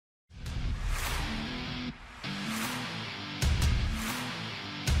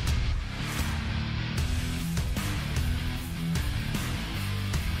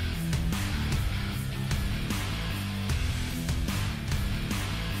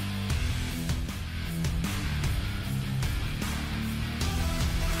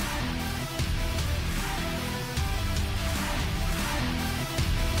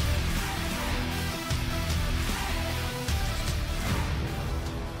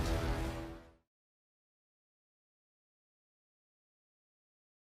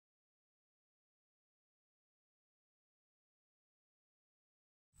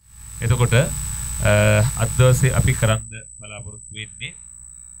එතකොට අද දවසේ අපි කරන්න බලාපොරොත්තු වෙන්නේ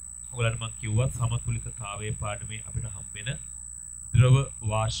ඔයගලන්ට මම කිව්වා සමතුලිතතාවයේ පාඩමේ අපිට හම්බෙන ද්‍රව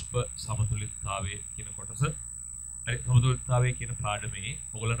වාෂ්ප සමතුලිතතාවය කියන කොටස. හරි සමතුලිතතාවය කියන පාඩමේ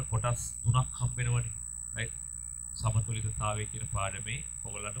ඔයගලන්ට කොටස් 3ක් හම්බ වෙනවනේ. right සමතුලිතතාවය කියන පාඩමේ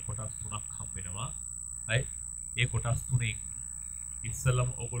ඔයගලන්ට කොටස් 3ක් හම්බ වෙනවා. right ඒ කොටස් තුනෙන් ඉස්සෙල්ලම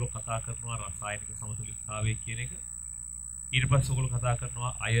ඔයගොල්ලෝ කතා කරනවා රසායනික සමතුලිතතාවය කියන එක. ඊට පස්සේ ඔයගොල්ලෝ කතා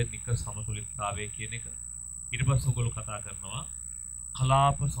කරනවා අයනික සමතුලිතතාවය කියන එක. ඊට පස්සේ ඔයගොල්ලෝ කතා කරනවා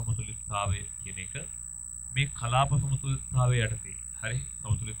කලාප සමතුලිතතාවය කියන එක. මේ කලාප සමතුලිතතාවය යටතේ හරි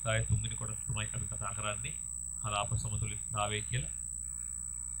සමතුලිතතාවයේ තුන්වෙනි කොටස තමයි අපි කතා කරන්නේ කලාප සමතුලිතතාවය කියලා.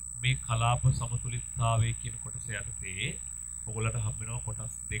 මේ කලාප සමතුලිතතාවය කියන කොටස යටතේ ඔයගොල්ලන්ට හම්බ වෙනවා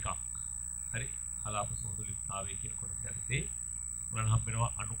කොටස් දෙකක්. හරි කලාප සමතුලිතතාවය කියන කොටස යටතේ ඔයගොල්ලන්ට හම්බ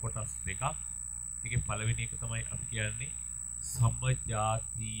වෙනවා අණු කොටස් දෙකක්. ඒකේ පළවෙනි එක තමයි අපි කියන්නේ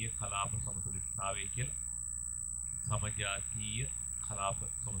සමජාතීය කලාප සමතුලිතතාවය කියලා. සමජාතීය කලාප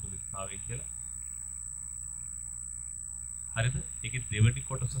සමතුලිතතාවය කියලා. හරිද? ඒකේ දෙවෙනි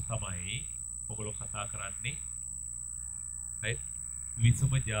කොටස තමයි ඔයගොල්ලෝ කතා කරන්නේ right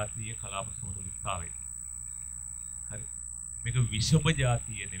විෂම ජාතීය කලාප සමතුලිතතාවය. හරි. මේක විෂම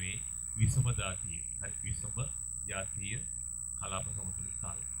ජාතීය නෙමෙයි විෂම ජාතීය. හරි විෂම ජාතීය කලාප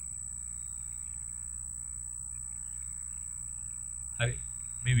සමතුලිතතාවය. හරි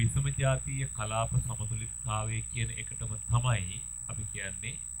මේ විෂම ජාතීය කලාප සමතුලිතතාවය කියන එකටම තමයි අපි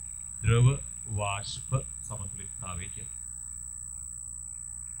කියන්නේ ද්‍රව වාෂ්ප සමතුලිතතාවය කියලා.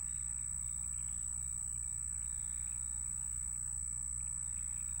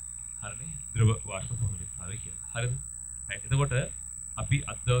 හරිනේ ද්‍රව වාෂ්ප සමතුලිතතාවය කියලා. හරිද? right එතකොට අපි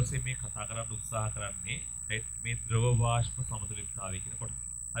අද දවසේ මේ කතා කරන්න උත්සාහ කරන්නේ right මේ ද්‍රව වාෂ්ප සමතුලිතතාවය කියන කොටස.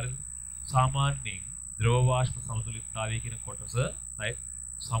 හරිද? සාමාන්‍යයෙන් ද්‍රව වාෂ්ප සමතුලිතතාවය කියන කොටස right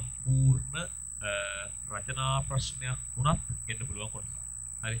සම්පූර්ණ රචනා ප්‍රශ්නයක් වුණත් එන්න පුළුවන් කොටසක්.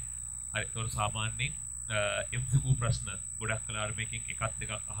 හරි. හරි. ඒතකොට සාමාන්‍යයෙන් MCQ ප්‍රශ්න ගොඩක් කලාර මේකෙන් එකක්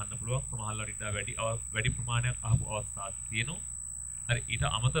දෙකක් අහන්න පුළුවන්. සමහරවල් ඉතා වැඩි ප්‍රමාණයක් අහපු අවස්ථාවක් තියෙනවා. හරි ඊට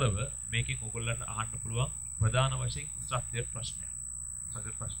අමතරව මේකෙන් ඔයගොල්ලන්ට අහන්න පුළුවන් ප්‍රධාන වශයෙන් ස්ට්‍රක්චර්ඩ් ප්‍රශ්නයක්.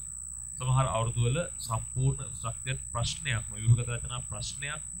 ස්ට්‍රක්චර්ඩ් ප්‍රශ්න. සමහර අවුරුදු වල සම්පූර්ණ ස්ට්‍රක්චර්ඩ් ප්‍රශ්නයක්ම ව්‍යුහගත රචනා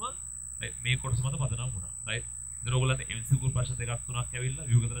ප්‍රශ්නයක්ම මේ කොටස මත පදනම් වුණා. right? ඒතර ඔයගොල්ලන්ට MCQ ප්‍රශ්න දෙකක් තුනක් ඇවිල්ලා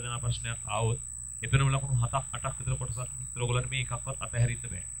ව්‍යුහගත රචනා ප්‍රශ්නයක් ආවොත් එතනම ලකුණු 7ක් 8ක් විතර කොටසක්. ඒතර ඔයගොල්ලන්ට මේ එකක්වත් අතහැරින්න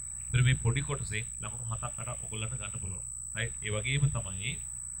බෑ. ඒතර මේ පොඩි කොටසේ ලකුණු 7ක් 8ක් ඔයගොල්ලන්ට ගන්න පුළුවන්. right? ඒ වගේම තමයි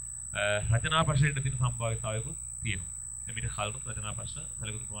රචනා ප්‍රශ්නෙට තියෙන සම්භාවිතාවයකුත් තියෙනවා. මේක කලින් රචනා ප්‍රශ්න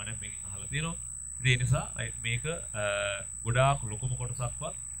සැලකුණු ප්‍රමාණයක් මේකෙන් අහලා තියෙනවා. ඒ නිසා right මේක ගොඩාක් ලොකුම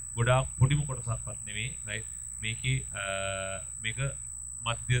කොටසක්වත් ගොඩාක් පොඩිම කොටසක්වත් නෙවෙයි. right මේකේ මේක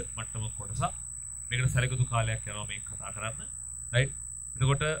මධ්‍ය මට්ටම කොටසක්. මේකට සැලකුණු කාලයක් යනවා මේක කතා කරන්න. right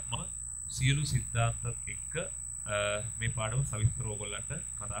එතකොට මම සියලු සිද්ධාන්තත් එක්ක මේ පාඩම සවිස්තරව ඔයගොල්ලන්ට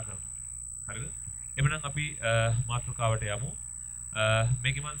කතා කරනවා. හරිද? එhmenan අපි මාතෘකාවට යමු.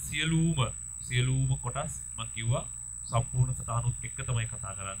 මේකේ මම සියලුම කොටස් මම කිව්වා සම්පූර්ණ සටහනුත් එක්ක තමයි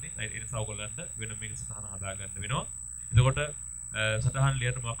කතා කරන්නේ. ඒ නිසා ඔයගොල්ලන්ට වෙන මේක සටහන හදාගන්න වෙනවා. එතකොට සටහන්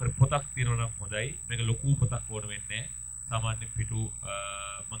ලියන්න මොකක් හරි පොතක් තියෙනවා නම් හොඳයි. මේක ලොකු පොතක් ඕන වෙන්නේ නැහැ. සාමාන්‍යයෙන් පිටු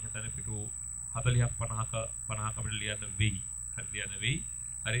මම හිතන්නේ පිටු 40ක් 50ක අපිට ලියන්න වෙයි. හරි ලියන්න වෙයි.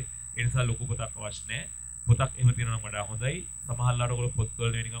 හරි. ඒ නිසා ලොකු පොතක් අවශ්‍ය නැහැ. පොතක් එහෙම තියෙනවා නම් වඩා හොඳයි. සමහරවිට ඔයගොල්ලෝ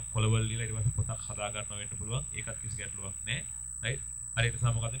පොත්වල නිකන් කොළවල ලියලා ඊට පස්සේ පොතක් හදා ගන්න වෙන්න පුළුවන්. ඒකත් කිසි ගැටලුවක් නැහැ. right? හරි ඒ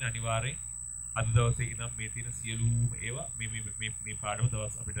නිසා මොකද අනිවාර්යෙන් අද දවසේ ඉඳන් මේ තියෙන සියලුම ඒවා මේ පාඩම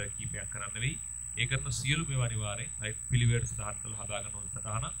දවස් අපිට කීපයක් කරන්න වෙයි. ඒ කරන සියලු මේවා අනිවාර්යෙන් right පිළිවෙලට සටහන් කරලා හදා ගන්න ඕන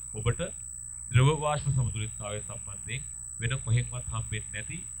සටහන. ඔබට ද්‍රව වාෂ්ප සමතුලිතතාවය සම්බන්ධයෙන් වෙන කොහෙන්වත් හම්බෙන්නේ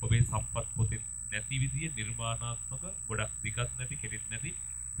නැති ඔබේ සම්පත් පොතේ නැති විදිය නිර්මාණාත්මක ගොඩක් දිගත් නැති කෙටිත් නැති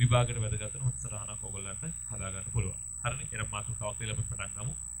විභාගයට වැදගත් වෙන සටහනක් ඔයගොල්ලන්ට හදා ගන්න පුළුවන්. හරිනේ? එනම් මාතෘකාවක් කියලා අපි පටන්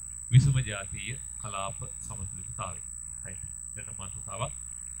ගමු. විෂම ජාතීය කලාප සමතුලිතතාවය. right. එනම් මාතෘකාවක්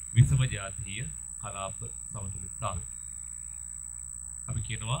විෂම ජාතීය කලාප සමතුලිතතාවය. අපි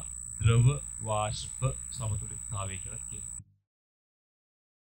කියනවා ද්‍රව වාෂ්ප සමතුලිතතාවය කියලා කියනවා.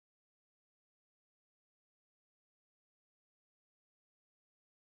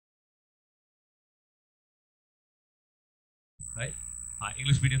 right?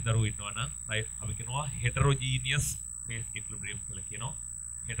 English medium දරුවෝ ඉන්නවා නම් right අපි කියනවා heterogeneous phase equilibrium කියලා කියනවා.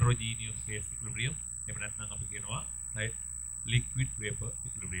 heterogeneous phase equilibrium. එහෙම නැත්නම් අපි කියනවා right liquid vapor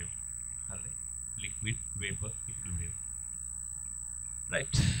equilibrium. හරි. liquid vapor equilibrium.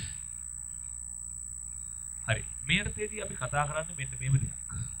 right. හරි. මේ අර්ථයේදී අපි කතා කරන්නේ මෙන්න මේව දෙයක්.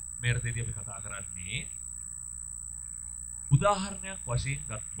 මේ අර්ථයේදී අපි කතා කරන්නේ උදාහරණයක් වශයෙන්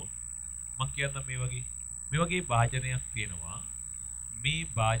ගත්තොත් මම කියන්නම් මේ වගේ භාජනයක් තියෙනවා. මේ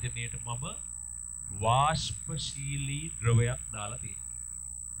වාජනයට මම වාෂ්පශීලී ද්‍රවයක් දාලා තියෙනවා.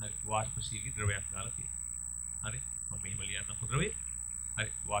 හරි වාෂ්පශීලී ද්‍රවයක් දාලා තියෙනවා. හරි මම මෙහෙම ලියන්නම්කො ද්‍රවය.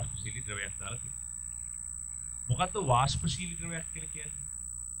 හරි වාෂ්පශීලී ද්‍රවයක් දාලා තියෙනවා. මොකද්ද වාෂ්පශීලී ද්‍රවයක් කියලා කියන්නේ?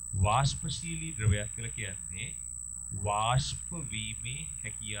 වාෂ්පශීලී ද්‍රවයක් කියලා කියන්නේ වාෂ්ප වීමේ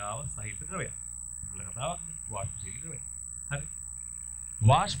හැකියාව සහිත ද්‍රවයක්. මුල කතාවක් නේ වාෂ්පශීලී ද්‍රවය. හරි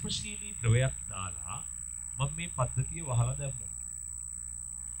වාෂ්පශීලී ද්‍රවයක් දාලා මම මේ පද්ධතිය වහලා දැම්මා.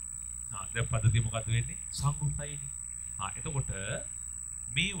 දැන් පද්ධතිය මොකද වෙන්නේ? සංකෘතයිනේ. එතකොට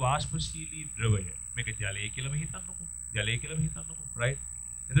මේ වාෂ්පශීලී ද්‍රවය මේක ජලය කියලාම හිතන්නකෝ. ජලය කියලාම හිතන්නකෝ. රයිට්.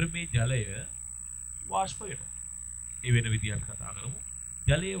 එතකොට මේ ජලය වාෂ්ප වෙනවා. ඒ වෙන විදිහට කතා කරමු.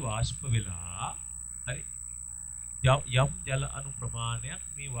 ජලයේ වාෂ්ප වෙලා හරි යම් ජල අණු ප්‍රමාණයක්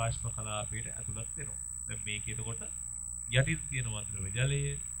මේ වාෂ්ප කලාපයට ඇතුළත් වෙනවා. දැන් මේක එතකොට යටින් තියෙනවා ද්‍රව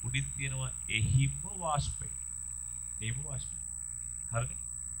ජලය, උඩින් තියෙනවා එහිම වාෂ්පය. එහිම වාෂ්පය. හරිද?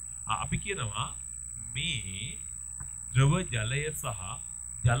 අපි කියනවා මේ ද්‍රව ජලය සහ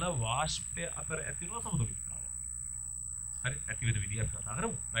ජල වාෂ්පය අතර ඇති වෙන සමතුලිතතාවය. හරි ඇති වෙන විදිහට කතා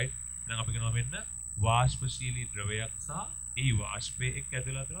කරමු. රයිට්. දැන් අපි කියනවා මෙන්න වාෂ්පශීලී ද්‍රවයක් සහ ඒ වාෂ්පයේ එක්ක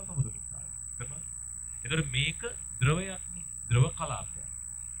ඇතුළත් වෙන සමතුලිතතාවය. කරනවා. එතකොට මේක ද්‍රවයක් නේ, ද්‍රව කලාපයක්.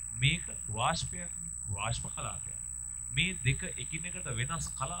 මේක වාෂ්පයක් නේ, වාෂ්ප කලාපයක්. මේ දෙක එකිනෙකට වෙනස්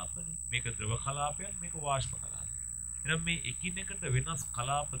කලාපනේ. මේක ද්‍රව කලාපයක්, මේක වාෂ්ප කලාපයක්. එහෙනම් මේ එකිනෙකට වෙනස්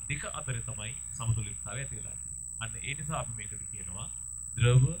කලාප දෙක අතර තමයි සමතුලිතතාවය ඇති වෙලා තියෙන්නේ. අන්න ඒ නිසා අපි මේකට කියනවා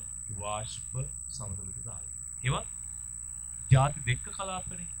ද්‍රව වාෂ්ප සමතුලිතතාවය. ඒවත් ಜಾති දෙක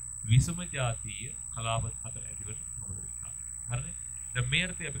කලාපනේ. විසම ජාතිය කලාප අතර ඇතිවන සමතුලිතතාවය. හරිනේ? දැන් මේ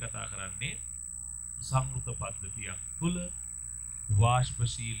අර්ථය අපි කතා කරන්නේ සංවෘත පද්ධතියක් තුල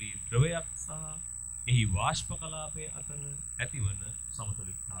වාෂ්පශීලී ද්‍රවයක් සහ එහි වාෂ්ප කලාපයේ අතර ඇතිවන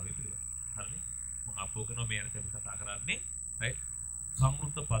සමතුලිතතාවය පිළිබඳව. හරිනේ? මම අපෝ කරන මේ අර්ථය අපි කතා කරන්නේ රයිට්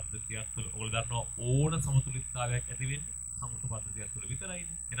සංවෘත පද්ධතියක් තුල. ඔයගොල්ලෝ දන්නවා ඕන සමතුලිතතාවයක් ඇති වෙන්නේ සංවෘත පද්ධතියක් තුල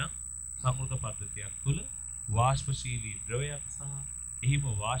විතරයිනේ. එහෙනම් සංවෘත පද්ධතියක් තුල වාෂ්පශීලී ද්‍රවයක් සහ එහිම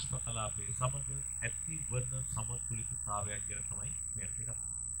වාෂ්ප කලාපයේ සමග ඇතිවන සමතුලිතතාවයක් ගැන තමයි මේ අර්ථය කතා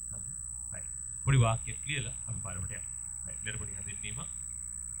කරන්නේ. හරි. පොඩි වාක්‍යයක් කියලා අපි පාරකට යමු. හරි. ඊළඟ පොඩි හදින්නීම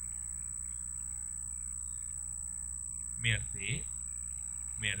මේ අර්ථයේ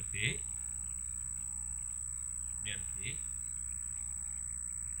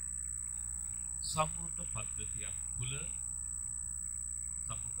සංවෘත පද්ධතියක් තුල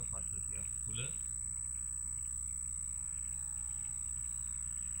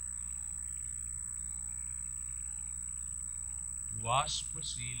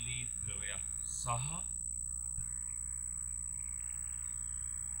වාෂ්පශීලී ද්‍රවයක්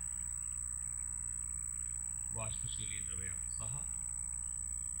සහ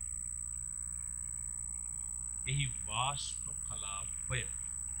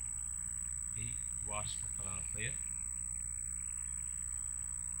එහි වාෂ්ප කලාපය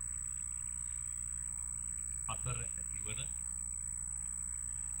අතර ඇතිවන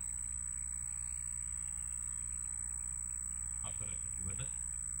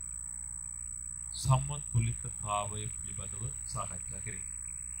සමතුලිතතාවය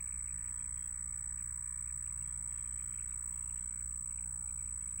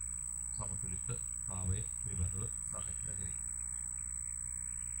පිළිබඳව සාකච්ඡා කරේ.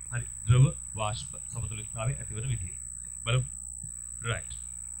 හරි ද්‍රව වාෂ්ප සමතුලිතතාවය ඇතිවන විදිය. බලමු. රයිට්.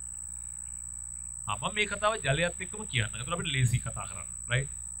 මම මේ කතාව ජලයත් එක්කම කියන්න. ඒතර අපිට ලේසි කතා කරන්න.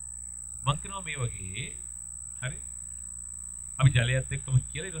 රයිට්. මම කියනවා මේ වගේ හරි අපි ජලයත් එක්කම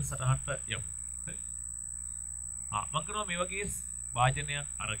කියලා ඊට සටහනට යමු. හරි. මම කියනවා මේ වගේ වාජනයක්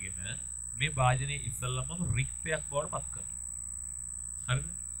අරගෙන මේ වාජනයේ ඉස්සල්ලාම රික්තයක් බවට පත් කරනවා. හරිද?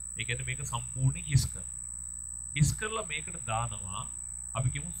 ඒ කියන්නේ මේක සම්පූර්ණයෙන් හිස් කරනවා. හිස් කරලා මේකට දානවා අපි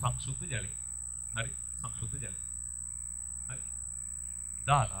කියමු සංසුද්ධ ජලය. හරි සංසුද්ධ ජලය. හරි.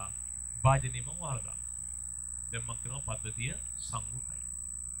 දාලා වාජනයෙම වහලා දානවා. දැන් මම කියනවා පද්ධතිය සංවෘතයි.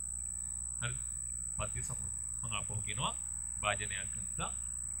 හරි. පද්ධතිය සංවෘතයි. මම ආපහු කියනවා වාජනයක් ගත්තා.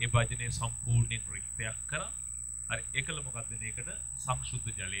 ඒ වාජනයේ සම්පූර්ණයෙන් රික්තයක් කරා. හරි ඒකල මොකක්ද මේකට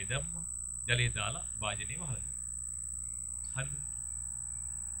සංසුද්ධ ජලය දැම්මා. ජලය දාලා වාජනය වහලා දැම්මා. හරිද?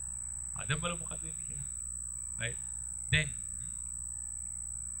 අද බලමු මොකද වෙන්නේ කියලා. right දැන්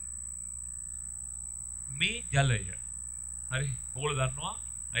මේ ජලය හරි ඔයගොල්ලෝ දන්නවා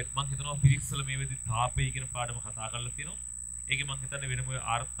right මම හිතනවා ෆිසික්ස් වල මේ වෙද්දි තාපය කියන පාඩම කතා කරලා තියෙනවා. ඒකේ මම හිතන්නේ වෙනම ඔය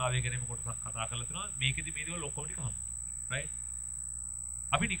ආර්ථාවය ගැනම කොටසක් කතා කරලා තියෙනවා. මේකෙදි මේ දේවල් ඔක්කොම ටික හම්බ. right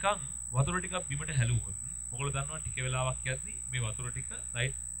අපි නිකන් වතුර ටිකක් බිමට හැලුවොත් ඔයගොල්ලෝ දන්නවා ටික වෙලාවක් යද්දි මේ වතුර ටික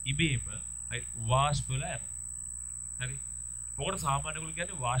right ඉබේම right වාෂ්ප වෙලා යනවා. හරි ඔකට සාමාන්‍ය ඔයගොල්ලෝ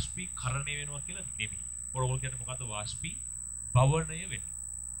කියන්නේ වාෂ්පීකරණය වෙනවා කියලා නෙමෙයි. ඔයගොල්ලෝ කියන්නේ මොකද්ද වාෂ්පීකරණය බවණය වෙනවා.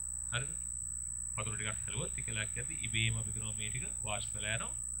 හරිද? වතුර ටිකක් හැලුවොත් ටික වෙලාවක් යද්දී ඉබේම අපි කරනවා මේ ටික වාෂ්ප වෙලා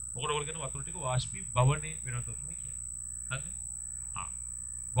යනවා. මොකද ඔයගොල්ලෝ කියන වතුර ටික වාෂ්පී බවණය වෙනවා තමයි කියන්නේ. හරිද?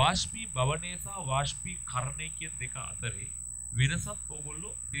 වාෂ්පී භවනය සහ වාෂ්පී කරණය කියන දෙක අතරේ වෙනසක්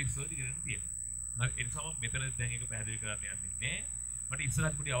ඕගොල්ලෝ තේසවලදී ඉගෙන ගන්න තියෙනවා. හරි ඒ නිසා මම මෙතන දැන් ඒක පැහැදිලි කරන්න යන්නේ නැහැ. මට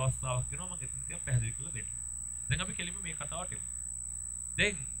ඉස්සරහට පොඩි අවස්ථාවක් එනවා මම එතන ටිකක් පැහැදිලි කරලා දෙන්න. දැන් අපි කෙලින්ම මේ කතාවට එමු.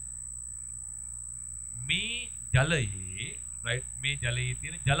 දැන් මේ ජලයේ රයිට් මේ ජලයේ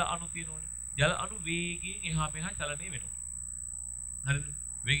තියෙන ජල අණු තියෙනවනේ. ජල අණු වේගයෙන් එහා මෙහා චලනය වෙනවා. හරිද?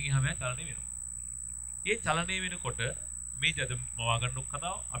 වේගයෙන් එහා මෙහා චලනය වෙනවා. ඒ චලනය වෙනකොට මේ ජද මවා ගන්නු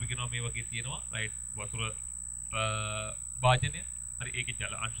කතාව අපි කියනවා මේ වගේ තියෙනවා රයිට් වතුර වාජනය හරි ඒකේ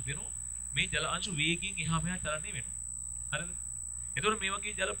ජල අංශු තියෙනවා මේ ජල අංශු වේගයෙන් එහා මෙහා චලනය වෙනවා හරිද එතකොට මේ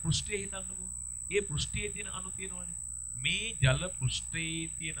වගේ ජල පෘෂ්ඨයේ හිතන්නකෝ ඒ පෘෂ්ඨයේ තියෙන අණු තියෙනවනේ මේ ජල පෘෂ්ඨයේ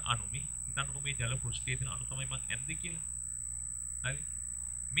තියෙන අණු මේ හිතන්නකෝ මේ ජල පෘෂ්ඨයේ තියෙන අණු තමයි මම ඇන්දේ කියලා හරි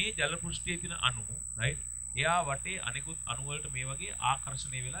මේ ජල පෘෂ්ඨයේ තියෙන අණු රයිට් එයා වටේ අනිකුත් අණු වලට මේ වගේ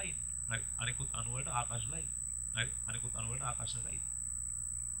ආකර්ෂණය වෙලා ඉන්නේ හරි අනිකුත් අණු වලට ආකර්ෂණලා ඉන්නේ හරි අනිකුත් අණු වලට ආකර්ෂණලා ඉන්නේ.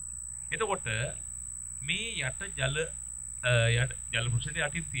 එතකොට මේ යට ජල පෘෂ්ඨයේ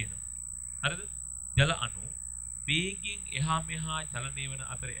යටින් තියෙනවා. හරිද? ජල අණු වේගයෙන් එහා මෙහා චලනය වෙන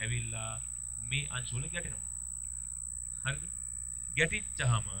අතර ඇවිල්ලා මේ අංශු වල ගැටෙනවා. හරිද?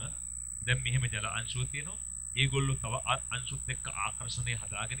 ගැටිච්චාම දැන් මෙහෙම ජල අංශුව තියෙනවා. ඒගොල්ලෝ තව අංශුත් එක්ක ආකර්ෂණය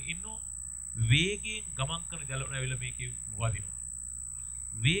හදාගෙන ඉන්නවා. වේගයෙන් ගමන් කරන ජල අණු ඇවිල්ලා මේකේ වදිනවා.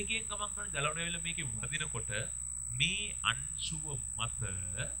 වේගයෙන් ගමන් කරන ජල අණු ඇවිල්ලා මේකේ වදිනකොට මේ අංශුව මත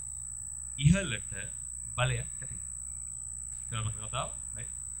ඉහළට බලයක් ඇති වෙනවා. තේරුම් කතාව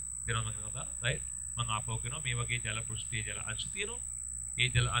right? තේරුම් කතාව right? මම ආපහු කියනවා මේ වගේ ජල පෘෂ්ඨයේ ජල අංශු තියෙනවා. ඒ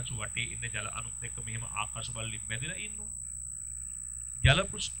ජල අංශු වටේ ඉන්න ජල අණුත් එක්ක මෙහෙම ආකාශ බල්ලින් බැඳලා ඉන්නවා. ජල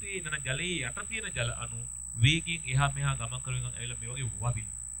පෘෂ්ඨයේ ඉන්න ජලයේ යට තියෙන ජල අණු වේගයෙන් එහා මෙහා ගමන් කරගෙන ඇවිල්ලා මේ වගේ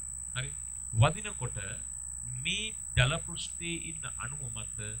වදිනවා. හරි? වදිනකොට මේ ජල පෘෂ්ඨයේ ඉන්න අණුව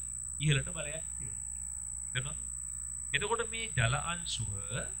මත ඉහළට බලයක් තියෙනවා. එතකොට මේ ජල අංශුව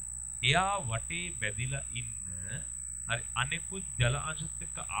එයා වටේ බැඳිලා ඉන්න හරි අනෙකුත් ජල අංශුත්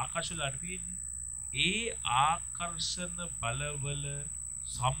එක්ක ආකර්ෂණලා තියෙන්නේ. ඒ ආකර්ෂණ බලවල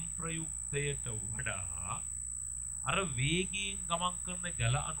සම්ප්‍රයුක්තයට වඩා අර වේගයෙන් ගමන් කරන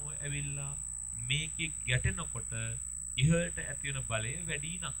ජල අණුව ඇවිල්ලා මේකේ ගැටෙනකොට ඉහළට ඇති වෙන බලය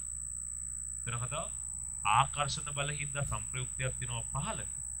වැඩි නම් එතනකට ආකර්ෂණ බලහින්ද සම්ප්‍රයුක්තයක් තියෙනවා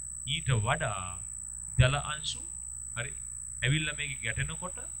පහළට ඊට වඩා ජල අංශු හරි ඇවිල්ලා මේකේ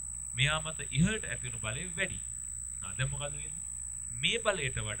ගැටෙනකොට මෙයා මත ඉහළට ඇති වෙන බලය වැඩි. දැන් මොකද වෙන්නේ? මේ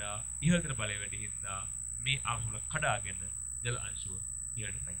බලයට වඩා ඉහළට බලය වැඩි හින්දා මේ අංශුල කඩාගෙන ජල අංශුව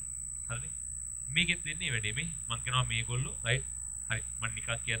ඉහළට පයින්. හරිද? මේකෙත් වෙන්නේ වැඩි මේ මම කියනවා මේගොල්ලෝ රයිට් හරි මම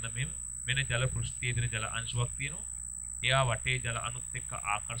නිකන් කියන්න මෙහෙම වෙන ජල පෘෂ්ඨයේ තියෙන ජල අංශුවක් තියෙනවා. එයා වටේ ජල අණුත් එක්ක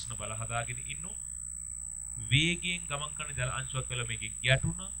ආකර්ෂණ බල හදාගෙන ඉන්නවා. වේගයෙන් ගමන් කරන ජල අංශුවක් වල මේකේ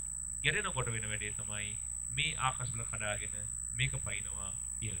ගැටුණා. ගැටෙනකොට වෙන වැඩේ තමයි මේ ආකර්ෂණ කඩාගෙන මේක පයින්නවා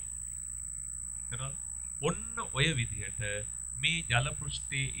ඉහළට. එතන ඔන්න ඔය විදිහට මේ ජල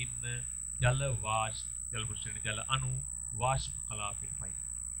පෘෂ්ඨයේ ඉන්න ජල පෘෂ්ඨයේ ජල අණු වාෂ්ප කලාපයෙන් පයින්.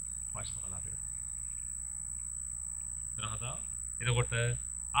 වාෂ්ප කලාපයෙන්. එතකොට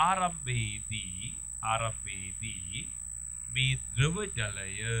ආරම්භයේදී මේ ද්‍රව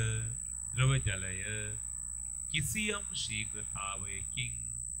ජලය කිසියම් ශීඝ්‍රතාවයකින්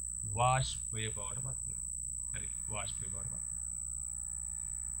වාෂ්පය බවට පත් වෙනවා. හරි වාෂ්පය බවට පත්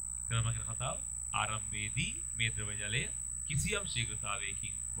වෙනවා. එතන මම කතාව ආරම්භයේදී මේ ද්‍රව ජලය කිසියම්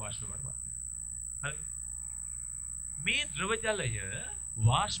ශීඝ්‍රතාවයකින් වාෂ්ප බවට පත් වෙනවා. හරි මේ ද්‍රව ජලය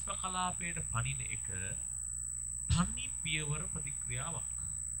වාෂ්ප කලාපයට පනින එක තනි පියවර ප්‍රතික්‍රියාවක්.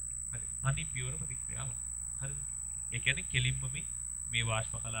 හරි තනි පියවර ප්‍රතික්‍රියාවක්. හරිද? ඒ කියන්නේ කෙලින්ම මේ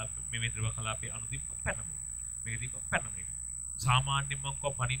වාෂ්ප කලාප මේ ද්‍රව කලාපයේ අණු දිප පැනන. මේක දිප පැනන එක. සාමාන්‍යයෙන් මම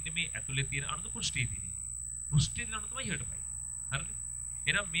කව පනින්නේ මේ ඇතුලේ තියෙන අණු පෘෂ්ඨයේ තියෙන. පෘෂ්ඨයේ තියෙන අණු තමයි ඉහළට පයින්. හරිද?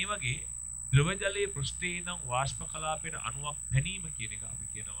 එහෙනම් මේ වගේ ද්‍රව ජලයේ පෘෂ්ඨයේ ඉඳන් වාෂ්ප කලාපයට අණුවක් පැනීම කියන එක අපි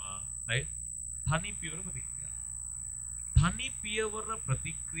කියනවා right තනි පියවර ප්‍රතික්‍රියාව. තනි පියවර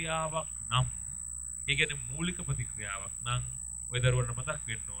ප්‍රතික්‍රියාවක් නම් ඒ කියන්නේ මූලික ප්‍රතික්‍රියාවක් නම් ඔය දරුවන්ට මතක්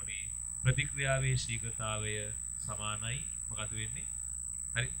වෙන්න ඕනේ ප්‍රතික්‍රියාවේ ශීඝ්‍රතාවය සමානයි මොකද වෙන්නේ?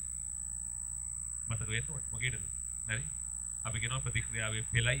 හරි මතක වෙන්න ඕනේ මොකේද? හරි අපි කියනවා ප්‍රතික්‍රියාවේ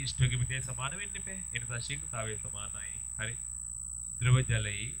පෙළයි ස්ටොකියෝමීටරය සමාන වෙන්න එපා. ඒ නිසා ශීඝ්‍රතාවය සමානයි. හරි ද්‍රව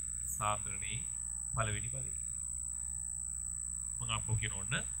ජලයේ සාන්ද්‍රණයේ පළවෙනි බලය. මම අපෝ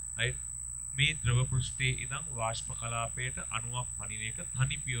කියනෝන්න right මේ ද්‍රව පෘෂ්ඨයේ ඉඳන් වාෂ්ප කලාපයට අණුවක් පනින එක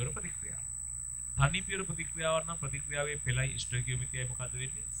තනි පියවර ප්‍රතික්‍රියාව. තනි පියවර ප්‍රතික්‍රියාවක් නම් ප්‍රතික්‍රියාවේ පෙළයි ස්ටොකියෝමීටරය මොකද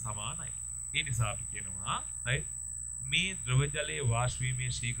වෙන්නේ? සමානයි. ඒ නිසා අපි කියනවා right මේ ද්‍රව ජලයේ වාෂ්ප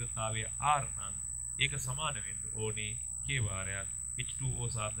වීමේ ශීඝ්‍රතාවය R නම් ඒක සමාන වෙන්න ඕනේ K වාරයක් H2O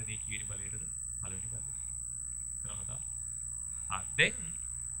සාන්ද්‍රණයේ කීවෙනි බලයටද? පළවෙනි බලයට. දැන්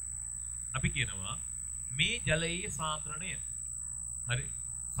අපි කියනවා මේ ජලයේ සාන්ද්‍රණය හරි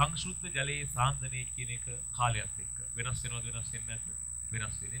සංශුද්ධ ජලයේ සාන්ද්‍රණය කියන එක කාලයත් එක්ක වෙනස් වෙනවද වෙනස් වෙන්නේ නැද්ද?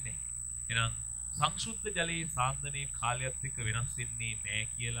 වෙනස් වෙන්නේ නැහැ. එහෙනම් සංශුද්ධ ජලයේ සාන්ද්‍රණය කාලයත් එක්ක වෙනස් වෙන්නේ නැහැ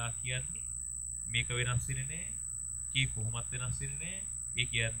කියලා කියන්නේ මේක වෙනස් වෙන්නේ නැහැ. කී කොහොමත් වෙනස් වෙන්නේ නැහැ. ඒ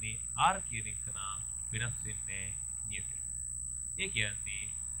කියන්නේ R කියන එක නා වෙනස් වෙන්නේ නියතයි. ඒ කියන්නේ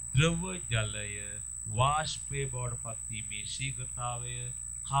ද්‍රව ජලය වාෂ්පයේ බවට පත් වීමේ ශීඝ්‍රතාවය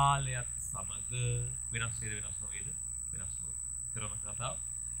කාලයත් සමග වෙනස් වේද වෙනස් නොවේද? වෙනස් නොවේ. ඊළඟ කතාව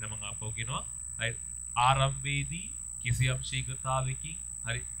මම ආපහු කියනවා ආරම්භයේදී කිසියම් ශීඝ්‍රතාවයකින්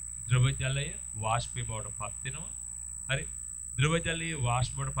හරි ද්‍රව ජලය වාෂ්පයේ බවට පත් වෙනවා. හරි ද්‍රව ජලයේ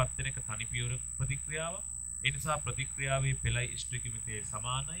වාෂ්ප බවට පත් වෙන එක තනි පියවර ප්‍රතික්‍රියාවක්. ඒ නිසා ප්‍රතික්‍රියාවේ පෙළයි ස්ටොකියෝමීටරය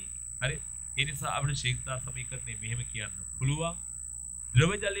සමානයි. හරි ඒ නිසා අපිට ශීඝ්‍රතා සමීකරණය මෙහෙම කියන්න පුළුවන්.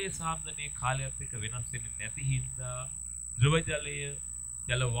 ද්‍රව ජලයේ සාන්ද්‍රණයේ කාලයත් එක්ක වෙනස් වෙන්නේ නැති හින්දා ද්‍රව ජලය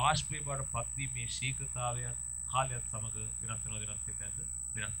ජල වාෂ්පයේ බවට පත් වීමේ ශීඝ්‍රතාවය කාලයත් සමග වෙනස් වෙනවද වෙනස් වෙන්නේ නැද්ද?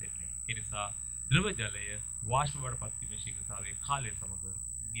 වෙනස් වෙන්නේ නැහැ. ඒ නිසා ද්‍රව ජලය වාෂ්ප බවට පත් වීමේ ශීඝ්‍රතාවය කාලය සමග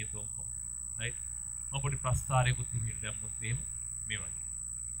නියතවම පවතී. right? මම පොඩි ප්‍රස්තාරයකුත් හිමිට දැම්මොත් එහෙම මේ වගේ.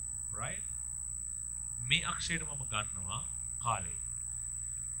 right? මේ අක්ෂරයට මම ගන්නවා කාලය.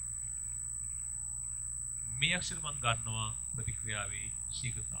 මේ අක්ෂර මම ගන්නවා ප්‍රතික්‍රියාවේ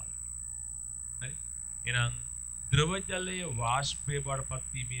ශීඝ්‍රතාවය. හරි? එහෙනම් ද්‍රව ජලයේ වාෂ්පයේ බවට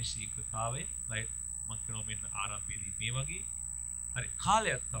පත් වීමේ ශීඝ්‍රතාවය right මම කියනවා මෙන්න ආරම්භයේදී මේ වගේ. හරි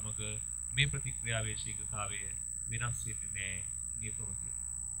කාලයත් සමග මේ ප්‍රතික්‍රියාවේ ශීඝ්‍රතාවය වෙනස් වෙන්නේ නැහැ නියතව කියලා.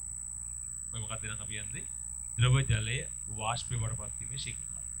 ඔය මොකක්ද නම් අපි යන්නේ ද්‍රව ජලයේ වාෂ්පයේ බවට පත් වීමේ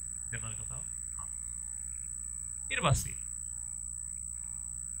ශීඝ්‍රතාවය. දැන් කතාව. ඊට පස්සේ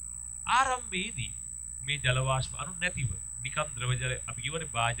ආරම්භයේදී මේ ජල වාෂ්ප අණු නැතිව නිකම් ද්‍රව ජලය අපි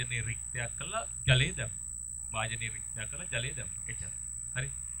කියවනේ භාජනයේ රික්තයක් කළා ජලය දැම්මා. භාජනයේ රික්තයක් කළා ජලය දැම්මා. එච්චරයි. හරි.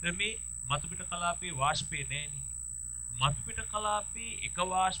 දැන් මේ මතු පිට කලාපයේ වාෂ්පේ නැහෙනේ. මතු පිට කලාපයේ එක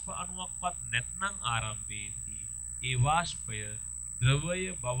වාෂ්ප අණුවක්වත් නැත්නම් ආරම්භයේදී ඒ වාෂ්පය ද්‍රවය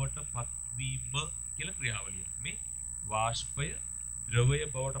බවට පත්වීම කියලා ක්‍රියාවලිය. මේ වාෂ්පය ද්‍රවය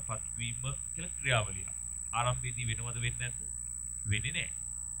බවට පත්වීම කියලා ක්‍රියාවලිය. ආරම්භයේදී වෙනවද වෙන්නේ නැද්ද? වෙන්නේ නැහැ.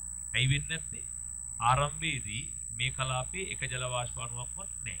 ඇයි වෙන්නේ නැත්තේ? ආරම්භයේදී මේ කලාපයේ එක ජල වාෂ්ප අණුවක්වත්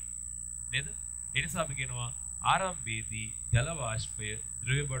නැහැ. නේද? ඒ නිසා අපි කියනවා ආරම්භයේදී ජල වාෂ්පය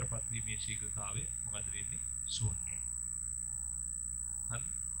ද්‍රවය බවට පත්වීමේ ශීඝ්‍රතාවය මොකද වෙන්නේ? ශූන්‍යයි. හරි.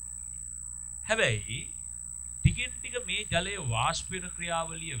 හැබැයි ටිකෙන් ටික මේ ජලයේ වාෂ්ප වෙන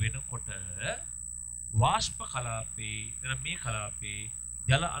ක්‍රියාවලිය වෙනකොට වාෂ්ප කලාපේ මේ කලාපේ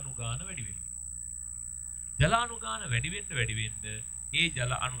ජල අණුගාන වැඩි වෙනවා. ජල අණුගාන වැඩි වෙන්න ඒ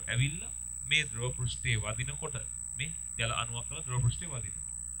ජල අණු ඇවිල්ලා මේ ද්‍රව පෘෂ්ඨයේ වදිනකොට මේ ජල අණුවක් කරලා ද්‍රව පෘෂ්ඨයේ වදිනවා.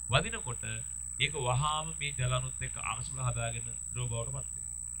 වදිනකොට ඒක වහාම මේ ජල අණුත් එක්ක අංශුල හදාගෙන ද්‍රව බවට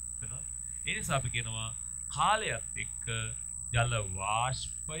පත් වෙනවා. ඒ නිසා අපි කියනවා කාලයත් එක්ක ජල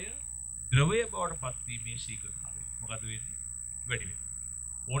වාෂ්පය ද්‍රවය බවට පත් වීමේ ශීඝ්‍රතාවය මොකද වෙන්නේ? වැඩි වෙනවා.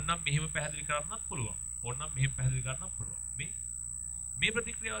 ඕනනම් මෙහෙම පැහැදිලි කරන්නත් පුළුවන්. ඕනනම් මෙහෙම පැහැදිලි කරන්නත් පුළුවන්. මේ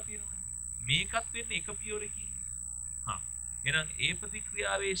ප්‍රතික්‍රියාව තියෙනවනේ. මේකත් වෙන්නේ එක පියවරකින්. එහෙනම් ඒ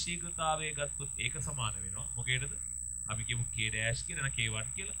ප්‍රතික්‍රියාවේ ශීඝ්‍රතාවය ගත්තොත් ඒක සමාන වෙනවා. මොකේදද? අපි කියමු K dash කියලා න K1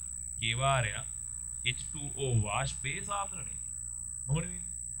 කියලා. K වාරයක් H2O වාෂ්පයේ සාන්ද්‍රණය. මොකද වෙන්නේ?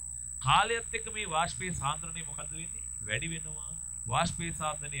 කාලයත් එක්ක මේ වාෂ්පයේ සාන්ද්‍රණය මොකද්ද වෙන්නේ? වැඩි වෙනවා. වාෂ්පයේ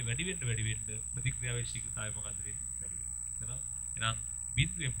සාන්ද්‍රණය වැඩි වෙන්න ප්‍රතික්‍රියාවේ ශීඝ්‍රතාවය මොකද්ද වෙන්නේ? වැඩි වෙනවා. එහෙනම්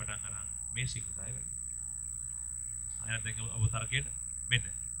බිඳුවෙන් පටන් අරන් මේ ශීඝ්‍රතාවය වැඩි වෙනවා. එහෙනම් දැන් ඔබ තරකයට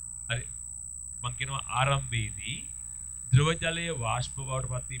මෙන්න. හරි. මම කියනවා ආරම්භයේදී ද්‍රව ජලයේ වාෂ්ප බවට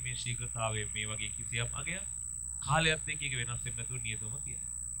පත් වීමේ ශීඝ්‍රතාවය මේ වගේ කිසියම් අගයක් කාලයත් එක්ක ඒක වෙනස් වෙන්නේ නැතුව නියතම තියෙනවා.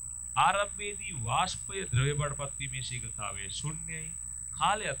 ආරම්භයේදී වාෂ්පය ද්‍රවය බවට පත් වීමේ ශීඝ්‍රතාවය ශූන්‍යයි.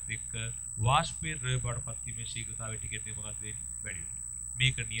 කාලයත් එක්ක වාෂ්පයේ ද්‍රවය බවට පත් වීමේ ශීඝ්‍රතාවය ටිකෙන් ටික මොකද වෙන්නේ? වැඩි වෙනවා.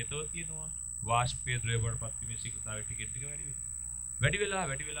 මේක නියතව තියෙනවා. වාෂ්පයේ ද්‍රවය බවට පත් වීමේ ශීඝ්‍රතාවය ටිකෙන් ටික වැඩි වෙනවා.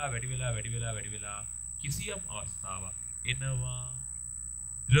 වැඩි වෙලා කිසියම් අවස්ථාවක් එනවා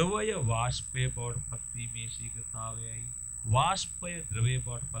ද්‍රවය වාෂ්පය බවට පත් වීමේ ශීඝ්‍රතාවයයි වාෂ්පය ද්‍රවය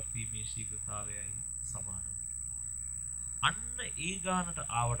බවට පත් වීමේ ශීඝ්‍රතාවයයි සමාන වෙනවා. අන්න ඒ ගානට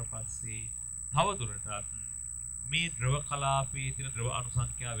ආවට පස්සේ තව දුරටත් මේ ද්‍රව කලාපයේ තියෙන ද්‍රව අණු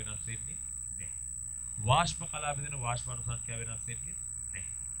සංඛ්‍යාව වෙනස් වෙන්නේ නැහැ. වාෂ්ප කලාපයේ තියෙන වාෂ්ප අණු සංඛ්‍යාව වෙනස් වෙන්නේ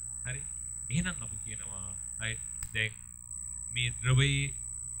නැහැ. හරි. එහෙනම් අපි කියනවා right දැන් මේ ද්‍රවයේ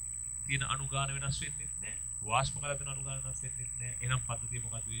තියෙන අණු ගාන වෙනස් වෙන්නේ නැහැ. වාෂ්ප කලාපයේ තියෙන අණු ගාන වෙනස් වෙන්නේ නැහැ. එහෙනම් පද්ධතිය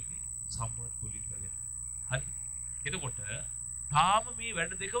මොකද වෙන්නේ? සමතුලිත වෙනවා. හරි. එතකොට තාම මේ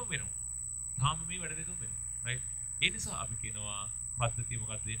වැඩ දෙකම වෙනවා. තාම මේ වැඩ දෙකම වෙනවා. right? ඒ නිසා අපි කියනවා පද්ධතිය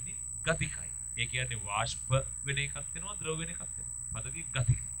මොකක්ද වෙන්නේ? ගතිකයි. ඒ කියන්නේ වාෂ්ප වෙන එකක් වෙනවා, ද්‍රව වෙන එකක් වෙනවා. පද්ධතිය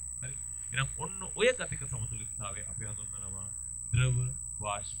ගතිකයි. හරි? එහෙනම් ඔන්න ඔය ගතික සමතුලිතතාවය අපි හඳුන්වනවා ද්‍රව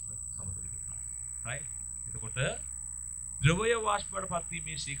වාෂ්ප සමතුලිතතාවය. right? එතකොට ද්‍රවය වාෂ්ප බවට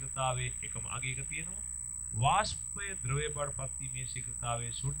පත්වීමේ ශීඝ්‍රතාවයේ එකම අගයක තියෙනවා. වාෂ්පය ද්‍රවය බවට පත්වීමේ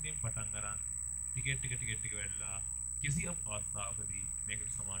ශීඝ්‍රතාවයේ ශූන්‍යයෙන් පටන් ගන්න ටික වැඩිලා කිසියම් අවස්ථාවකදී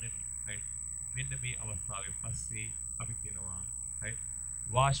මේකට සමාන වෙනවා. right? මෙන්න මේ අවස්ථාවෙන් පස්සේ අපි කියනවා right?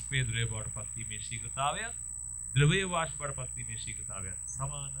 වාෂ්පයේ ද්‍රවය බවට පත්වීමේ ශීඝ්‍රතාවය ද්‍රවය වාෂ්ප බවට පත්වීමේ ශීඝ්‍රතාවයත්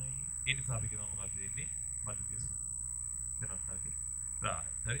සමානයි. ඒ නිසා අපි කියනවා මොකක්ද වෙන්නේ? පද්ධතිය සමානයි. දැන් අත්හරියි.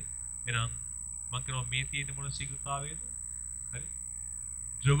 right. හරි. එහෙනම් මම කියනවා මේ තියෙන මොන ශීඝ්‍රතාවයද? හරි.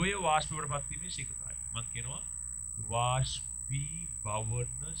 ද්‍රවය වාෂ්ප බවට පත්වීමේ ශීඝ්‍රතාවය. මම කියනවා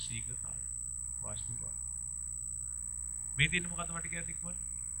වාෂ්පීභවන ශීඝ්‍රතාවය. වාෂ්පීභවන. මේ තියෙන මොකද්ද මට කියන්න ඉක්මනට?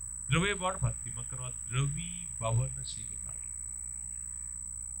 ද්‍රවය බවට පත්වීම. මම කරනවා ද්‍රවීභවන ශීඝ්‍රතාවය.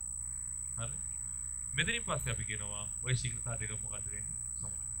 හරි. මෙතනින් පස්සේ අපි කියනවා ওই ශීඝ්‍රතාව දෙක මොකද්ද වෙන්නේ?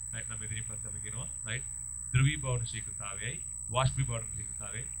 සමානයි. right? නම් මෙතනින් පස්සේ අපි කියනවා right? ද්‍රවීභවන ශීඝ්‍රතාවයයි වාෂ්පීභවන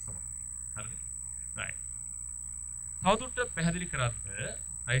ශීඝ්‍රතාවයයි සමානයි. හරිද? right. තවදුරටත් පැහැදිලි කරන්න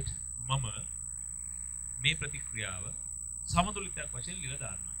right? මම මේ ප්‍රතික්‍රියාව සමතුලිතයක් වශයෙන් ලියලා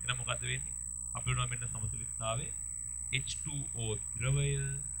දාන්නවා. එහෙනම් මොකද්ද වෙන්නේ? අපි උනා මෙන්න සමතුලිතතාවයේ H2O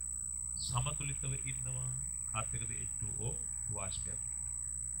ද්‍රවය සමතුලිතව ඉන්නවා. කාත් එකද H2O වාෂ්පයක්.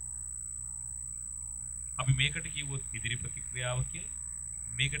 අපි මේකට කිව්වොත් ඉදිරි ප්‍රතික්‍රියාව කියලා.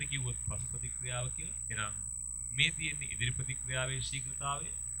 මේකට කිව්වොත් පසු ප්‍රතික්‍රියාව කියලා. එහෙනම් මේ තියෙන ඉදිරි ප්‍රතික්‍රියාවේ ශීඝ්‍රතාවය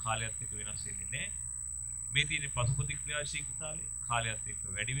කාලයත් එක්ක වෙනස් වෙන්නේ නැහැ. මේ තියෙන පසු ප්‍රතික්‍රියාවේ ශීඝ්‍රතාවය කාලයත් එක්ක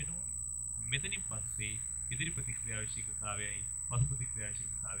වැඩි වෙනවා. මෙතනින් පස්සේ ඉදිරි ප්‍රතික්‍රියාවේ ශීඝ්‍රතාවයයි පසු ප්‍රතික්‍රියාවේ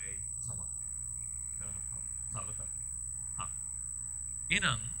ශීඝ්‍රතාවයයි සමානයි.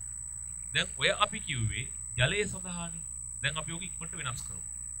 එහෙනම් දැන් ඔය අපි කිව්වේ ජලයේ සඳහානේ. දැන් අපි ඔක ඉක්මනට වෙනස් කරමු.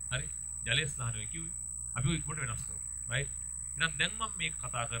 හරි? ජලයේ සඳහානේ කිව්වේ. අපි ඔක ඉක්මනට වෙනස් කරමු. right? එහෙනම් දැන් මම මේක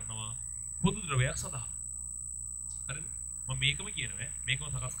කතා කරනවා පොදු ද්‍රවයක් සඳහා. හරිද? මම මේකම කියනවා. මේකම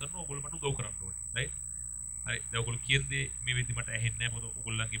සකස් කරනවා ඔයගොල්ලෝ මට උදව් කරන්න ඕනේ. right? හරි. දැන් ඔයගොල්ලෝ කියන්නේ මේ වෙද්දි මට ඇහෙන්නේ නැහැ. මොකද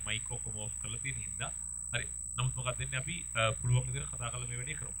ඔයගොල්ලන්ගේ මයික් ඔක්කොම ඔෆ් කරලා තියෙන හින්දා. හරි. නමුත් මොකක්ද වෙන්නේ අපි පුළුවන් විදිහට කතා කරලා මේ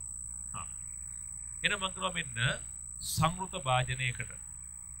වැඩේ කරමු. හා. එහෙනම් මම කරනවා මෙන්න සංවෘත භාජනයකට.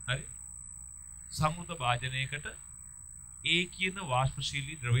 හරි. සංවෘත භාජනයකට A කියන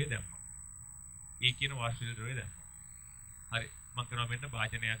වාෂ්පශීලී ද්‍රවය දැම්මා. A කියන වාෂ්පශීලී ද්‍රවය දැම්මා. හරි. මම කරනවා මෙන්න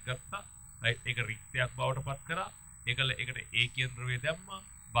භාජනයක් ගත්තා. right? ඒක රික්තයක් බවට පත් කරා. ඒකට A කියන ද්‍රවය දැම්මා.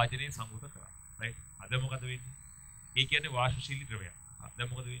 භාජනය සංවෘත කරා. right? අද මොකද වෙන්නේ? A කියන්නේ වාෂ්පශීලී ද්‍රවයක්. දැන්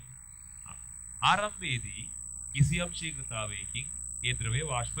මොකද වෙන්නේ? ආරම්භයේදී කිසියම් ශීඝ්‍රතාවයකින් ඒ ද්‍රවය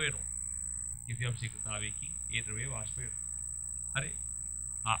වාෂ්ප වෙනවා. කිසියම් ශීඝ්‍රතාවයකින් ඒ ද්‍රවය වාෂ්ප වෙනවා. හරි.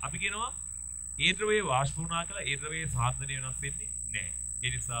 අපි කියනවා ඒ ද්‍රවයේ වාෂ්ප වුණා කියලා ඒ ද්‍රවයේ සාන්ද්‍රණය වෙනස් වෙන්නේ නැහැ. ඒ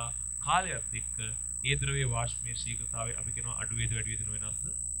නිසා කාලයත් එක්ක ඒ ද්‍රවයේ වාෂ්පීය ශීඝ්‍රතාවය අපි කියනවා අඩු වේද වැඩි වේද වෙනස්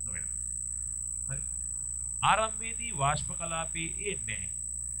නොවෙනස්. හරි. ආරම්භයේදී වාෂ්ප කලාපයේ ඒ නැහැ.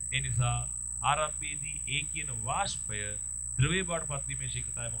 ඒ නිසා ආරම්භයේදී ඒ කියන වාෂ්පය ද්‍රවයේ බවට පත්වීමේ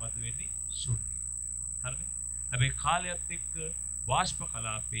ශීඝ්‍රතාවය මොකද්ද වෙන්නේ? ශූන්‍යයි. හරිද? හැබැයි කාලයත් එක්ක වාෂ්ප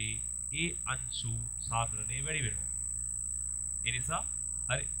කලාපයේ ඒ අංශු සාන්ද්‍රණය වැඩි වෙනවා. ඒ නිසා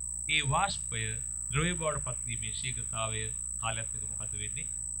හරි ඒ වාෂ්පය ද්‍රවය බවට පත්වීමේ ශීඝ්‍රතාවය කාලයත් එක්ක මොකද වෙන්නේ?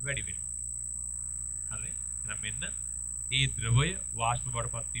 වැඩි වෙනවා. හරි? එහෙනම් මෙන්න ඒ ද්‍රවය වාෂ්ප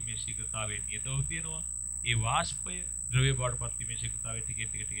බවට පත්වීමේ ශීඝ්‍රතාවය නියතව තියෙනවා. ඒ වාෂ්පය ද්‍රවය බවට පත්වීමේ ශීඝ්‍රතාවය ටික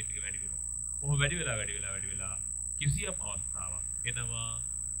වැඩි වෙනවා. ඔහොම වැඩි වෙලා කිසියම් අවස්ථාවක් එනවා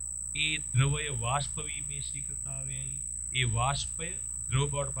ඒ ද්‍රවය වාෂ්ප වීමේ ශීඝ්‍රතාවයයි ඒ වාෂ්පය ද්‍රව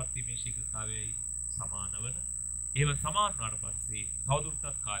බවට පත්වීමේ ශීඝ්‍රතාවයයි සමාන වන. එහෙම සමාන වුණාට පස්සේ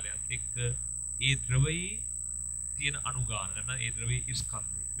තවදුරටත් කාලයක් එක්ක ඒ ද්‍රවයේ තියෙන අනුගාන නැත්නම් ඒ ද්‍රවයේ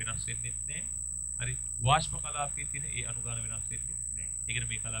ස්කන්ධය වෙනස් වෙන්නේ නැහැ. හරි. වාෂ්ප කලාපයේ තියෙන ඒ අනුගාන වෙනස් වෙන්නේ නැහැ. ඒ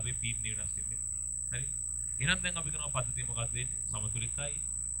කියන්නේ මේ කලාපයේ පීඩනය වෙනස් වෙන්නේ නැහැ. හරි. එහෙනම් දැන් අපි කරන පද්ධතිය මොකක්ද වෙන්නේ? සමතුලිතයි.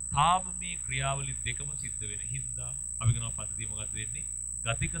 තාම මේ ක්‍රියාවලිය දෙකම සිද්ධ වෙන හින්දා අපි කරන පද්ධතිය මොකක්ද වෙන්නේ?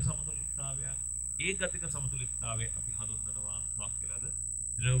 ගතික සමතුලිතතාවයක්. ඒ ගතික සමතුලිතතාවය අපි හඳුන්වනවා මොකක් කියලාද?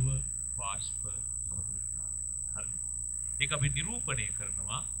 ද්‍රව වාෂ්ප සමතුලිතතාවය. හරි. ඒක අපි නිරූපණය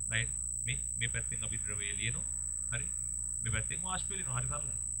කරනවා right මේ පැත්තෙන් අපි ද්‍රවය ලියනවා. හරි. මේ පැත්තෙන් වාෂ්පය ලියනවා. හරි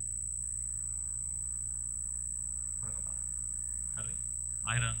සරලයි. හරි.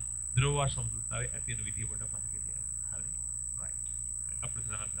 අයනම් ද්‍රව වාෂ්ප සමතුලිතතාවය ඇති වෙන විදිය පොඩ්ඩක් මතකේ තියාගන්න. හරි. right. අපිට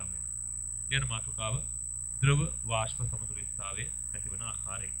සරලව ගන්න වෙනවා. ඊළඟ මාතෘකාව ද්‍රව වාෂ්ප සමතුලිතතාවය ඇතිවන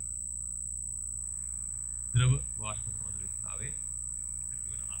ආකාරය. ද්‍රව වාෂ්ප සමතුලිතතාවය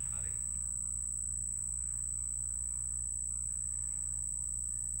ඇතිවන ආකාරය.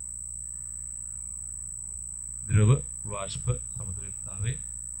 වාෂ්ප සමතුලිතතාවය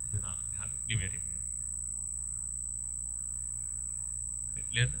දෙන ආකාරය ලිමිටින්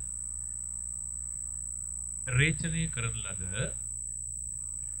ලියන්න රේචනය කරන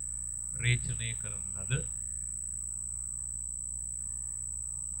ලද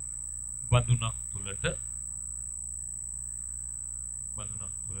බඳුනක්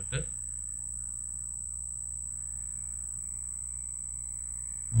තුලට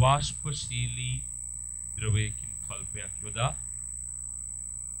වාෂ්පශීලී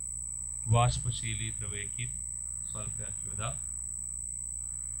ද්‍රවයකින් ස්වල්පයක් යොදා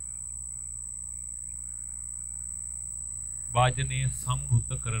වාජනය සංවෘත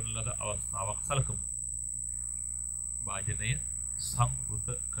කරන ලද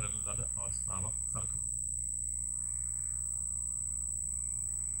අවස්ථාවක් සලකමු.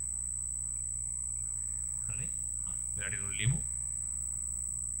 හරි. වැඩි රුලිමු.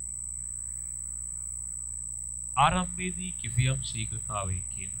 ආරම්භයේදී කිසියම්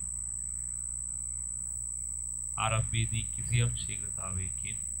ශීඝ්‍රතාවයකින්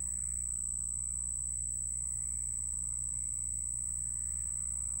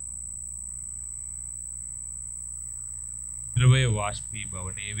ද්‍රවය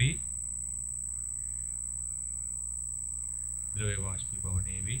වාෂ්පීභවනය වේ.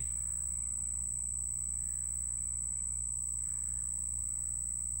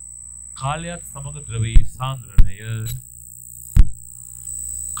 කාලයත් සමග ද්‍රවයේ සාන්ද්‍රණය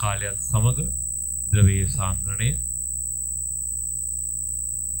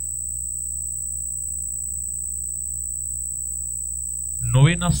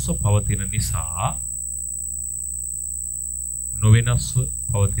නොවෙනස්ව පවතින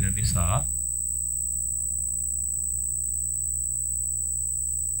නිසා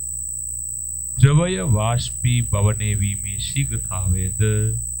ද්‍රවය වාෂ්පීභවනය වීමේ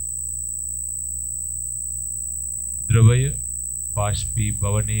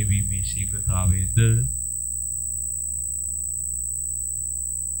ශීඝ්‍රතාවයද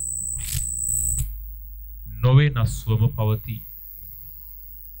නොවෙනස්වම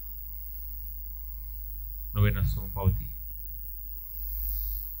පවතී.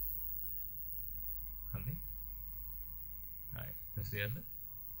 හරි. right.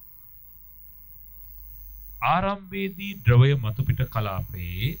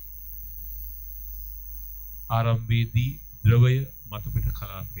 ආරම්භයේදී ද්‍රවය මතුපිට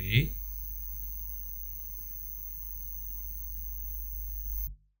කලාපයේ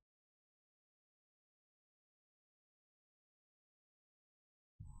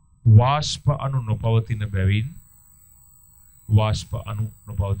වාෂ්ප අණු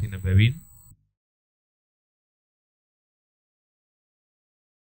නොපවතින බැවින්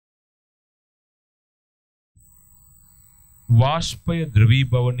වාෂ්පය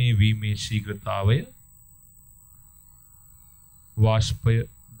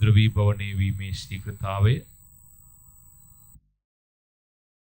ද්‍රවීභවනය වීමේ ශීඝ්‍රතාවය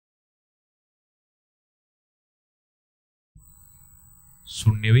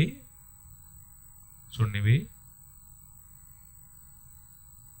ශුන්‍ය වේ.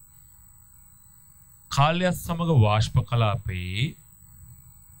 කාලයත් සමග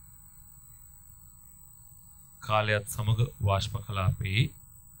වාෂ්ප කලාපයේ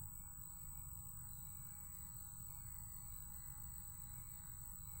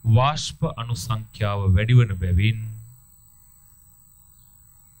වාෂ්ප අණු සංඛ්‍යාව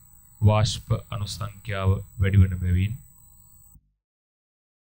වැඩිවන බැවින්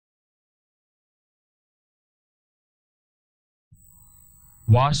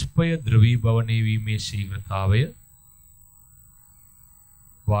වාෂ්පය ද්‍රවීභවනය වීමේ ශීඝ්‍රතාවය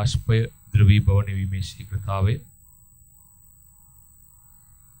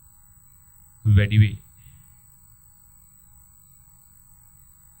වැඩි වේ.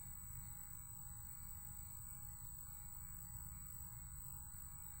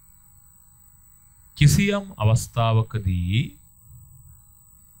 කිසියම් අවස්ථාවකදී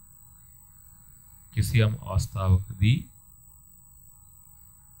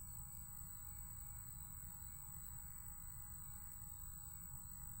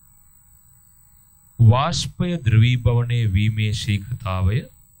වාෂ්පය ද්‍රවීභවනය වීමේ ශීඝ්‍රතාවය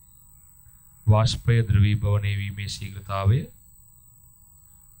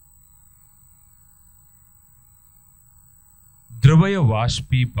ද්‍රවය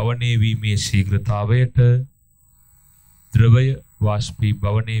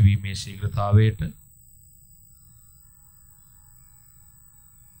වාෂ්පීභවනය වීමේ ශීඝ්‍රතාවයට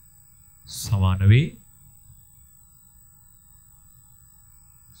සමාන වේ.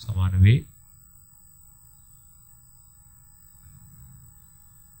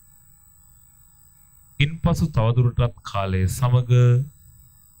 ඉන්පසු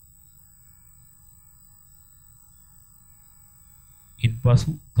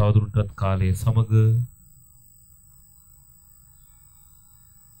තවදුරටත් කාලය සමග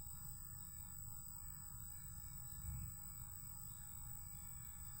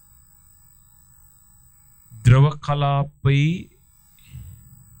ද්‍රව කලාපයේ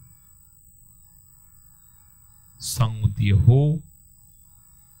සංයුතිය හෝ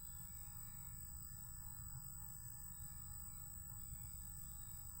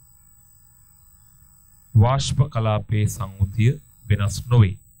වාෂ්ප කලාපයේ සංයුතිය වෙනස්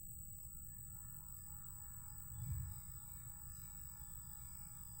නොවේ.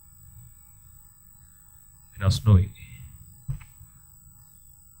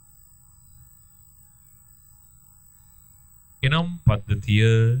 එනම්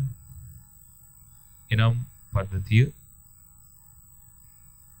පද්ධතිය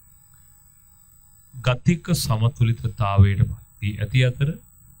ගතික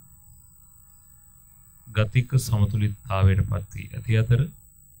සමතුලිතතාවයට පත් වී ඇති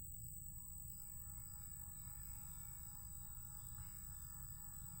අතර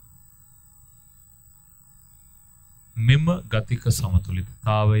මෙම ගතික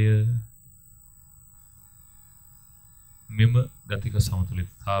සමතුලිතතාවය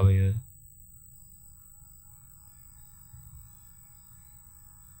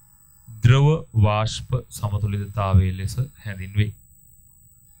ද්‍රව වාෂ්ප සමතුලිතතාවයේ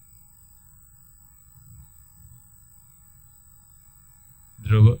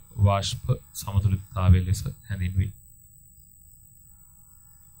ලෙස හැඳින්වේ.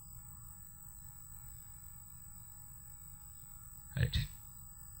 right.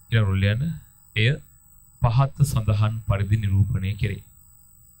 ඊළඟ එය පහත සඳහන් පරිදි නිරූපණය කෙරේ.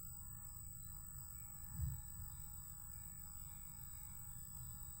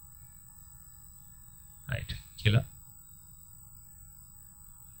 right. කියලා.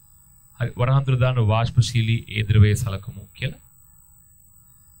 හරි වරහන් තුල දාන වාෂ්පශීලී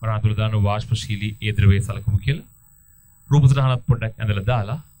ඒ ද්‍රවයේ සලකමු කියලා. රූප සටහනක් පොඩ්ඩක් ඇඳලා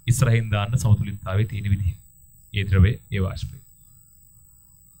දාලා ඉස්සරහින් දාන්න සමතුලිතතාවයේ තියෙන විදිහ. ඒ ද්‍රවයේ ඒ වාෂ්පය.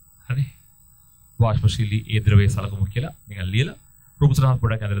 හරි. වාෂ්පශීලී ඒ ද්‍රවයේ සලකමු කියලා නිකන් ලියලා රූප සටහනක්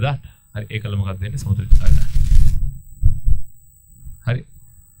පොඩ්ඩක් ඇඳලා දාන්න. හරි ඒකල මොකක්ද වෙන්නේ සමතුලිතතාවය දාන්න. හරි.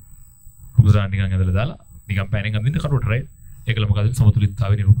 රූප සටහන නිකන් ඇඳලා දාලා නිකන් පෑනෙන් අඳින්න කටුවට රයිට්. ඒකල මොකක්ද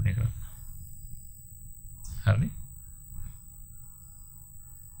සමතුලිතතාවය නිරූපණය කරන්නේ. හරිනේ.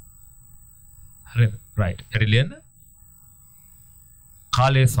 හරිද? රයිට්. හරි ලියන්න.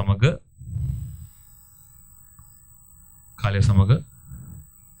 කාලය සමග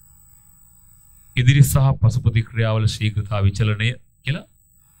ඉදිරි සහ පසු ප්‍රතික්‍රියාවල ශීඝ්‍රතා විචලනය කියලා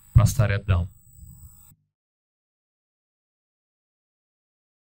ප්‍රස්තාරයක් දාමු.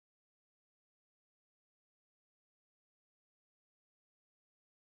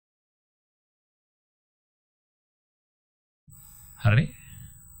 හරිනේ?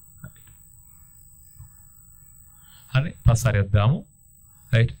 හරි ප්‍රස්තාරයක් දාමු.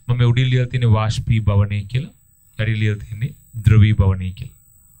 රයිට්. මම උඩින් ලියලා තියෙන්නේ වාෂ්පී භවණය කියලා. යටි ලියලා තියෙන්නේ ද්‍රවී භවණය කියලා.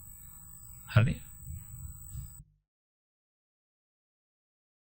 හරි.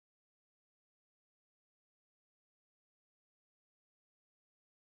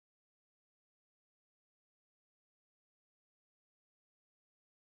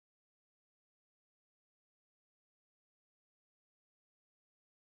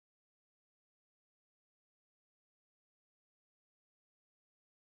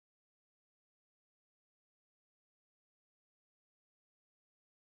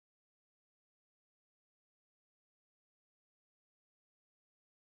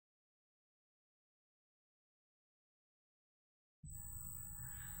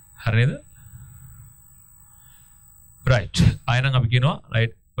 හරිද? රයිට්. ආයෙනම් අපි කියනවා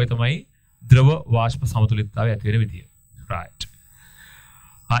රයිට් ඔය තමයි ද්‍රව වාෂ්ප සමතුලිතතාවය ඇති වෙන විදිය. රයිට්.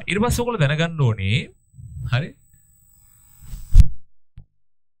 ඊට පස්සේ ඔයගොල්ලෝ දැනගන්න ඕනේ හරි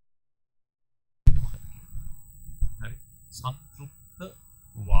සංතෘප්ත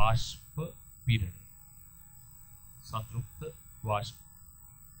වාෂ්ප පීඩනය. සංතෘප්ත වාෂ්ප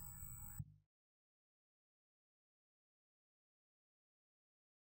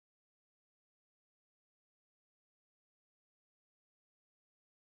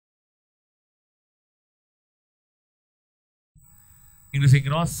English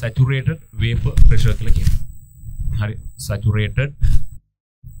කියනවා saturated vapor pressure කියලා කියනවා. හරි saturated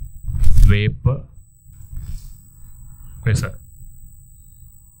vapor pressure.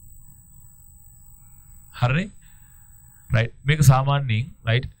 හරි right මේක සාමාන්‍යයෙන්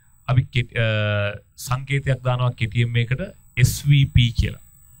right අපි සංකේතයක් දානවා KTM එකකට SVP කියලා.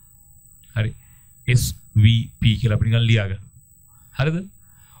 හරි SVP කියලා අපි නිකන් ලියා ගන්නවා. හරිද?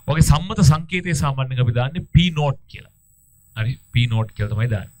 ඔගේ සම්මත සංකේතය සාමාන්‍යයෙන් අපි දාන්නේ P not කියලා. හරි P not කියලා තමයි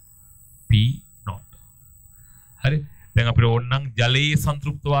දාන්නේ. P not. හරි. දැන් අපිට ඕනනම් ජලයේ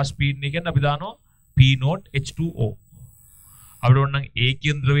සංතෘප්ත වාෂ්පීඩනය කියන්නේ අපි දානවා P not H2O. අපිට ඕනනම්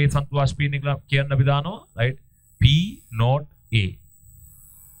ඒකීය ද්‍රවයේ සංතෘප්ත වාෂ්පීඩනය කියලා කියන්න අපි දානවා right P not A.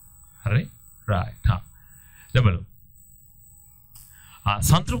 හරි? right. හා. දැන් බලමු.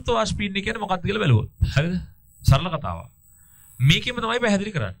 සංතෘප්ත වාෂ්පීඩනය කියන්නේ මොකක්ද කියලා බලුවොත්. හරිද? සරල කතාවක්. මේකෙම තමයි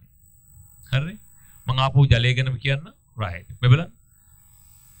පැහැදිලි කරන්නේ. හරිනේ? මම ආපහු ජලය ගැන කියන්න. right. මේ බලන්න.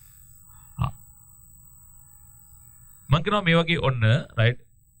 මම කියනවා මේ වගේ ඔන්න right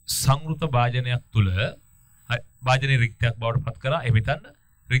සංවෘත භාජනයක් තුල භාජනයේ රික්තයක් බවට පත් කරා. එහෙම හිතන්න.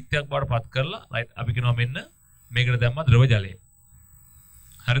 රික්තයක් බවට පත් කරලා right අපි කියනවා මෙන්න මේකට දැම්මා ද්‍රව ජලය.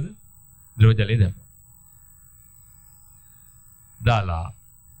 හරිද? ද්‍රව ජලය දැම්මා. දාලා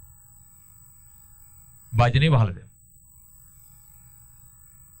භාජනයේ වහලා දැම්මා.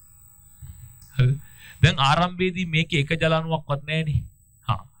 හරිද? දැන් ආරම්භයේදී මේකේ එක ජල අණුවක්වත් නැහැනේ.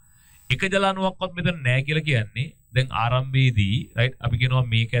 හා. එක ජල අණුවක්වත් මෙතන නැහැ කියලා කියන්නේ දැන් ආරම්භයේදී right අපි කියනවා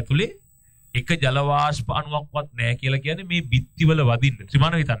මේක ඇතුලේ එක ජල වාෂ්ප අණුවක්වත් නැහැ කියලා කියන්නේ මේ බිත්තිවල වදින්න.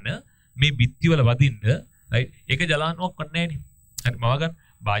 ත්‍රිමාන හිතන්න මේ බිත්තිවල වදින්න right එක ජල අණුවක්වත් නැහැනේ. හරි මව ගන්න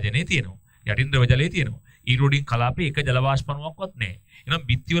භාජනයේ තියෙනවා. යටින් ද්‍රව ජලයේ තියෙනවා. ඊරෝඩින් කලාපේ එක ජල වාෂ්ප අණුවක්වත් නැහැ. එහෙනම්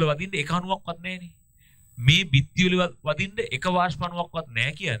බිත්තිවල වදින්න එක අණුවක්වත් නැහැනේ. මේ බිත්තිවල වදින්න එක වාෂ්ප අණුවක්වත්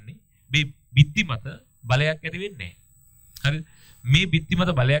නැහැ කියන්නේ මේ බිත්ති මත බලයක් ඇති වෙන්නේ නැහැ. හරි මේ බිත්ති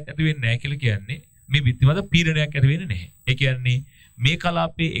මත බලයක් ඇති වෙන්නේ නැහැ කියලා කියන්නේ මේ බිත්ති මත පීඩනයක් ඇති වෙන්නේ නැහැ. ඒ කියන්නේ මේ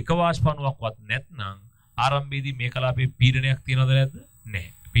කලාපේ එක වාෂ්ප අණුවක්වත් නැත්නම් ආරම්භයේදී මේ කලාපේ පීඩනයක් තියනවද නැද්ද?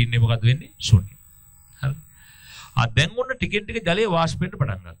 නැහැ. පීඩනය මොකද්ද වෙන්නේ? ශූන්‍යයි. හරි. දැන් ඔන්න ටිකෙන් ටික ජලයේ වාෂ්ප වෙන්න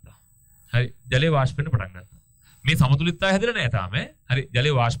පටන් ගත්තා. හරි ජලයේ වාෂ්ප වෙන්න පටන් ගත්තා. මේ සමතුලිතතාවය හැදෙලා නැහැ තාම. හරි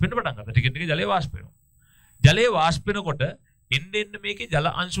ජලයේ වාෂ්ප වෙන්න පටන් ගත්තා. ටිකෙන් ටික ජලයේ වාෂ්ප වෙනවා. ජලයේ වාෂ්ප වෙනකොට එන්න එන්න මේකේ ජල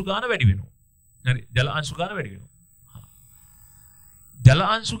අංශු ගාන වැඩි වෙනවා. හරි ජල අංශු ගාන වැඩි වෙනවා. ජල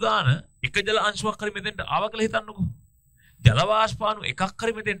අංශු ගාන එක ජල අංශුවක් හරි මෙතෙන්ට ආව කියලා හිතන්නකෝ. ජල වාෂ්ප අණු එකක්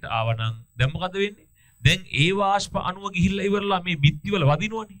හරි මෙතෙන්ට ආවනම් දැන් මොකද වෙන්නේ? දැන් ඒ වාෂ්ප අණුව ගිහිල්ලා ඉවරලා මේ බිත්තිවල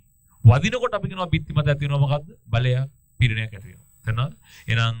වදිනවනේ. වදිනකොට අපි කියනවා බිත්ති මත ඇති වෙනවා මොකද්ද? බලයක් පීඩනයක් ඇති වෙනවා. තේරෙනවද?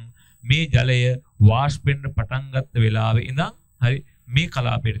 එහෙනම් මේ ජලය වාෂ්ප වෙන්න පටන් ගත්ත වෙලාවේ ඉඳන් හරි මේ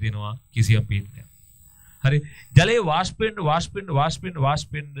කලාපයට තියෙනවා කිසියම් පීඩනයක්. හරි ජලයේ වාෂ්ප වෙන්න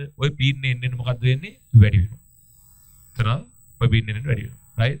ඔය පීඩනය එන්නේ මොකද්ද වෙන්නේ? වැඩි වෙනවා. තේරෙනවද? ඔය පීඩනය එන්නේ වැඩි වෙනවා.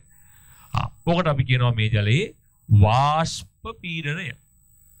 right? ඔකට අපි කියනවා මේ ජලයේ වාෂ්ප පීඩනය.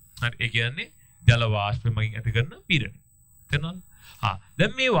 හරි ඒ කියන්නේ ජල වාෂ්පයෙන් මගින් ඇති කරන පීඩනය. තේරෙනවද?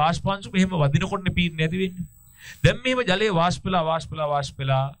 දැන් මේ වාෂ්පාංශු මෙහෙම වදිනකොටනේ පීඩනය ඇති වෙන්නේ. දැන් මෙහෙම ජලයේ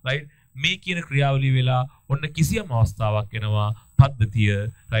වාෂ්පලා right මේ කියන ක්‍රියාවලිය වෙලා ඔන්න කිසියම් අවස්ථාවක් එනවා පද්ධතිය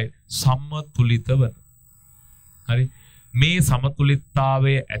right සමතුලිතව. හරි මේ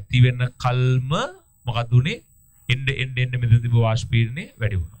සමතුලිතතාවය ඇති වෙන කල්ම මොකද උනේ? එන්න මෙතන තිබු වාෂ්පීඩනය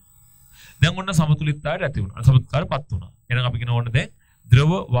වැඩි වුණා. දැන් ඔන්න සමතුලිතතාවයට ඇති වුණා. සමතුලිතතාවයටපත් වුණා. එහෙනම් අපි කියන ඕන දැන්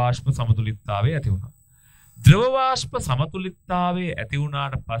ද්‍රව වාෂ්ප සමතුලිතතාවය ඇති වුණා. ද්‍රව වාෂ්ප සමතුලිතතාවය ඇති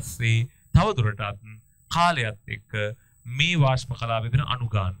වුණාට පස්සේ තව දුරටත් කාලයත් එක්ක මේ වාෂ්ප කලාපේ වෙන අණු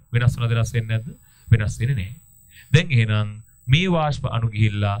ගන්න වෙනස් වෙන්නේ නැද්ද? වෙනස් වෙන්නේ නැහැ. දැන් එහෙනම් මේ වාෂ්ප අණු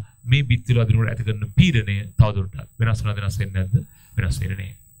ගිහිල්ලා මේ බිත්තිවල අදිනකොට ඇති කරන පීඩනය තව දුරටත් වෙනස් වෙන්නේ නැද්ද? වෙනස් වෙන්නේ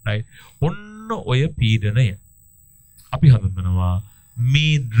නැහැ. right? ඔන්න ඔය පීඩනය අපි හඳුන්වනවා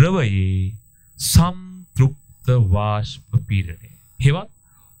මේ ද්‍රවයේ සම්තෘප්ත වාෂ්ප පීඩනය. හේවත්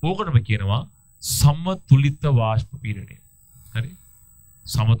ඕකටම කියනවා සමතුලිත වාෂ්ප පීඩනය. හරි?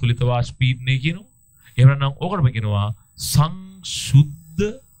 සමතුලිත වාෂ්ප පීඩනය කියනවා. එහෙම නැත්නම් ඕකටම කියනවා සංශුද්ධ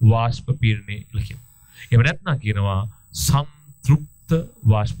වාෂ්ප පීඩනය කියලා කියනවා. එහෙම නැත්නම් කියනවා සම්තෘප්ත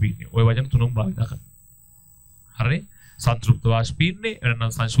වාෂ්ප පීඩනය. ওই වචන තුනම භාවිත කරනවා. හරිනේ? සම්තෘප්ත වාෂ්ප පීඩනය,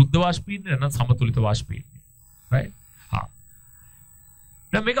 නැත්නම් සංශුද්ධ වාෂ්ප පීඩනය, නැත්නම් සමතුලිත වාෂ්ප පීඩනය. right?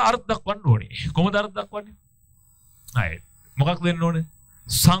 දැන් මේක අර්ථ දක්වන්න ඕනේ. කොහොමද අර්ථ දක්වන්නේ? right. මොකක්ද වෙන්න ඕනේ?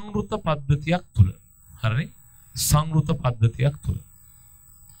 සංවෘත පද්ධතියක් තුල. හරිනේ? සංවෘත පද්ධතියක් තුල.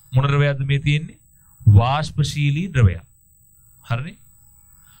 මොන ද්‍රවයක්ද මේ තියෙන්නේ? වාෂ්පශීලී ද්‍රවයක්. හරිනේ?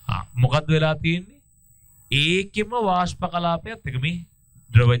 මොකක්ද වෙලා තියෙන්නේ? ඒකෙම වාෂ්ප කලාපයත් එක මේ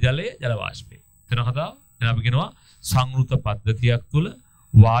ද්‍රව ජලයේ ජල වාෂ්පය. එතන කතාව. දැන් අපි කියනවා සංවෘත පද්ධතියක් තුල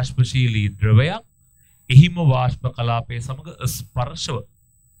වාෂ්පශීලී ද්‍රවයක් එහිම වාෂ්ප කලාපයේ සමග ස්පර්ශව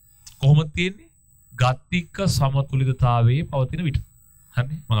කොහොමද තියෙන්නේ? ගතික සමතුලිතතාවයේ පවතින විට.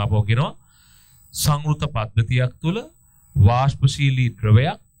 හරිනේ? මම අපෝ කියනවා සංවෘත පද්ධතියක් තුල වාෂ්පශීලී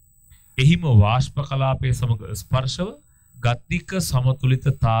ද්‍රවයක් එහිම වාෂ්ප කලාපයේ සමග ස්පර්ශව ගතික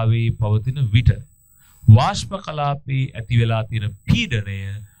සමතුලිතතාවයේ පවතින විට වාෂ්ප කලාපයේ ඇති වෙලා තියෙන පීඩනය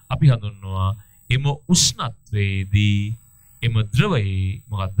අපි හඳුන්වනවා එම උෂ්ණත්වයේදී එම ද්‍රවයේ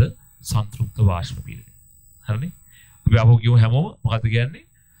මොකද්ද සංතෘප්ත වාෂ්ප පීඩනය. හරිනේ? අපි ආපහු කියමු හැමෝම මොකද්ද කියන්නේ?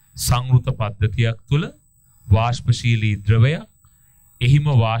 සංවෘත පද්ධතියක් තුල වාෂ්පශීලී ද්‍රවයක් එහිම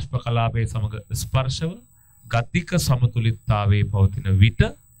වාෂ්ප කලාපයේ සමග ස්පර්ශව ගතික සමතුලිතතාවයේ පවතින විට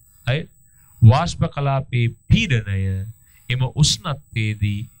අය වාෂ්ප කලාපයේ පීඩනය එම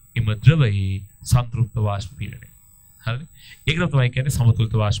උෂ්ණත්වයේදී එම ද්‍රවයේ සංතෘප්ත වාෂ්ප පීඩනය. හරිනේ? ඒකට තමයි කියන්නේ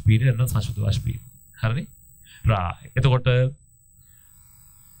සමතුලිත වාෂ්ප පීඩනය නැත්නම් සංශුද්ධ වාෂ්ප පීඩනය. හරිනේ? රායි. එතකොට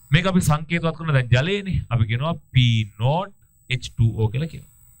මේක අපි සංකේතවත් කරන දැන් ජලයේනේ අපි කියනවා P0H2O කියලා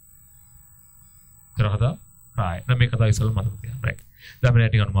කියනවා. කරහදා රායි. දැන් මේක තමයි ඉස්සෙල්ලා මතක තියාගන්න. රයිට්. දැන් මේ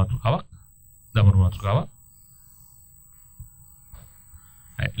ටික අනුමාත්‍රකාවක්. දමන මාත්‍රකාවක්.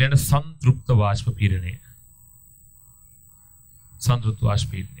 ඊළඟ සංතෘප්ත වාෂ්ප පීඩනය. සංතෘප්ත වාෂ්ප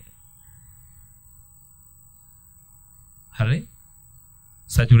පීඩනය. හරි?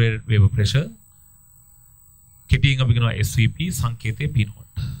 saturated vapor pressure. කෙටියෙන් අපි කියනවා SVP සංකේතය P0.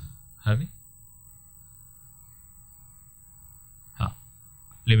 හරි? හා.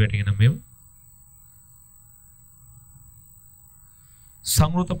 ලිමිටින් නම් මේව.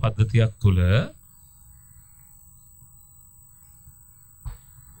 සංවෘත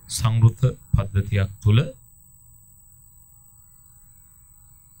පද්ධතියක් තුල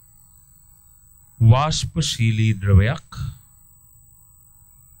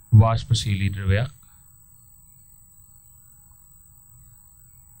වාෂ්පශීලී ද්‍රවයක්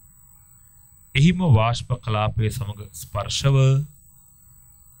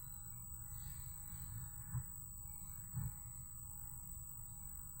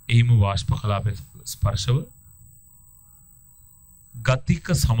එහිම වාෂ්ප කලාපයේ සමග ස්පර්ශව ගතික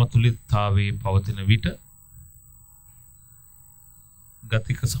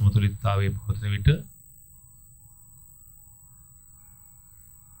සමතුලිතතාවයේ පවතින විට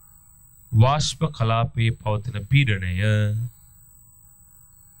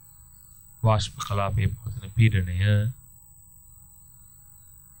වාෂ්ප කලාපයේ පවතින පීඩනය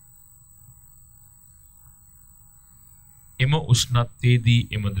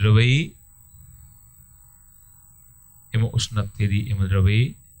එම උෂ්ණත්වයේදී එම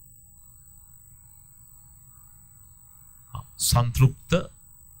ද්‍රවයේ සංතෘප්ත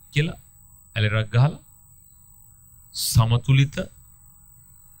කියලා ඇලරක් ගහලා සමතුලිත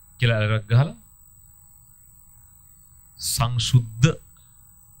කියලා ඇලරක් ගහලා සංශුද්ධ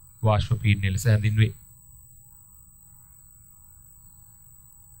වාෂ්ප පීඩනය ලෙස හැඳින්වේ.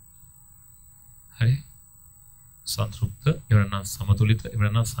 හරි? සංතෘප්ත එවනම් සමතුලිත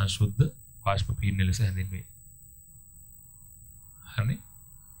එවනම් සංශුද්ධ වාෂ්ප පීඩනය ලෙස හැඳින්වේ. හරි?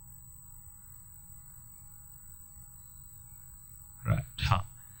 right. හා.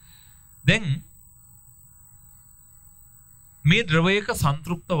 දැන් මේ ද්‍රවයක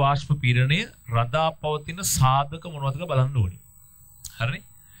සංතෘප්ත වාෂ්ප පීඩනය රඳා පවතින සාධක මොනවද කියලා බලන්න ඕනේ. හරිනේ?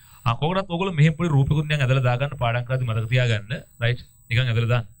 කොහොමවත් ඔයගොල්ලෝ මෙහෙම පොඩි රූපකුත් නිකන් ඇදලා දාගන්න පාඩම් කරද්දි මතක තියාගන්න. right? නිකන්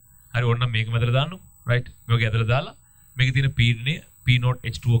ඇදලා දාන්න. හරි ඕනනම් මේකම ඇදලා දාන්නකො. right? මේක ඇදලා දාලා මේකේ තියෙන පීඩනය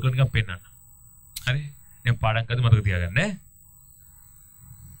P0H2O කියලා නිකන් පෙන්නන්න. හරි? දැන් පාඩම් කරද්දි මතක තියාගන්න ඈ.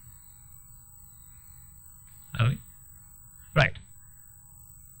 හරි? right.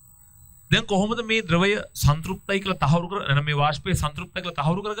 දැන් කොහොමද මේ ද්‍රවය සංතෘප්තයි කියලා තහවුරු කරන්නේ? මේ වාෂ්පය සංතෘප්තයි කියලා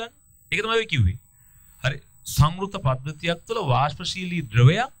තහවුරු කරගන්නේ? ඒක තමයි ඔය කිව්වේ. හරි. සංවෘත පද්ධතියක් තුළ වාෂ්පශීලී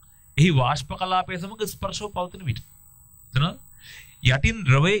ද්‍රවයක් එහි වාෂ්ප කලාපයේ සමග ස්පර්ශව පවතින විට. එතන යටින්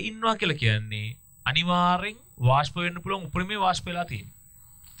ද්‍රවයේ ඉන්නවා කියලා කියන්නේ අනිවාර්යෙන් වාෂ්ප වෙන්න පුළුවන් උපරිමයේ වාෂ්ප වෙලා තියෙනවා.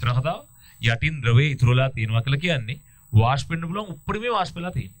 එතන කතාව යටින් ද්‍රවයේ ඉතුරුලා තියෙනවා කියලා කියන්නේ වාෂ්ප වෙන්න පුළුවන් උපරිමයේ වාෂ්ප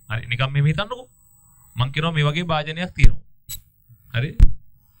වෙලා තියෙනවා. හරි නිකන් මේ හිතන්නකෝ. මම කියනවා මේ වගේ භාජනයක් තියෙනවා. හරි?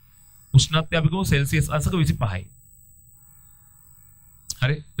 උෂ්ණත්වය අපි කියමු සෙල්සියස් අංශක 25යි.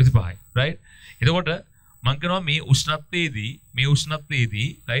 හරි 25යි. right? එතකොට මම කියනවා මේ උෂ්ණත්වයේදී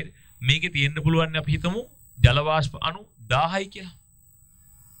right මේකේ තියෙන්න පුළුවන් අපි හිතමු ජල වාෂ්ප අණු 1000යි කියලා.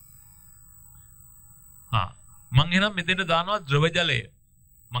 මම එහෙනම් මෙතෙන්ට දානවා ද්‍රව ජලය.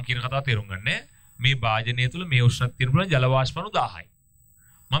 මම කියන කතාව තේරුම් ගන්න. මේ භාජනය තුල මේ උෂ්ණත්වය තියෙන පුළුවන් ජල වාෂ්ප අණු 1000යි.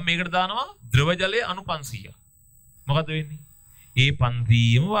 මම මේකට දානවා ද්‍රව ජලය අණු 500ක්. මොකද වෙන්නේ? ඒ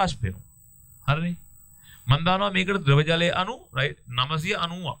 500ම වාෂ්ප වෙනවා. හරිනේ? මම දානවා මේකට ද්‍රව ජලයේ අණු right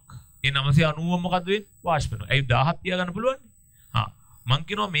 990ක්. ඒ 990ම මොකද වෙන්නේ? වාෂ්ප වෙනවා. ඒ 1000ක් තියාගන්න පුළුවන්. මම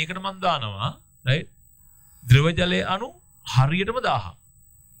කියනවා මේකට මම දානවා right ද්‍රව ජලයේ අණු හරියටම 1000ක්.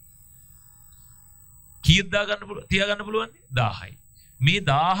 කීයක් තියාගන්න පුළුවන්? 1000යි. මේ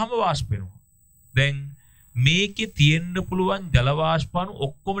 1000ම වාෂ්ප වෙනවා. දැන් මේකේ තියෙන්න පුළුවන් ජල වාෂ්ප අණු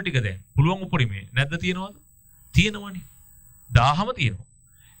ඔක්කොම ටික දැන් පුළුවන් උපරිමේ නැද්ද තියෙනවද? තියෙනවනේ. 1000ම තියෙනවා.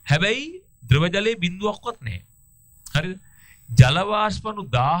 හැබැයි ද්‍රව ජලයේ බිඳුවක්වත් නැහැ. හරිද? ජල වාෂ්ප අණු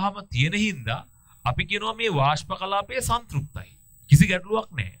 1000ම තියෙන හින්දා අපි කියනවා මේ වාෂ්ප කලාපය සන්තෘප්තයි. කිසි ගැටලුවක්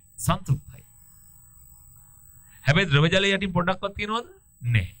නැහැ. සන්තෘප්තයි. හැබැයි ද්‍රව ජලය යටින් පොඩ්ඩක්වත් තියෙනවද?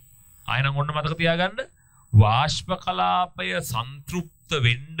 නැහැ. ආයෙනම් ඔන්න මතක තියාගන්න වාෂ්ප කලාපය සන්තෘප්ත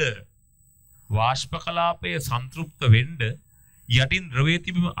වෙන්න වාෂ්ප කලාපය සන්තෘප්ත වෙන්න යටින් ද්‍රවයේ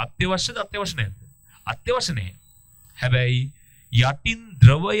තිබීම අත්‍යවශ්‍යද අත්‍යවශ්‍ය නැද්ද? අත්‍යවශ්‍ය නැහැ. හැබැයි යටින්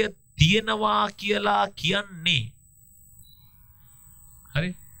ද්‍රවය තියෙනවා කියලා කියන්නේ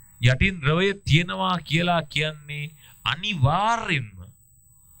හරි යටින් ද්‍රවය තියෙනවා කියලා කියන්නේ අනිවාර්යෙන්ම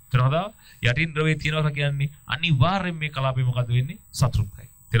තනවාද යටින් ද්‍රවය තියෙනවා කියන්නේ අනිවාර්යෙන් මේ කලාපය මොකද වෙන්නේ? සන්තෘප්තයි.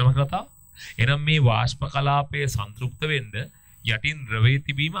 තේරුම් ගත්තා? එහෙනම් මේ වාෂ්ප කලාපය සන්තෘප්ත වෙන්න යටින් ද්‍රවයේ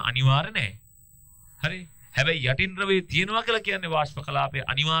තිබීම අනිවාර්ය නැහැ. හරි. හැබැයි යටින් ද්‍රවයේ තියෙනවා කියලා කියන්නේ වාෂ්ප කලාපය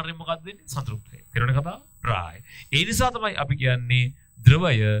අනිවාර්යෙන් මොකක්ද වෙන්නේ? සන්තෘප්තයි. තේරුණේ කතාව? right. ඒ නිසා තමයි අපි කියන්නේ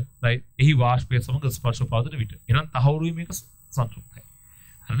ද්‍රවය right එහි වාෂ්පය සමග ස්පර්ශ පවතින විට. එහෙනම් තහවුරුයි මේක සන්තෘප්තයි.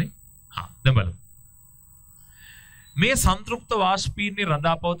 හරිනේ? දැන් බලමු. මේ සන්තෘප්ත වාෂ්පීන්නේ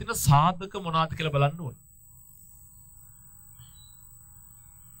රඳා පවතින සාධක මොනවාද කියලා බලන්න ඕනේ.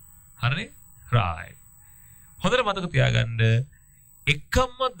 හරිනේ? right. හොඳට මතක තියාගන්න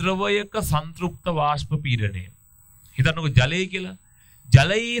එකම ද්‍රවයක සන්තෘප්ත වාෂ්ප පීඩනය. හිතන්නකෝ ජලය කියලා.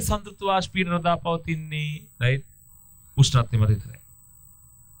 ජලයේ සන්තෘප්ත වාෂ්ප පීඩන රඳා පවතින්නේ right උෂ්ණත්වය මත විතරයි.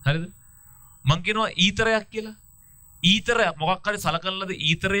 හරිද? මං කියනවා ඊතරයක් කියලා. ඊතරයක් මොකක් හරි සලකනලද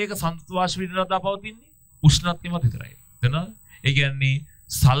ඊතරයක සන්තෘප්ත වාෂ්ප පීඩන රඳා පවතින්නේ උෂ්ණත්වය මත විතරයි. තේරුණාද? ඒ කියන්නේ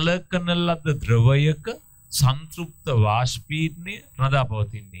සලකන ලද ද්‍රවයක සන්තෘප්ත වාෂ්ප පීඩනය රඳා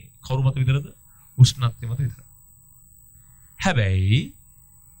පවතින්නේ කවුරු මත විතරද? උෂ්ණත්වය මත විතරයි. හැබැයි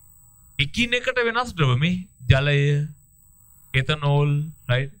එකිනෙකට වෙනස් ද්‍රව මේ ජලය එතනෝල්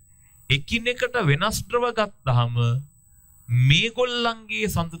right එකිනෙකට වෙනස් ද්‍රව ගත්තාම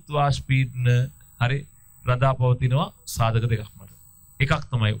මේගොල්ලන්ගේ සන්තෘප්ත වාෂ්ප පීඩන හරි රඳා පවතිනවා සාධක දෙකක් මත. එකක්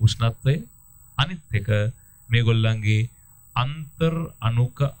තමයි උෂ්ණත්වය අනිත් එක මේගොල්ලන්ගේ අන්තර්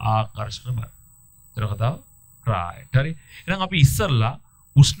අණුක ආකර්ෂණ බල. එතන කතාව right හරි. එහෙනම් අපි ඉස්සල්ලා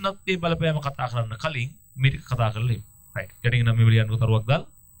උෂ්ණත්වයේ බලපෑම කතා කරන්න කලින් මේක කතා කරලා ඉමු. right යටින් නම් මේ විලියන්ක තරුවක් දාලා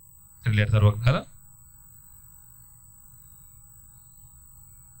ට්‍රිලියට තරුවක් දාලා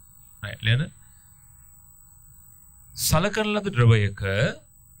right ලියන සලකන ලද ද්‍රවයක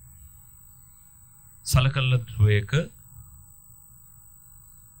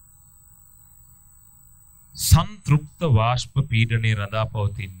සන්තෘප්ත වාෂ්ප පීඩනයේ රඳා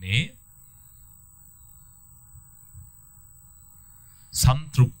පවතින්නේ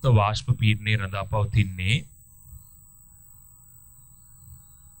සන්තෘප්ත වාෂ්ප පීඩනයේ රඳා පවතින්නේ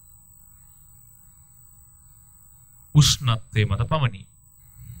උෂ්ණත්වයේ මත පමණි.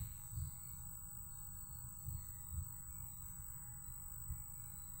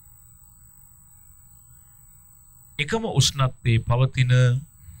 එකම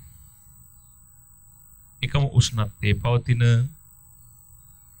උෂ්ණත්වයේ පවතින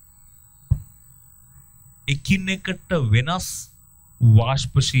එකිනෙකට වෙනස්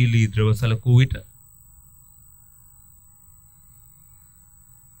වාෂ්පශීලී ද්‍රව සලකුව විට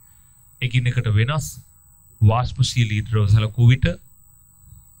එකිනෙකට වෙනස් වාෂ්පශීලී ද්‍රව සලකුව විට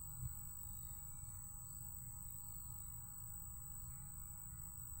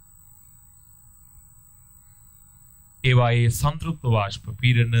ඒවායේ සන්තෘප්ත වාෂ්ප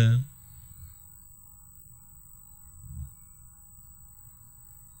පීඩන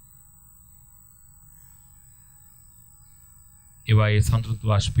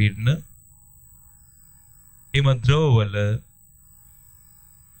එම ද්‍රවවල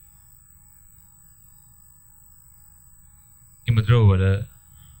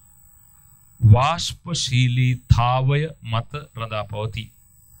වාෂ්පශීලීතාවය මත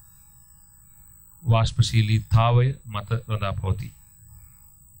රඳා පවතී.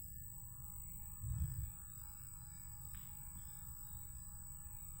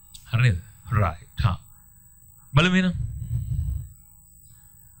 හරිද? right. බලමු එහෙනම්.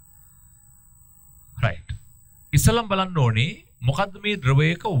 right. ඉස්සලම් බලන්න ඕනේ මොකද්ද මේ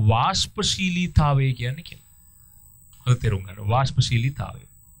ද්‍රවයක වාෂ්පශීලීතාවය කියන්නේ කියලා. හොඳට තේරුම් ගන්න. වාෂ්පශීලීතාවය.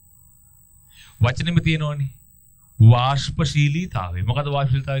 වචනෙම තියෙනවනේ. වාෂ්පශීලීතාවය. මොකද්ද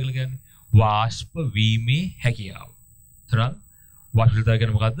වාෂ්පශීලීතාවය කියලා කියන්නේ? වාෂ්ප වීමේ හැකියාව. හරිද? වාෂ්පශීලීතාවය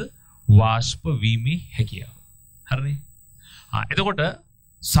කියන්නේ මොකද්ද? වාෂ්ප වීමේ හැකියාව. හරිනේ? එතකොට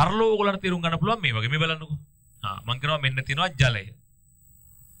සරලව ඔයගොල්ලන්ට තේරුම් ගන්න පුළුවන් මේ වගේ. මේ බලන්නකෝ. මම කියනවා මෙන්න තියෙනවා ජලය.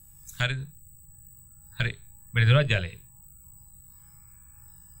 හරිද? හරි. මෙන්න තියෙනවා ජලය.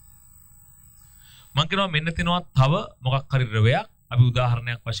 මම කියනවා මෙන්න තියෙනවා තව මොකක් හරි ද්‍රවයක්. අපි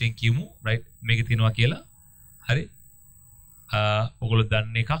උදාහරණයක් වශයෙන් කියමු. right මේකේ තියෙනවා කියලා. හරි. ඔයගොල්ලෝ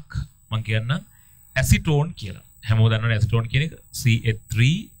දන්න එකක් මම කියන්නම් ඇසිටෝන් කියලා. හැමෝම දන්නවනේ ඇසිටෝන් කියන එක.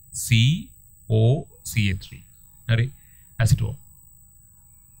 CH3CO OCH3 හරි ඇසිටෝන්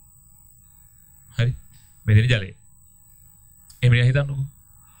හරි මෙතන ජලය එහෙම නේද හිතන්නකෝ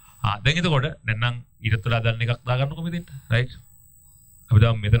දැන් එතකොට නැත්නම් ඊටත් වඩා දන්න එකක් දාගන්නකො මෙතෙන්ට රයිට් අපි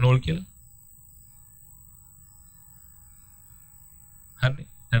දාමු මෙතනෝල් කියලා හරි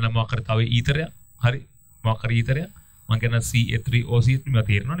නැත්නම් මොකක් කර තව ඊතරයක් හරි මොකක් කර ඊතරයක් මම කියන CH3OCH3 මම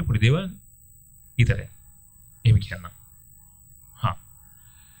තේරෙනවනේ පොඩි දේවල් ඊතරයක් එහෙම කියන්නම්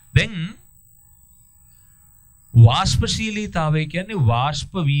දැන් වාෂ්පශීලීතාවය කියන්නේ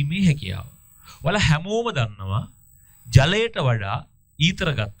වාෂ්ප වීමේ හැකියාව. ඔයාලා හැමෝම දන්නවා ජලයට වඩා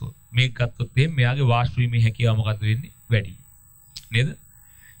ඊතර ගත්තොත් මේක ගත්තොත් එහෙනම් මෙයාගේ වාෂ්ප වීමේ හැකියාව මොකද්ද වෙන්නේ? වැඩි. නේද?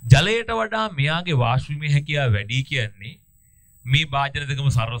 ජලයට වඩා මෙයාගේ වාෂ්ප වීමේ හැකියාව වැඩි කියන්නේ මේ භාජන දෙකම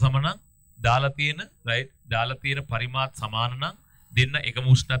සරල සම නම් දාලා තියෙන පරිමාත් සමාන නම් දෙන්න එකම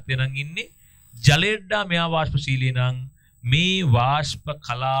උෂ්ණත්වය නම් ඉන්නේ ජලයට වඩා මෙයා වාෂ්පශීලී නම් මේ වාෂ්ප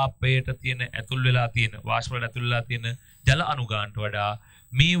කලාපයට තියෙන ඇතුල් වෙලා තියෙන වාෂ්ප වල ඇතුල් වෙලා තියෙන ජල අණුගානට වඩා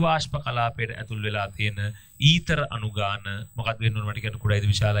මේ වාෂ්ප කලාපයට ඇතුල් වෙලා තියෙන ඊතර අණුගාන මොකක්ද වෙන්න ඕන මට කියන්න කුඩායිද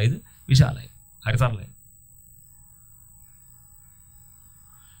විශාලයිද විශාලයි හරි සරලයි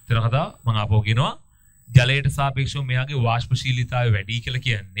තේර කතාව මම ආපහු කියනවා ජලයට සාපේක්ෂව මෙයාගේ වාෂ්පශීලීතාවය වැඩි කියලා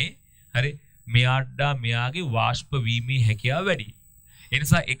කියන්නේ හරි මෙයාගේ වාෂ්ප වීමේ හැකියාව වැඩි ඒ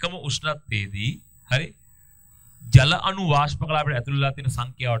නිසා එකම උෂ්ණත්වයේදී හරි ජල අණු වාෂ්ප කලාපයට ඇතුල් වෙලා තියෙන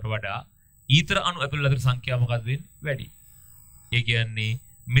සංඛ්‍යාවට වඩා ඊතර අණු ඇතුල් වෙලා තියෙන සංඛ්‍යාව මොකක්ද වෙන්නේ වැඩි. ඒ කියන්නේ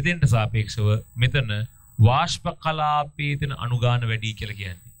මෙතෙන්ට සාපේක්ෂව මෙතන වාෂ්ප කලාපයේ තියෙන අණුගාන වැඩි කියලා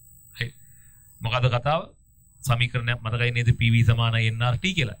කියන්නේ. හරි. මොකද කතාව? සමීකරණයක් මතකයි නේද PV සමානයි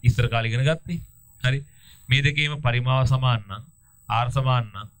nRT කියලා. ඉස්සර කාලේ ඉගෙන ගත්තේ. හරි. මේ දෙකේම පරිමාව සමාන නම් R සමාන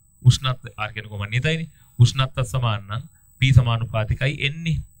නම් උෂ්ණත්වය R කියන කොමන් නියතයිනේ. උෂ්ණත්වය සමාන නම් P සමානුපාතිකයි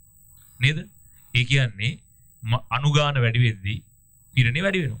එන්නේ. නේද? ඒ කියන්නේ අනුගාන වැඩි වෙද්දී පීඩනය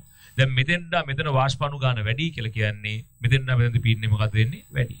වැඩි වෙනවා. දැන් මෙතන වාෂ්ප අනුගාන වැඩි කියලා කියන්නේ මෙතෙන්දී පීඩනය මොකද වෙන්නේ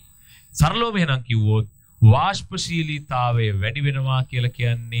වැඩි. සරලවම එහෙනම් කිව්වොත් වාෂ්පශීලීතාවය වැඩි වෙනවා කියලා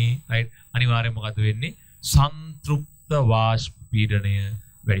කියන්නේ රයිට් අනිවාර්යයෙන් මොකද වෙන්නේ සංතෘප්ත වාෂ්ප පීඩනය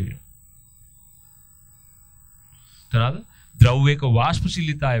වැඩි වෙනවා. තනද ද්‍රව්‍යයක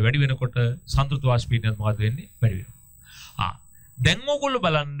වාෂ්පශීලීතාවය වැඩි වෙනකොට සංතෘප්ත වාෂ්ප පීඩනය මොකද වෙන්නේ වැඩි වෙනවා. දැන් ඕගොල්ලෝ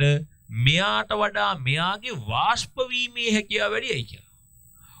බලන්න මෙයාට වඩා මෙයාගේ වාෂ්ප වීමේ හැකියාව වැඩියි කියලා.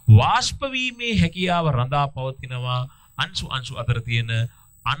 වාෂ්ප වීමේ හැකියාව රඳා පවතිනවා අංශු අතර තියෙන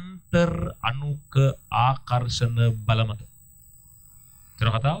අන්තර් අණුක ආකර්ෂණ බල මත. තේර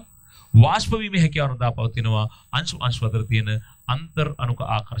කතාව? වාෂ්ප වීමේ හැකියාව රඳා පවතිනවා අංශු අතර තියෙන අන්තර් අණුක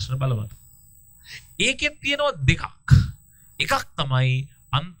ආකර්ෂණ බල මත. ඒකෙත් තියෙනවා දෙකක්. එකක් තමයි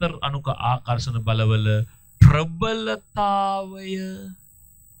අන්තර් අණුක ආකර්ෂණ බලවල ප්‍රබලතාවය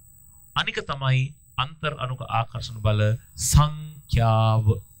අනික තමයි අන්තර් අණුක ආකර්ෂණ බල සංඛ්‍යාව.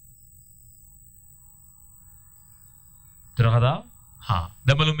 තරහදා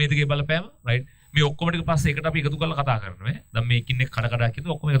දැන් බලමු මේ දෙකේ බලපෑම රයිට් මේ ඔක්කොම ටික පස්සේ එකට අපි එකතු කරලා කතා කරනවා දැන් මේ එකින් එක කඩ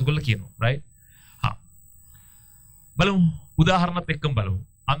කියනවා ඔක්කොම එකතු කරලා කියනවා රයිට් බලමු උදාහරණත් එක්කම බලමු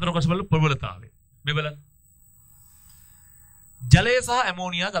අන්තර් අණුක බලන ප්‍රබලතාවය මේ බලන්න ජලය සහ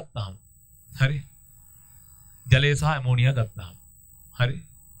ඇමෝනියා ගත්තාම හරි ජලය සහ ඇමෝනියා ගත්තාම හරි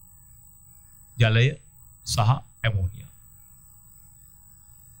ජලය සහ ඇමෝනියා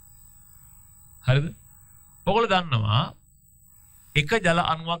හරිද ඔයගොල්ලෝ දන්නවා එක ජල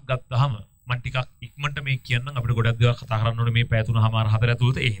අණුවක් ගත්තාම මම ටිකක් ඉක්මනට මේ කියන්නම් අපිට ගොඩක් දේවල් කතා කරන්න ඕනේ මේ පැය 3:00මාර 4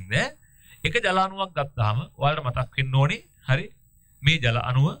 ඇතුළත ඒ හින්දා එක ජල අණුවක් ගත්තාම ඔයාලට මතක් වෙන්න ඕනේ හරි මේ ජල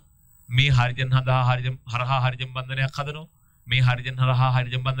අණුව මේ හයිඩ්‍රජන් හරහා හයිඩ්‍රජන් බන්ධනයක් හදනවා මේ හයිඩ්‍රජන් හරහා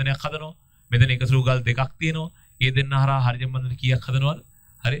හයිඩ්‍රජන් බන්ධනයක් හදනවා මෙතන එක සුළු ගල් දෙකක් තියෙනවා ඒ දෙන්න හරහා හයිඩ්‍රජන් බන්ධන කීයක් හදනවද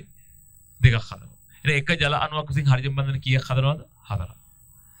හරි දෙකක් හදනවා එහෙනම් එක ජල අණුවක් විසින් හයිඩ්‍රජන් බන්ධන කීයක් හදනවද 4ක්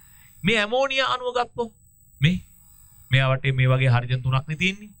මේ ඇමෝනියා අණුව ගත්තොත් මේ වටේ මේ වගේ හයිඩ්‍රජන් 3ක් නේ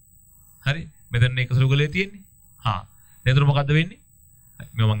තියෙන්නේ හරි මෙතන එක සුළු ගලේ තියෙන්නේ එතකොට මොකද්ද වෙන්නේ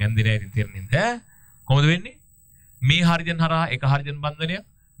මේ මම යන් දිනේ ඉතින් තේරෙන්නේ කොහොමද වෙන්නේ මේ හයිඩ්‍රජන් හරහා එක හයිඩ්‍රජන් බන්ධනයක්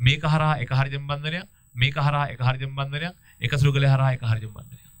මේක හරහා එක හයිඩ්‍රජන් බන්ධනයක් මේක හරහා එක හයිඩ්‍රජන් බන්ධනයක් එක සුළු ගලේ හරහා එක හයිඩ්‍රජන්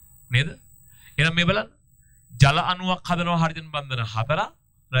බන්ධනයක් නේද එහෙනම් මේ බලන්න ජල අණුවක් හදනවා හයිඩ්‍රජන් බන්ධන 4ක්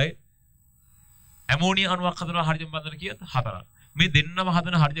රයිට් ඇමෝනියා අණුවක් හදනවා හයිඩ්‍රජන් බන්ධන කීයද 4ක් මේ දෙන්නම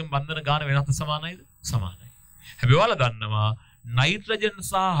හදන හයිඩ්‍රජන් බන්ධන ගාන වෙනස්ද සමානයිද සමානයි හැබැයි ඔයාලා දන්නවා නයිට්‍රජන්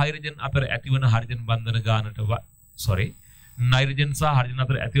සහ හයිඩ්‍රජන් අතර ඇතිවන හයිඩ්‍රජන් බන්ධන ගානට නයිට්‍රජන් සහ හයිඩ්‍රජන්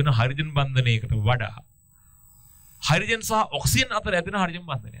අතර ඇතිවන හයිඩ්‍රජන් බන්ධනයකට වඩා හයිඩ්‍රජන් සහ ඔක්සිජන් අතර ඇතිවන හයිඩ්‍රජන්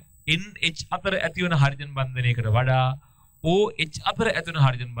බන්ධනය NH අතර ඇතිවන හයිඩ්‍රජන් බන්ධනයකට වඩා OH අතර ඇතිවන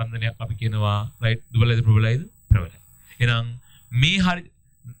හයිඩ්‍රජන් බන්ධනයක් අපි කියනවා රයිට් දුබලයිද ප්‍රබලයිද ප්‍රබලයි එහෙනම් මේ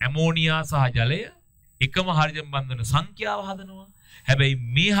ඇමෝනියා සහ ජලය එකම හයිඩ්‍රජන් බන්ධන සංඛ්‍යාව හදනවා හැබැයි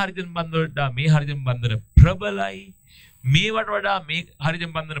මේ හරිජන් බන්ධන වලට මේ හරිජන් බන්ධන ප්‍රබලයි. මේවට වඩා මේ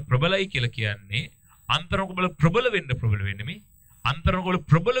හරිජන් බන්ධන ප්‍රබලයි කියලා කියන්නේ අන්තරංග බල ප්‍රබල වෙන්න මේ අන්තරංග බල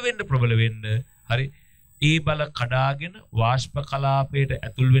ප්‍රබල වෙන්න හරි ඒ බල කඩාගෙන වාෂ්ප කලාපයට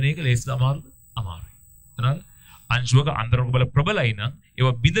ඇතුල් වෙන එක ලේසිද අමාරුද? අමාරුයි. හරිද? අංශුවක අන්තරංග බල ප්‍රබලයි නම්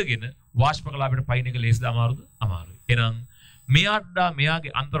ඒවා බිඳගෙන වාෂ්ප කලාපයට පයින් එක ලේසිද අමාරුද? අමාරුයි. එහෙනම්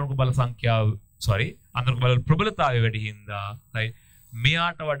මෙයාගේ අන්තරංග බල සංඛ්‍යාව අන්තරංග බල ප්‍රබලතාවය වැඩි හින්දා right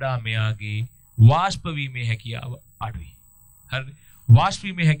මෙයාට වඩා මෙයාගේ වාෂ්ප වීමේ හැකියාව අඩුයි. හරිද? වාෂ්ප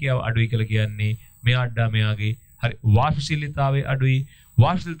වීමේ හැකියාව අඩුයි කියලා කියන්නේ මෙයාට මෙයාගේ හරි වාෂ්පශීලීතාවය අඩුයි.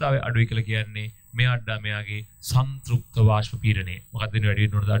 වාෂ්පශීලීතාවය අඩුයි කියලා කියන්නේ මෙයාට මෙයාගේ සන්තෘප්ත වාෂ්ප පීඩනය මොකක්ද වෙන්නේ? වැඩි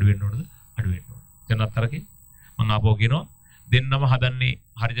වෙන්න ඕනද අඩු වෙන්න ඕනද? අඩු වෙන්න ඕන. දැන් අතරකේ මම ආපහු කියනවා දෙන්නම හදන්නේ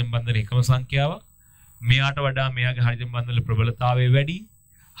හරිජන් බන්ධන එකම සංඛ්‍යාවක්. මෙයාට වඩා මෙයාගේ හරිජන් බන්ධන ප්‍රබලතාවය වැඩි.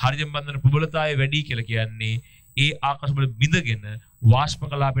 හරිජන් බන්ධන ප්‍රබලතාවය වැඩි කියලා කියන්නේ ඒ ආකාශ බල බිඳගෙන වාෂ්ප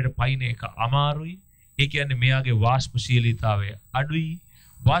කලාපයට පයින් එක අමාරුයි. ඒ කියන්නේ මෙයාගේ වාෂ්පශීලීතාවය අඩුයි.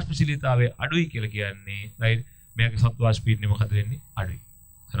 වාෂ්පශීලීතාවය අඩුයි කියලා කියන්නේ right මෙයාගේ සත් වාෂ්ප පීඩනය මොකද වෙන්නේ? අඩුයි.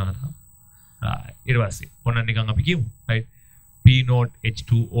 හරිද? ඊට පස්සේ ඔන්න නිකන් අපි කියමු right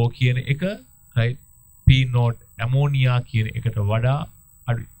P0H2O කියන එක right P0 ඇමෝනියා කියන එකට වඩා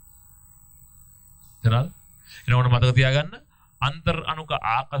අඩුයි. හරිද? එනකොට මතක තියාගන්න අන්තර් අණුක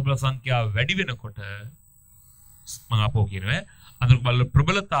ආකාශ බල සංඛ්‍යාව වැඩි වෙනකොට මම අපෝ කියනවා අන්තර් බල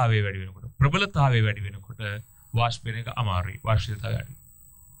ප්‍රබලතාවය වැඩි වෙනකොට වාෂ්ප වෙන එක අමාරුයි. වාෂ්පීයතාවය අඩුයි.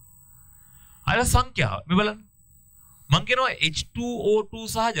 අර සංඛ්‍යාව මේ බලන්න මම කියනවා H2O2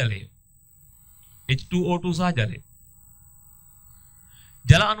 සහ ජලය. H2O2 සහ ජලය.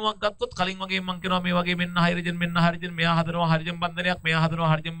 ජල අණුවක් ගත්තොත් කලින් වගේ මම කියනවා මේ වගේ මෙන්න හයිඩ්‍රජන් මෙයා හදනවා හයිඩ්‍රජන් බන්ධනයක් මෙයා හදනවා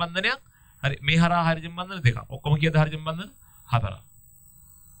හයිඩ්‍රජන් බන්ධනයක්. හරි මේ හරහා හයිඩ්‍රජන් බන්ධන දෙකක්. ඔක්කොම කීයද හයිඩ්‍රජන් බන්ධන? 4ක්.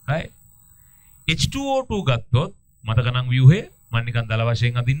 right H2O2 ගත්තොත් මතක නම් ව්‍යුහේ මම නිකන් දල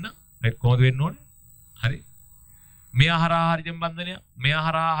වශයෙන් අදින්න. right කොහොමද වෙන්න ඕනේ? හරි මෙයා හරහා හයිඩ්‍රජන් බන්ධනයක් මෙයා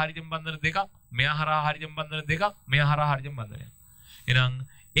හරහා හයිඩ්‍රජන් බන්ධන දෙකක් මෙයා හරහා හයිඩ්‍රජන් බන්ධන දෙකක් මෙයා හරහා හයිඩ්‍රජන් බන්ධනයක්. එහෙනම්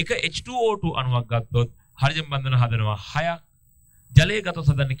එක H2O2 අණුවක් ගත්තොත් හයිඩ්‍රජන් බන්ධන හදනවා 6ක්. ජලය ගත්තොත්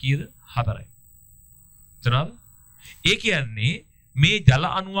හදන්නේ කීයද? 4යි. තනද? ඒ කියන්නේ මේ ජල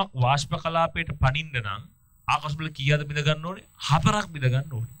අණුවක් වාෂ්ප කලාපයට පනින්න නම් ආකාශ බල කීයද බිඳ ගන්න ඕනේ? 4ක් බිඳ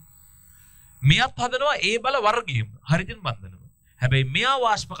ගන්න ඕනේ. මෙයත් හදනවා ඒ බල වර්ගයම හයිඩ්‍රජන් බන්ධනම. හැබැයි මෙයා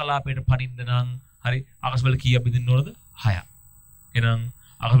වාෂ්ප කලාපයට පනින්න නම් හරි ආකාශ බල කීයක් බිඳින්න ඕනද? 6ක්. එහෙනම්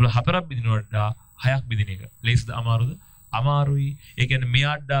ආකාශ බල 4ක් බිඳිනවට 6ක් බිඳින එක ලේසිද අමාරුද? අමාරුයි. ඒ කියන්නේ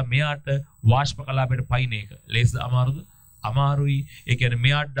මෙයාට වාෂ්ප කලාපයට පයින් එක ලේසිද අමාරුද? අමාරුයි. ඒ කියන්නේ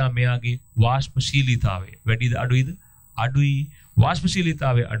මෙයාගේ වාෂ්පශීලීතාවය වැඩිද අඩුයිද? අඩුයි.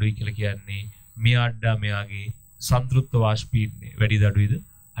 වාෂ්පශීලීතාවය අඩුයි කියලා කියන්නේ මෙයාගේ සන්තෘප්ත වාෂ්ප පීඩනය වැඩිද අඩුයිද?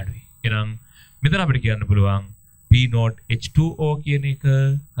 අඩුයි. එහෙනම් මෙතන අපිට කියන්න පුළුවන් P0H2O කියන එක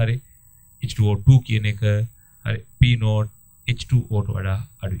හරි H2O2 කියන එක හරි P0H2O ට වඩා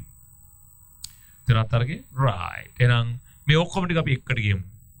අඩුයි. එතනත් අරගේ right. එහෙනම් මේ ඔක්කොම ටික අපි එකට ගියමු.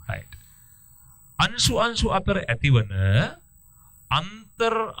 right. අංශු අතර ඇතිවන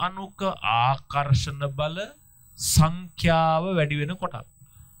අන්තර් අණුක ආකර්ෂණ බල සංඛ්‍යාව වැඩි වෙන කොටත්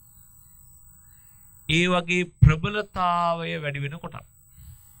ඒ වගේ ප්‍රබලතාවය වැඩි වෙන කොටත්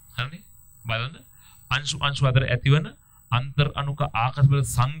හරිනේ බලන්න අංශු අතර ඇතිවන අන්තර් අණුක ආකර්ෂණ බල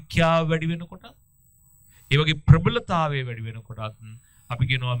සංඛ්‍යාව වැඩි වෙන කොටත් ඒ වගේ ප්‍රබලතාවය වැඩි වෙන කොටත් අපි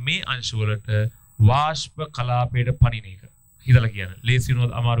කියනවා මේ අංශු වලට වාෂ්ප කලාපයට පනින එක. හිතලා කියන්න. ලේසි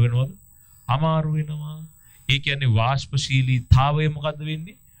වෙනවද අමාරු වෙනවද? අමාරු වෙනවා. ඒ කියන්නේ වාෂ්පශීලීතාවය මොකද්ද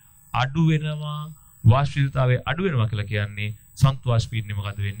වෙන්නේ? අඩු වෙනවා. වාෂ්පශීලීතාවය අඩු වෙනවා කියලා කියන්නේ සන්තුවාෂ්ප පීඩනය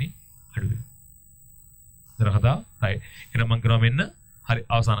මොකද්ද වෙන්නේ? අඩු වෙනවා. හතර කතාව. right. එහෙනම් මම කරනවා මෙන්න හරි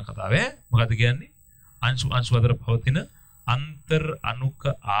අවසාන කතාව මොකද්ද කියන්නේ? අංශු අතර පවතින අන්තර් අණුක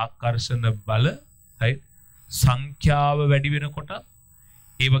ආකර්ෂණ බල right සංඛ්‍යාව වැඩි වෙනකොට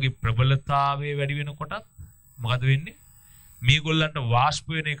ඒ වගේ ප්‍රබලතාවය වැඩි වෙනකොට මොකද වෙන්නේ? මේගොල්ලන්ට වාෂ්ප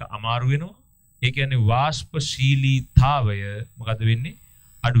වෙන එක අමාරු වෙනවා. ඒ කියන්නේ වාෂ්පශීලීතාවය මොකද වෙන්නේ?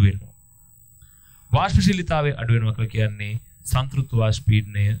 අඩු වෙනවා. වාෂ්පශීලීතාවය අඩු වෙනවා කියලා කියන්නේ සන්තෘප්ත වාෂ්ප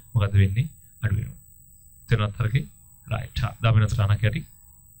පීඩනය මොකද වෙන්නේ? අඩු වෙනවා. තේරුණාද හරියට? right. දාමිනස් රාණක් යටි.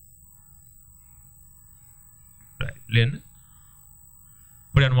 right. ලෙන්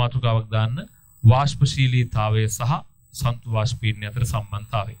පොඩි මාතෘකාවක් දාන්න. වාෂ්පශීලීතාවය සහ සන්තු වාෂ්ප පීඩනය අතර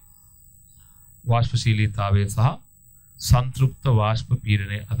සම්බන්ධතාවය. වාෂ්පශීලීතාවය සහ සන්තෘප්ත වාෂ්ප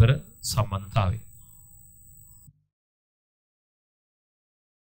පීඩනය අතර සම්බන්ධතාවය.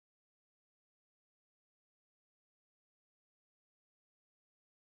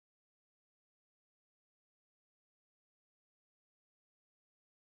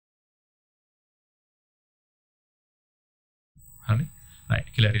 හරි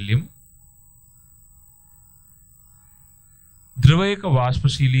රයිට් කියලා ලියමු. ද්‍රවයක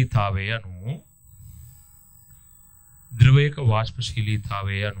වාෂ්පශීලීතාවය යනු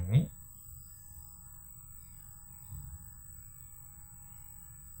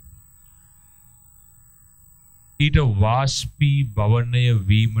ඊට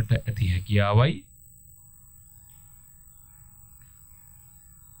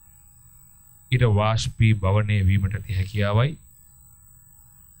වාෂ්පීභවනය වීමට ඇති හැකියාවයි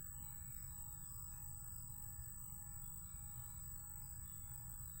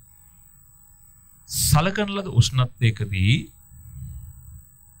සලකන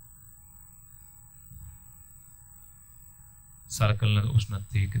ලද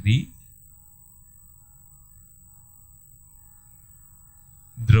උෂ්ණත්වයකදී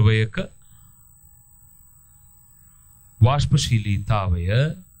ද්‍රවයක වාෂ්පශීලීතාවය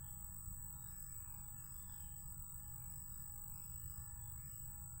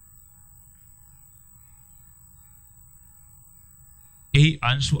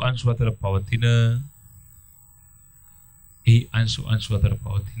එහි අංශු අතර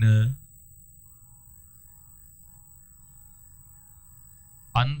පවතින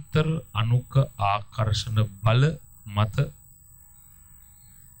අන්තර් අණුක ආකර්ෂණ බල මත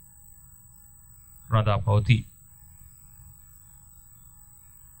රඳා පවතී.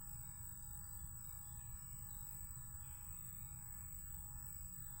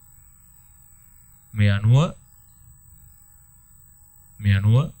 මේ අණුව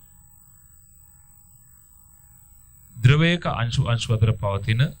ද්‍රවයක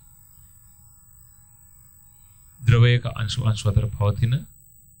අංශු අතර පවතින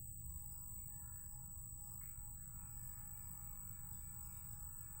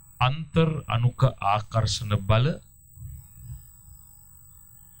අන්තර් අණුක ආකර්ෂණ බල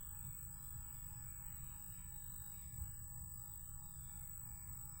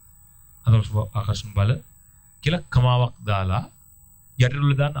කියලා කමාවක් දාලා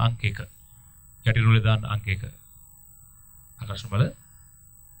යටිරුල දාන අංක 1 ආකර්ෂණ බල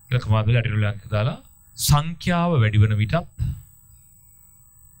කියලා කමාව දාලා යටිරුල අංක දාලා සංඛ්‍යාව වැඩි වෙන විටත්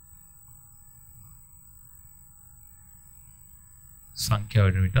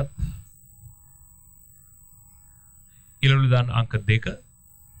ඉලවලු දාන අංක 2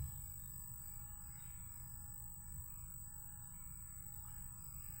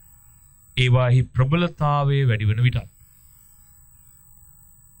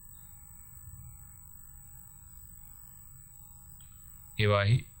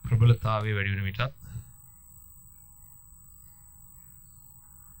 ඒවාහි ප්‍රබලතාවයේ වැඩි වෙන විටත්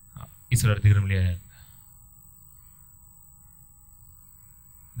ඉස්සරහට දිගටම ලියන්න.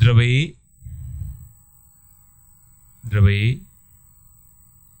 ද්‍රවයේ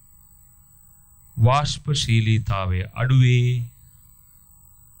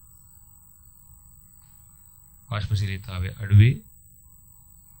වාෂ්පශීලීතාවය අඩුවේ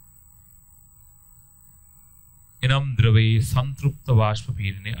එනම් ද්‍රවයේ සංතෘප්ත වාෂ්ප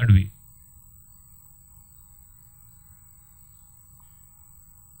පීඩනය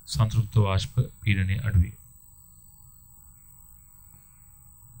අඩුවේ.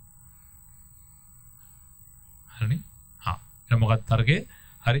 හරිනේ? හා එහෙනම් මොකක්ද තරකේ?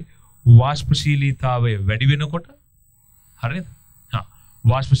 හරි වාෂ්පශීලීතාවය වැඩි වෙනකොට හරිනේද? හා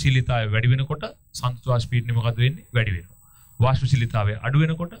වාෂ්පශීලීතාවය වැඩි වෙනකොට සංතෘප්ත වාෂ්ප පීඩනය මොකද්ද වෙන්නේ? වැඩි වෙනවා. වාෂ්පශීලීතාවය අඩු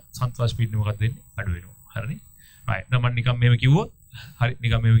වෙනකොට සංතෘප්ත වාෂ්ප පීඩනය මොකද්ද වෙන්නේ? අඩු වෙනවා. හරිනේ? right නම් මම නිකන් මෙහෙම කිව්වොත්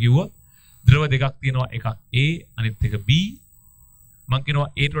ද්‍රව දෙකක් තියෙනවා, එකක් A අනිත් එක B. මම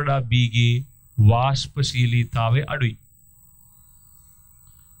කියනවා A ට වඩා B ගේ වාෂ්පශීලීතාවය අඩුයි.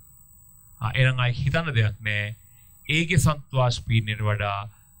 එහෙනම් අය හිතන්න දෙයක් නැහැ. A ගේ සංතෘප්ත වාෂ්ප පීඩනයට වඩා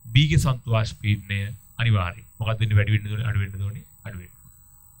B ගේ සංතෘප්ත වාෂ්ප පීඩනය අනිවාර්යයි. මොකක්ද වෙන්නේ? වැඩි වෙන්න ඕනේ, අඩු වෙන්න ඕනේ, අඩු වෙන්න.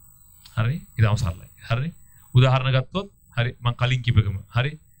 හරි? ඊටම සරලයි. හරි? උදාහරණ ගත්තොත් හරි මම කලින් කිව්වකම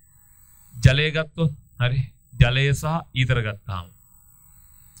හරි ජලය ගත්තොත් හරි ජලය සහ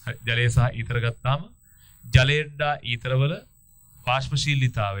ඊතර ගත්තාම ජලයට ඊතරවල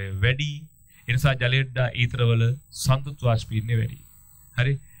වාෂ්පශීලීතාවය වැඩි. ඒ නිසා ජලයට ඊතරවල සංතෘප්ත වාෂ්ප පීඩනය වැඩි.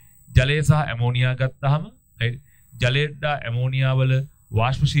 හරි ජලය සහ ඇමෝනියා ගත්තාම හරි ජලයට ඇමෝනියා වල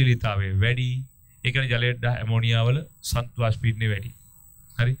වාෂ්පශීලීතාවය වැඩි. ඒ කියන්නේ ජලයට ඇමෝනියා වල සංතෘප්ත වාෂ්ප පීඩනය වැඩි.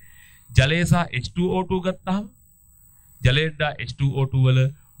 හරි ජලය සහ H2O2 ගත්තාම ජලයට H2O2 වල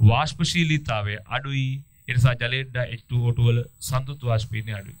වාෂ්පශීලීතාවය අඩුයි. ඒ නිසා ජලයට H2O2 වල සංතෘප්ත වාෂ්ප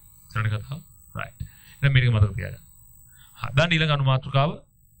පීඩනය අඩුයි. හරිද කතාව? right. දැන් මේක මතක තියාගන්න. දැන් ඊළඟ අනුමාත්‍රකාව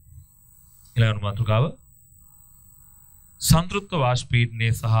සංතෘප්ත වාෂ්ප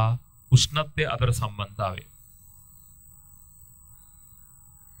පීඩනය සහ උෂ්ණත්වය අතර සම්බන්ධතාවය.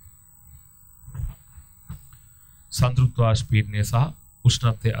 සංතෘප්ත වාෂ්ප පීඩනය සහ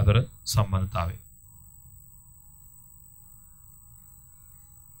උෂ්ණත්වයේ අතර සම්බන්ධතාවය.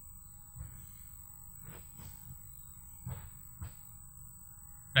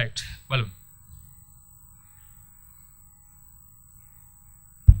 right බලමු.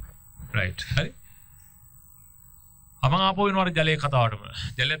 right හරි. අපං ආපහු වෙනවා ජලයේ කතාවටම.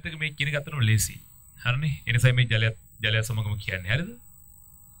 ජලයත් එක්ක මේ කියන ගත්තම ලේසි. හරිනේ. ඒ නිසා මේ ජලය සමගම කියන්නේ. හරිද?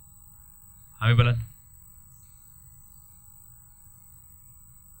 අපි බලන්න.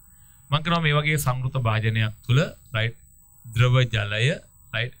 මම කරනවා මේ වගේ සංකෘත භාජනයක් තුල right ද්‍රව ජලය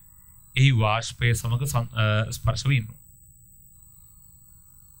right එහි වාෂ්පය සමග ස්පර්ශ වී ඉන්නවා.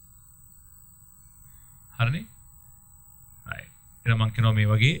 හරිනේ? right. එහෙනම් මම කරනවා මේ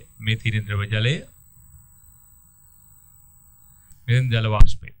වගේ මේ තියෙන ද්‍රව ජලය මෙතන ජල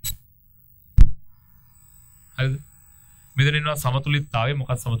වාෂ්පය. හරිද? මෙතන ඉන්නවා සමතුලිතතාවය.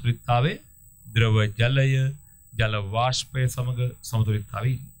 මොකක්ද සමතුලිතතාවය? ද්‍රව ජලය ජල වාෂ්පය සමග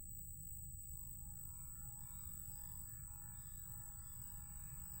සමතුලිතතාවය.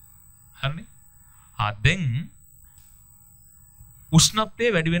 හරිනේ? දැන් උෂ්ණත්වය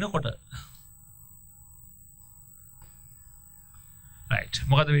වැඩි වෙනකොට right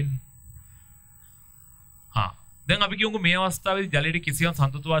මොකද වෙන්නේ? දැන් අපි කියමු මේ අවස්ථාවේදී ජලයේ කිසියම්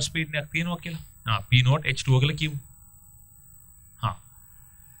සන්තුලිත වාෂ්ප පීඩනයක් තියෙනවා කියලා. P0 H2O කියලා කියමු.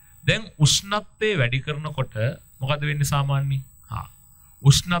 දැන් උෂ්ණත්වය වැඩි කරනකොට මොකද වෙන්නේ සාමාන්‍යයෙන්?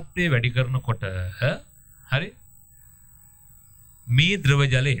 උෂ්ණත්වය වැඩි කරනකොට හරි මේ ද්‍රව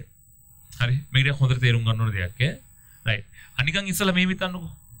ජලය හරි මේකට හොඳට තේරුම් ගන්න ඕන දෙයක් ඈ. right. අනිකන් ඉස්සලා මේ හිතන්නකෝ.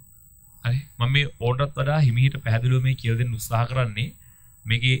 හරි මම මේ ඕනටත් වඩා හිමීට පැහැදිලිව මේ කියලා දෙන්න උත්සාහ කරන්නේ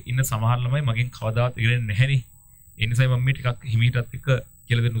මේකේ ඉන්න සමහර ළමයි මගෙන් කවදාවත් ඉගෙනන්නේ නැහැනේ. ඒ නිසා මම මේ ටිකක් හිමීටත් එක්ක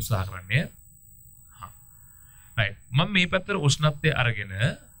කියලා දෙන්න උත්සාහ කරන්නේ. right. මම මේ පැත්තට උෂ්ණත්වය අරගෙන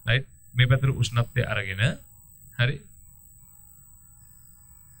right මේ පැත්තට උෂ්ණත්වය අරගෙන හරි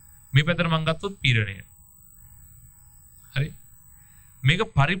මේ පැත්තට මම ගත්තොත් පීඩනය. හරි මේක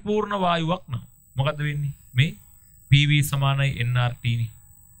පරිපූර්ණ වායුවක් නම් මොකද්ද වෙන්නේ? මේ PV සමානයි nRT නේ.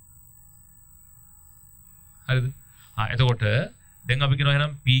 හරිද? එතකොට දැන් අපි කියනවා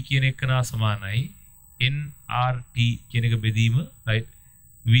එහෙනම් P කියන එක නා සමානයි nRT කියන එක බෙදීම right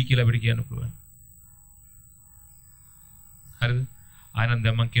V කියලා අපිට කියන්න පුළුවන්. හරිද? ආයෙත්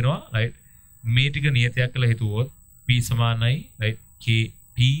දැන් මම කියනවා right මේ ටික නියතයක් කියලා හිතුවොත් P සමානයි right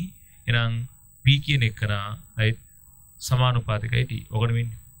KT එහෙනම් P කියන එක නා right සමානුපාතිකයි T. ඔකට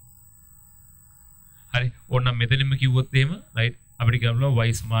වෙන්නේ. හරි. ඕනනම් මෙතනින්ම කිව්වොත් එහෙම right අපිට කියන්න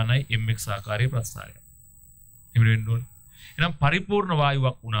y සමානයි mx ආකාරයේ ප්‍රස්ථාරය. එහෙම වෙන්න ඕනේ. එහෙනම් පරිපූර්ණ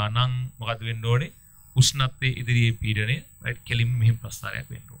වායුවක් වුණා නම් මොකද වෙන්න ඕනේ? උෂ්ණත්වයේ ඉදිරියේ පීඩනය right කෙලින්ම මෙහෙම ප්‍රස්ථාරයක්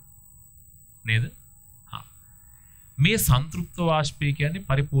වෙන්න ඕනේ. නේද? මේ සංතෘප්ත වාෂ්පය කියන්නේ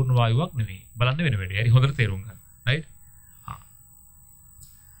පරිපූර්ණ වායුවක් නෙවෙයි. බලන්න වෙන වැඩේ. හරි හොඳට තේරුම් ගන්න. right?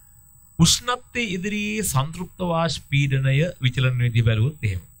 උෂ්ණත්වයේ ඉදිරියේ සංතෘප්ත වාෂ්ප පීඩනය විචලන විදිහ බැලුවොත්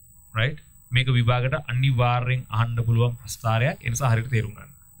එහෙම. right? මේක විභාගයට අනිවාර්යෙන් අහන්න පුළුවන් ප්‍රස්ථාරයක්. ඒ නිසා හරියට තේරුම්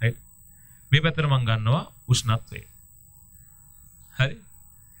ගන්න. right? මේ පැත්තට මම ගන්නවා උෂ්ණත්වය. හරි?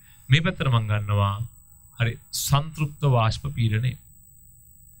 මේ පැත්තට මම ගන්නවා හරි සංතෘප්ත වාෂ්ප පීඩනය.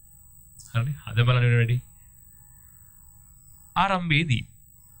 හරිනේ? අද බලන්න වෙන වැඩි. ආරම්භයේදී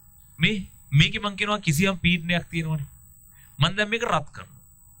මේකේ මම කියනවා කිසියම් පීඩනයක් තියෙනවනේ. මම දැන් මේක රත් කරනවා.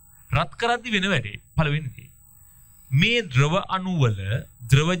 රත් කරද්දි වෙන වැඩේ පළවෙනි දේ. මේ ද්‍රව අණුවල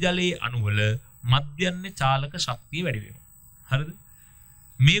ද්‍රව ජලයේ අණුවල මධ්‍යන්‍ය චාලක ශක්තිය වැඩි වෙනවා. හරිද?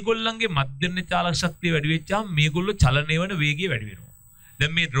 මේගොල්ලන්ගේ මධ්‍යන්‍ය චාලක ශක්තිය වැඩි වෙච්චාම මේගොල්ලෝ චලනය වෙන වේගය වැඩි වෙනවා.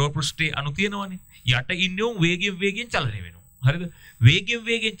 දැන් මේ ද්‍රව පෘෂ්ඨයේ අණු තියෙනවනේ. යට ඉන්නේ උන් වේගයෙන් චලනය වෙනවා. හරිද?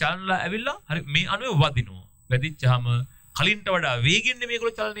 වේගයෙන් චලනලා ඇවිල්ලා හරි මේ අණුවේ වදිනවා. වැදිච්චාම කලින්ට වඩා වේගෙන්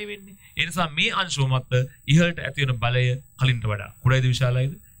මේගොල්ලෝ චලනය වෙන්නේ. ඒ නිසා මේ අංශුව මත ඉහළට ඇති වෙන බලය කලින්ට වඩා කුඩයිද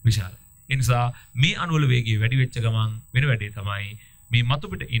විශාලයිද? විශාලයි. ඒ නිසා මේ අණුවල වේගය වැඩි වෙච්ච ගමන් වෙන වැඩේ තමයි මේ මතු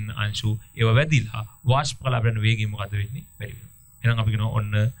පිට ඉන්න අංශු ඒව වැදිලා වාෂ්ප කලාපයන් වේගය මොකද වෙන්නේ? වැඩි වෙනවා. එහෙනම් අපි කියනවා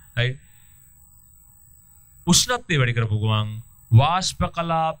ඔන්න right උෂ්ණත්වය වැඩි කරපු ගමන් වාෂ්ප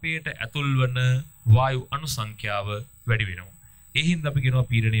කලාපයට ඇතුල් වන වායු අණු සංඛ්‍යාව වැඩි වෙනවා. ඒ හින්දා අපි කියනවා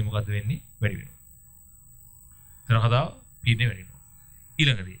පීඩනය මොකද වෙන්නේ? වැඩි වෙනවා. එතන කතාව පීඩනය වැඩි වෙනවා.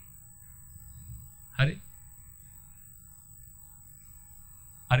 ඊළඟදී හරි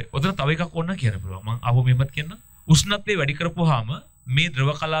හරි ඔතන තව එකක් ඕන කියන්න පුළුවන්. මම අහුව මෙහෙමත් කියන්න. උෂ්ණත්වය වැඩි කරපුවාම මේ ද්‍රව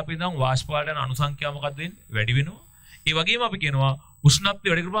කලාපේ ඉඳන් වාෂ්ප වලට යන අණු සංඛ්‍යාව මොකක්ද වෙන්නේ? වැඩි වෙනවා. ඒ වගේම අපි කියනවා උෂ්ණත්වය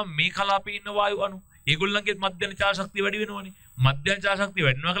වැඩි කරපුවාම මේ කලාපේ ඉන්න වායු අණු ඒගොල්ලන්ගේ මධ්‍යන චාල ශක්තිය වැඩි වෙනවනේ. මධ්‍යන චාල ශක්තිය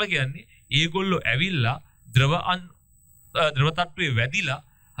වැඩි වෙනවා කියලා කියන්නේ ඒගොල්ලෝ ඇවිල්ලා ද්‍රව තත්ත්වයේ වැඩිලා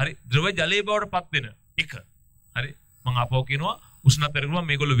හරි ද්‍රව ජලයේ බවට පත් වෙන එක. හරි මම ආපහු කියනවා උෂ්ණත්වය වැඩි කරපුවාම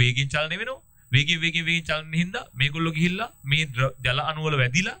මේගොල්ලෝ වේගයෙන් චලනය වෙනවා. වේගයෙන් චලන හින්දා මේගොල්ලෝ ගිහිල්ලා මේ ජල අණු වල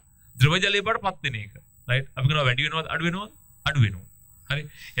වැදිලා ද්‍රව ජලයේ බඩපත් වෙන එක. රයිට්. අපි කියනවා වැඩි වෙනවද අඩු වෙනවද? අඩු වෙනවා. හරි.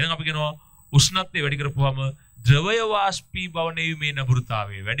 එහෙනම් අපි කියනවා උෂ්ණත්වය වැඩි කරපුවාම ද්‍රවය වාෂ්පීභවනයේ වීමේ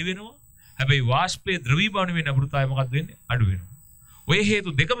නපුරතාවය වැඩි වෙනවා. හැබැයි වාෂ්පයේ ද්‍රවීභවනයේ වීමේ නපුරතාවය මොකක්ද වෙන්නේ? අඩු වෙනවා. ඔය හේතු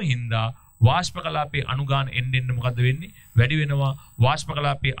දෙකම හින්දා වාෂ්ප කලාපයේ අනුගාන එන්න මොකද්ද වෙන්නේ? වැඩි වෙනවා. වාෂ්ප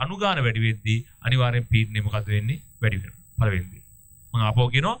කලාපයේ අනුගාන වැඩි වෙද්දී අනිවාර්යෙන් පීඩනය මොකද්ද වෙන්නේ? වැඩි වෙනවා. පළවෙනිදී. මම ආපහු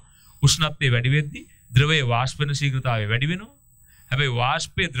කියනවා උෂ්ණත්වය වැඩි වෙද්දී ද්‍රවයේ වාෂ්ප වෙන ශීඝ්‍රතාවය වැඩි වෙනවා. හැබැයි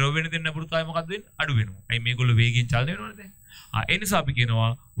වාෂ්පයේ ද්‍රව වෙන දෙන්න නපුරතාවය මොකද්ද වෙන්නේ? අඩු වෙනවා. අයි මේගොල්ලෝ වේගයෙන් චලනය වෙනවනේ දැන්. ඒ නිසා අපි කියනවා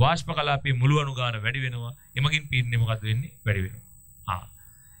වාෂ්ප කලාපයේ මුළු අනුගාන වැඩි වෙනවා. එමගින් පීඩනය මොකද්ද වෙන්නේ? වැඩි වෙනවා.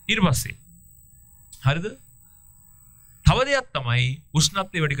 ඊට පස්සේ හරිද? තව දෙයක් තමයි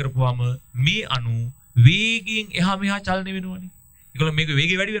උෂ්ණත්වය වැඩි කරපුවාම මේ අණු වේගයෙන් එහා මෙහා චලනය වෙනවනේ. ඒගොල්ලෝ මේක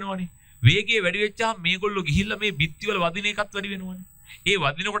වේගය වැඩි වෙනවනේ. වේගය වැඩි වෙච්චාම මේගොල්ලෝ ගිහිල්ලා මේ බිත්ති වල වදින එකත් වැඩි වෙනවනේ. ඒ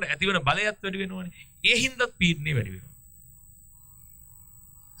වදිනකොට ඇතිවන බලයත් වැඩි වෙනවනේ. ඒ හින්දාත් පීඩනය වැඩි වෙනවා.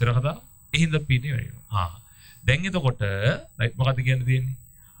 තේරෙනවද? ඒ හින්දා පීඩනය වැඩි වෙනවා. දැන් එතකොට රයිට් මොකද්ද කියන්න තියෙන්නේ?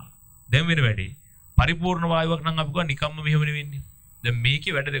 දැන් වෙන වැඩි. පරිපූර්ණ වායුවක් නම් අපි කියනවා නිකම්ම මෙහෙම නෙවෙන්නේ. දැන්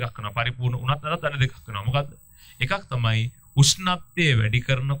මේකේ වැඩ දෙකක් කරනවා. පරිපූර්ණ උනත් නැත්නම් වැඩ දෙකක් කරනවා. මොකද්ද? එකක් තමයි උෂ්ණත්වය වැඩි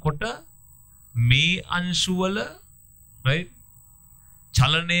කරනකොට මේ අංශු වල right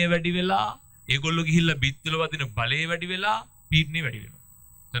චලනය වැඩි වෙලා ඒගොල්ලෝ ගිහිල්ලා බිත්වල වදින බලය වැඩි වෙලා පීඩනය වැඩි වෙනවා.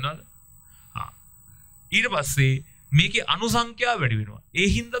 දන්නවද? ඊට පස්සේ මේකේ අණු සංඛ්‍යාව වැඩි වෙනවා. ඒ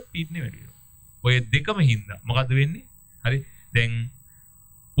හින්දා පීඩනය වැඩි වෙනවා. ඔය දෙකම හින්දා මොකද්ද වෙන්නේ? හරි. දැන්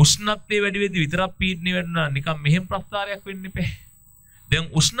උෂ්ණත්වය වැඩි වෙද්දී විතරක් පීඩනය වැඩිනා නිකන් මෙහෙම ප්‍රස්ථාරයක් වෙන්න එපා. දැන්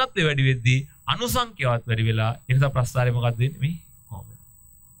උෂ්ණත්වය වැඩි වෙද්දී අණු සංඛ්‍යාවත් වැඩි වෙලා ඒ නිසා ප්‍රස්ථාරය මොකක්ද වෙන්නේ? මේ කොහොම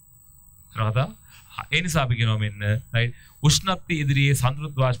වෙනවා. ඒ නිසා අපි කියනවා මෙන්න රයිට් උෂ්ණත්වය ඉදිරියේ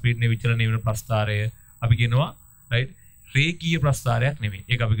සම්තෘප්ත වාෂ්පීඩනයේ විචලනය වෙන ප්‍රස්ථාරය අපි කියනවා රයිට් රේඛීය ප්‍රස්ථාරයක් නෙමෙයි.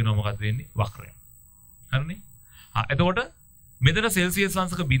 ඒක අපි කියනවා මොකක්ද වෙන්නේ? වක්‍රයක්. හරිනේ? එතකොට මෙතන සෙල්සියස්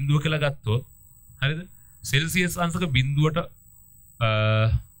අංශක බිඳුව කියලා ගත්තොත් හරිද? සෙල්සියස් අංශක බිඳුවට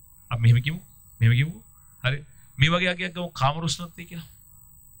අපි මෙහෙම කියමු. හරි. මේ වගේ අගයක් ගමු කාමර උෂ්ණත්වය කියලා.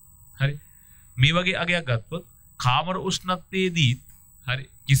 හරි. මේ වගේ අගයක් ගත්තොත් කාමර උෂ්ණත්වයේදී හරි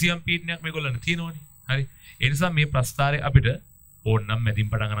කිසියම් පීඩනයක් මේගොල්ලන්ට තියෙනවනේ. හරි. ඒ නිසා මේ ප්‍රස්ථාරය අපිට ඕනනම් මැදින්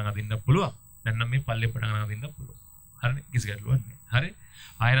පටන් ගන්න අදින්න පුළුවන්. නැත්නම් මේ පල්ලෙන් පටන් ගන්න අදින්න පුළුවන්. හරිනේ? කිසි ගැටලුවක් නැහැ. හරි.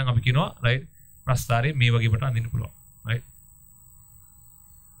 ආයෙනම් අපි කියනවා රයිට් ප්‍රස්ථාරය මේ වගේ පටන් අදින්න පුළුවන්. රයිට්.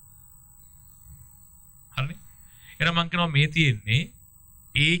 හරිනේ? එහෙනම් මම කියනවා මේ තියෙන්නේ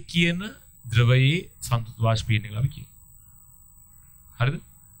ඒ කියන ද්‍රවයේ සම්තුලිත වාෂ්පීඩනය කියලා අපි කියනවා. හරිද?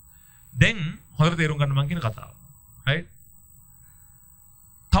 දැන් හොඳට තේරුම් ගන්න මම කියන කතාව. රයිට්?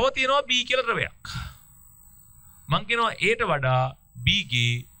 තව තියෙනවා B කියලා ද්‍රවයක්. මම කියනවා Aට වඩා B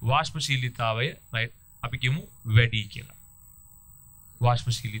ගේ වාෂ්පශීලීතාවය රයිට් අපි කියමු වැඩි කියලා.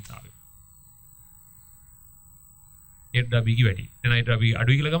 වාෂ්පශීලීතාවය. Aට වඩා B ගේ වැඩි. දැන් Aට වඩා B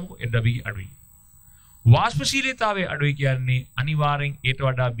අඩුයි කියලා ගමුකෝ. Aට වඩා B අඩුයි. වාෂ්පශීලීතාවය අඩුයි කියන්නේ අනිවාර්යෙන් Aට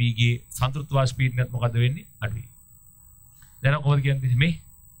වඩා B ගේ සම්තෘප්ත වාෂ්පීඩනයත් මොකද වෙන්නේ? අඩුයි. දැන් කොහොමද කියන්නේ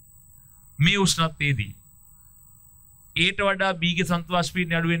මේ උෂ්ණත්වයේදී Aට වඩා B ගේ සම්තෘප්ත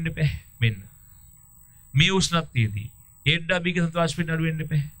වාෂ්පීඩනය අඩු වෙන්න එපා. මෙන්න. මේ උෂ්ණත්වයේදී Aට වඩා B ගේ සම්තෘප්ත වාෂ්පීඩනය අඩු වෙන්න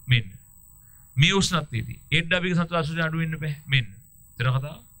එපා. මෙන්න. මේ උෂ්ණත්වයේදී Aට වඩා B ගේ සම්තෘප්ත වාෂ්පීඩනය අඩු වෙන්න එපා. මෙන්න. තේරෙනවද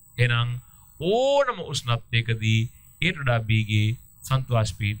කතාව? එහෙනම් ඕනම උෂ්ණත්වයකදී Aට වඩා B ගේ සම්තෘප්ත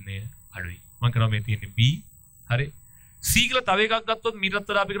වාෂ්පීඩනය අඩුයි. මම කරා මේ තියෙන්නේ B. හරි. C කියලා තව එකක් ගත්තොත් මීටත්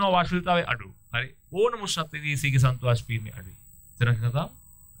වඩා අපි කරනවා වාෂ්පීලතාවය අඩු. හරි. ඕනම උෂ්ණත්වයේදී C ගේ සම්තෘප්ත වාෂ්පීඩනය අඩුයි. තේරෙනවද කතාව?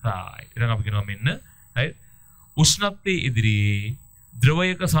 රයිට්. එහෙනම් අපි කියනවා මෙන්න right උෂ්ණත්වයේ ඉදිරියේ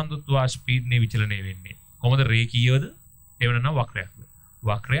ද්‍රවයක සම්තෘප්ත වාෂ්පීඩනයේ විචලනය වෙන්නේ. කොහොමද? රේඛීයවද? එහෙම නැත්නම් වක්‍රයක්ද?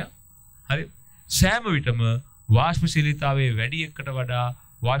 වක්‍රයක්. හරි. සෑම විටම වාෂ්පශීලීතාවයේ වැඩි එකකට වඩා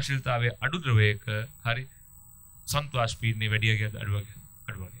වාෂ්පශීලීතාවයේ අඩු ද්‍රවයක හරි සම්තෘප්ත වාෂ්පීඩනයේ වැඩි එකද අඩු එකද?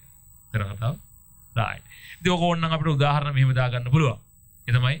 අඩු එකද? තේරෙනවද? right. ඉතින් ඔක ඕනනම් අපිට උදාහරණ මෙහෙම දාගන්න පුළුවන්.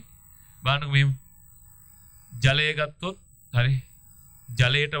 ඒ තමයි බලන්නකො මෙහෙම ජලය ගත්තොත් හරි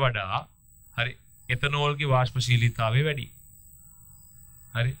ජලයට වඩා හරි එතනෝල්ගේ වාෂ්පශීලීතාවය වැඩි.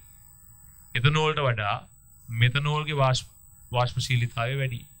 හරි. එතනෝල්ට වඩා මෙතනෝල්ගේ වාෂ්පශීලීතාවය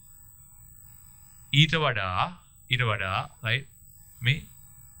වැඩි. ඊට වඩා right මේ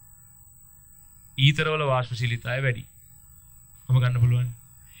ඊතර වල වාෂ්පශීලීතාවය වැඩි. කොහොම ගන්න පුළුවන්?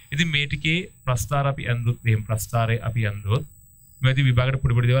 ඉතින් මේ ටිකේ ප්‍රස්ථාර අපි අඳුත් එහෙම ප්‍රස්ථාරය අපි අඳුත් මේදී විභාගයට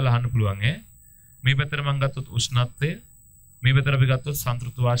පොඩි දේවල් අහන්න පුළුවන් ඈ. මේ පැත්තට මම ගත්තොත් උෂ්ණත්වය මේ පැත්තට අපි ගත්තොත්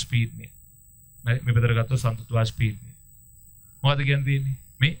සම්තෘප්ත වාෂ්පීඩනය. හරි මේ පැත්තට ගත්තොත් සම්තෘප්ත වාෂ්පීඩනය. මොකද කියන්නේ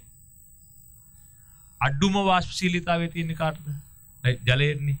මේ අඩුම වාෂ්පශීලීතාවය තියෙන්නේ කාටද?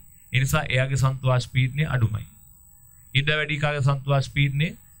 ජලයේනේ. ඒ නිසා එයාගේ සම්තෘප්ත වාෂ්පීඩනය අඩුමයි. ඊට වැඩි කාගේ සම්තෘප්ත වාෂ්පීඩනය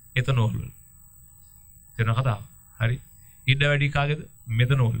එතනෝල් වල. තේරෙනව කතාව? හරි. ඉඩ වැඩි කාගේද?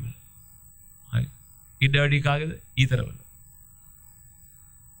 මෙතනෝල් වල. හරි. ඉඩ වැඩි කාගේද? ඊතර වල.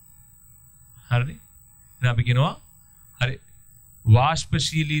 හරිනේ. දැන් අපි කියනවා හරි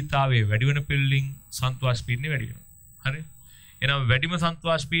වාෂ්පශීලීතාවයේ වැඩි වෙන පිළිලින් සන්තුවාෂ පීඩනය වැඩි වෙනවා. හරි. එහෙනම් වැඩිම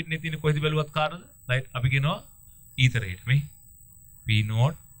සන්තුවාෂ පීඩනය තියෙන කොහෙද බැලුවත් කාටද? රයිට්. අපි කියනවා ඊතරයට. මේ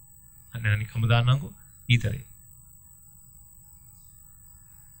P0 අන්න නිකම්ම දාන්නම්කෝ ඊතරේ.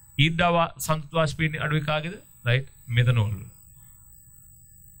 ඊඩාව සන්තුවාෂ පීඩනය අඩුයි කාගේද? රයිට්. මෙතනෝල් වල.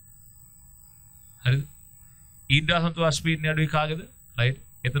 හරිද? ඊඩා සන්තුවාෂ පීඩනය අඩුයි කාගේද? රයිට්.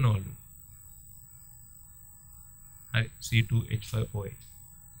 එතනෝල් වල. හරි. C2H5OH.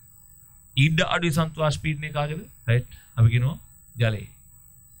 ඊඩා අඩුයි සන්තුවාෂ පීඩනය කාගේද? රයිට්. අපි කියනවා ජලයේ.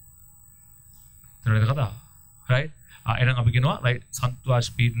 තේරෙනවද කතාව? රයිට්. එහෙනම් අපි කියනවා රයිට්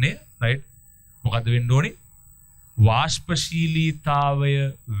සන්තුවාෂ පීඩනය රයිට් මොකද්ද වෙන්න ඕනේ?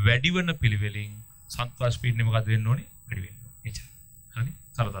 වාෂ්පශීලීතාවය වැඩි වෙන පිළිවෙලින් සන්තුවාෂ පීඩනය මොකද්ද වෙන්න ඕනේ? වැඩි වෙන්න ඕනේ. එච්චර. හරිනේ?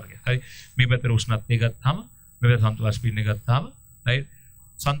 සරල තරගයක්. හරි. මේ පැත්තේ උෂ්ණත්වය ගත්තාම මේ පැත්තේ සන්තුවාෂ පීඩනය ගත්තාම රයිට්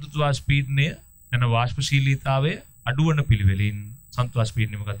සන්තුවාෂ පීඩනය යන වාෂ්පශීලීතාවය අඩු වෙන පිළිවෙලින් සන්තුවාෂ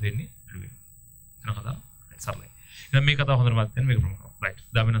පීඩනය මොකද්ද වෙන්නේ? අඩු වෙනවා. එතන කතාව සරලයි. දැන් මේ කතාව හොඳට මතක ගන්න මේක ප්‍රමුඛයි. රයිට්.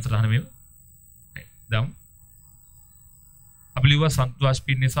 දැන් වෙනස රහන මේව. රයිට්. දැන් අපි ලියුවා සන්තුවාෂ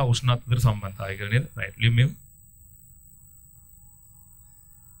පීඩනය සහ උෂ්ණත්වයට සම්බන්ධතාවය කියලා නේද? රයිට්. ලියමු මේව.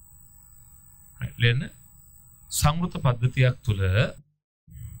 රයිට්. ලියන්න. සංවෘත පද්ධතියක්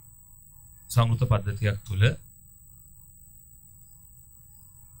තුල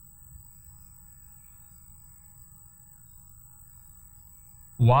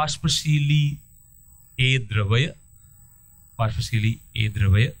වාෂ්පශීලී ඒ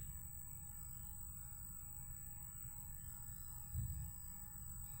ද්‍රවය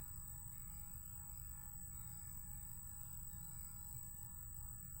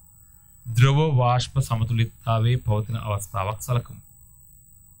ද්‍රව වාෂ්ප සමතුලිතතාවයේ පවතින අවස්ථාවක් සලකමු.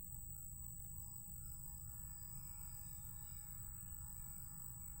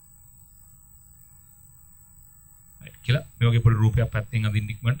 right කියලා මේ වගේ පොඩි රූපයක් පැත්තෙන්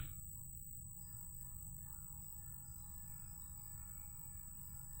අදින්න ඉක්මනට.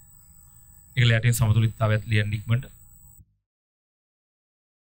 ඒකල යටින් සමතුලිතතාවයත් ලියන්න ඉක්මනට.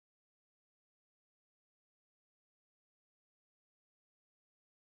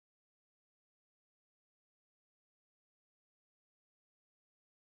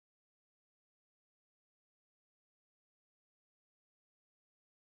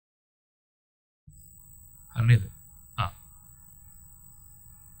 නේද?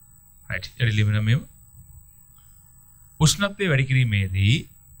 right එරි ලියන්න මේව.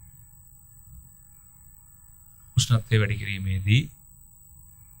 උෂ්ණත්වය වැඩි කිරීමේදී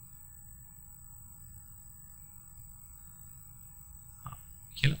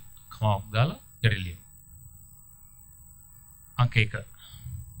කියලා කමාවක් දාලා එරි ලියන්න. අංක 1.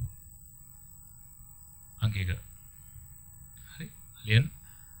 හරි ලියන්න.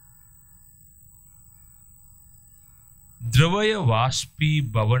 ද්‍රවය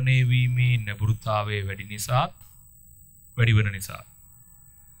වාෂ්පීභවනය වීමේ නැඹුරුතාවය වැඩි වන නිසා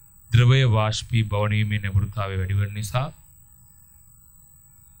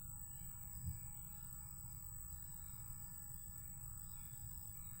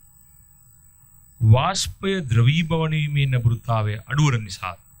වාෂ්පය ද්‍රවීභවනය වීමේ නැඹුරුතාවය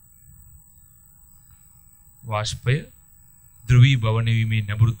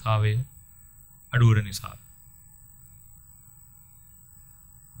අඩු වන නිසා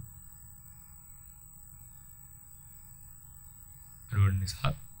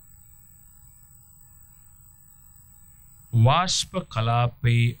වාෂ්ප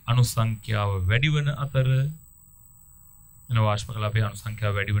කලාපයේ අණුසංඛ්‍යාව වැඩි වන අතර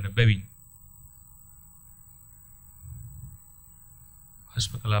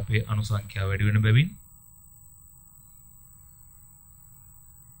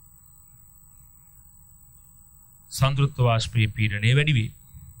සංතෘප්ත වාෂ්පයේ පීඩනය වැඩි වේ.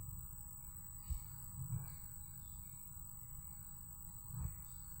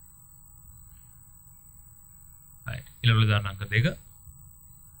 ඉලවල දාන අංක 2.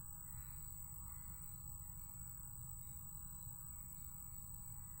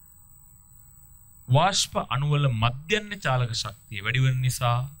 වාෂ්ප අණුවල මධ්‍යන්‍ය චාලක ශක්තිය වැඩි වෙන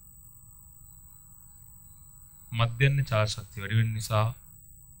නිසා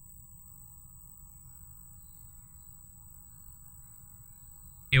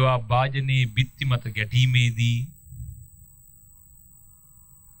ඒවා භාජනයේ බිත්ති මත ගැටීමේදී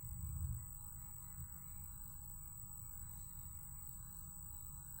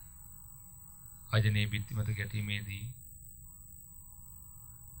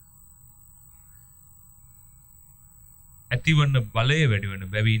ඇතිවන බලය වැඩි වෙන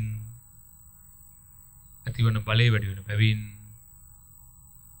බැවින් ඇතිවන බලය වැඩි වෙන බැවින්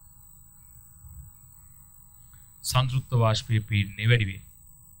සංතෘප්ත වාෂ්පයේ පීඩනය වැඩි වේ.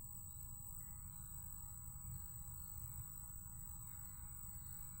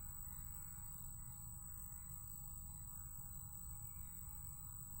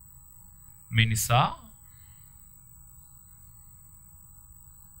 මේ නිසා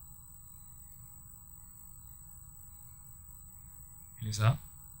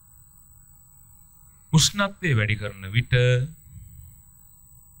උෂ්ණත්වය වැඩි කරන විට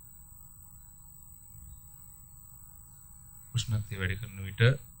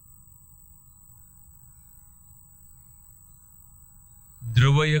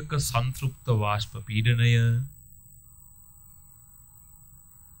ද්‍රවයක සංතෘප්ත වාෂ්ප පීඩනය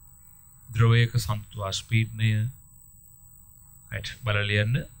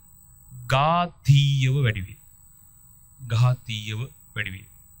බලලියන්න ඝාතීයව වැඩි වේ. ඝාතීයව වැඩි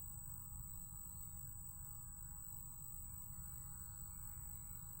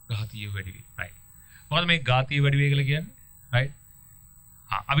වේ. right. මොකද මේ ඝාතීය වැඩි වේ කියලා කියන්නේ? right.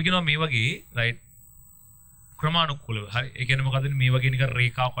 අපි කියනවා මේ වගේ right ක්‍රමානුකූලව. හරි. ඒ කියන්නේ මොකද මේ වගේ නිකන්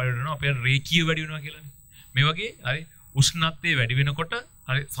රේඛාවක් වඩ වෙනවා. අපේ රේඛීය වැඩි වෙනවා කියලානේ. මේ වගේ හරි උෂ්ණත්වය වැඩි වෙනකොට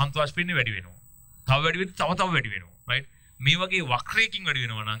හරි සංතෘප්ත වැඩි වෙනවා. තව වැඩි වෙද්දි තව වැඩි වෙනවා. right. මේ වගේ වක්‍රයකින් වැඩි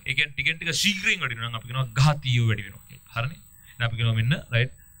වෙනවා නම් ඒ කියන්නේ ටිකෙන් ටික ශීඝ්‍රයෙන් වැඩි වෙනවා නම් අපි කියනවා ඝාතීය වැඩි වෙනවා කියලා. හරිනේ. දැන් අපි කියනවා මෙන්න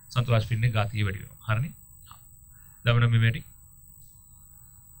right සංතෘප්ත ඝාතීය වැඩි වෙනවා. හරිනේ. දැන් මෙන්න මේ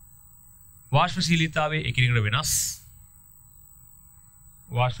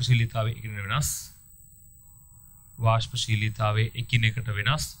වාෂ්පශීලීතාවයේ එකිනෙකට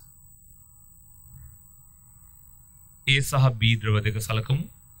වෙනස්. A සහ B ද්‍රව දෙක සලකමු.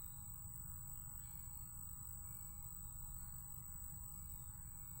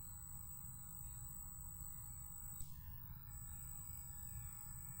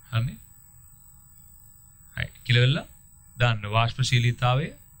 හරිනේ. හරි. කියලා වෙලා දාන්න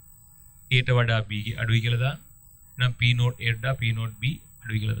වාෂ්පශීලීතාවයේ A ට වඩා B අඩුයි කියලා දාන්න. එහෙනම් P නෝට් A වඩා P නෝට් B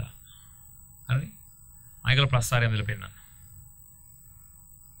අඩුයි කියලා දාන්න. හරිනේ. අයකල ප්‍රස්ථාරය ඇඳලා පෙන්නන්න.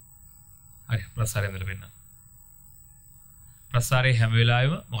 හරි ප්‍රස්ථාරය ඇඳලා පෙන්නන්න. ප්‍රස්ථාරයේ හැම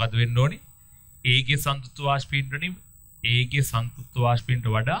වෙලාවෙම මොකද වෙන්න ඕනේ? A ගේ සංතෘප්ත වාෂ්පීන්ට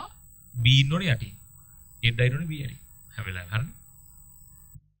වඩා B ඉන්න ඕනේ යටින්. A ඩයින් ඕනේ B යටින්. හැම වෙලාවෙම හරිනේ.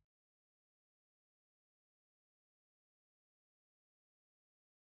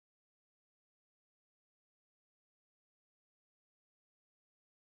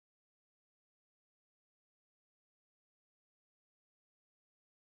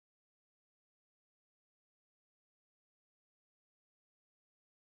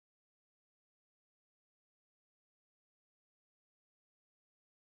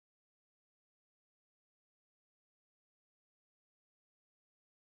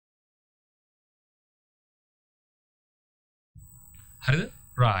 හරිද?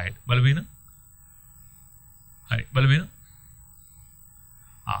 right. බලවෙන. හරි බලවෙන.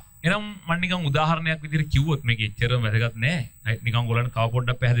 එහෙනම් මම නිකන් උදාහරණයක් විදිහට කිව්වොත් මේක එච්චරම වැදගත් නෑ. right. නිකන් ඔයගොල්ලන්ට තව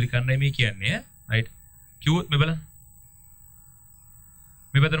පොඩ්ඩක් පැහැදිලි කරන්නයි මේ කියන්නේ. right. කිව්වොත් මේ බලන්න.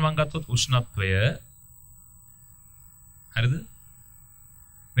 මේ පැත්තට මම ගත්තොත් උෂ්ණත්වය. හරිද?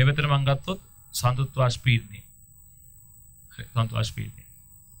 මේ පැත්තට මම ගත්තොත් සංතෘප්ත වාෂ්පීඩනය. හරි සංතෘප්ත වාෂ්පීඩනය.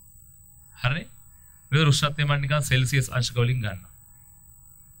 හරිනේ? මේක උෂ්ණත්වය මම නිකන් සෙල්සියස් අංශක වලින් ගන්නවා.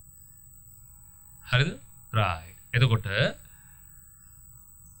 හරිද? right. එතකොට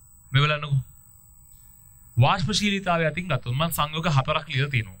මේ බලන්නකෝ. වාෂ්පශීලීතාවය අතින් ගත්තොත් මම සංයෝග හතරක්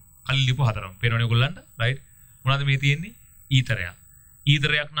ලියලා තියෙනවා. කලින් ලියපු හතරම. පේනවනේ ඔයගොල්ලන්ට? right. මොනවද මේ තියෙන්නේ? ඊතරයක්.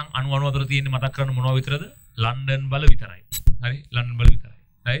 ඊතරයක් නම් අණු අතර තියෙන්නේ මතක් කරන්න මොනව විතරද? ලන්ඩන් බල විතරයි. හරි? ලන්ඩන් බල විතරයි.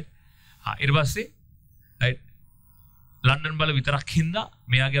 right. ඊට පස්සේ right ලන්ඩන් බල විතරක් හින්දා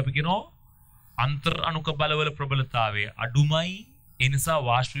මෙයාගේ අපි කියනවා අන්තර් අණුක බලවල ප්‍රබලතාවය අඩුමයි. ඒ නිසා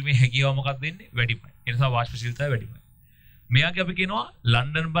වාෂ්ප වීමේ හැකියාව මොකක්ද වෙන්නේ? වැඩිමයි. ඒ නිසා වාෂ්පශීලීතාවය වැඩිමයි. මෙයාගේ අපි කියනවා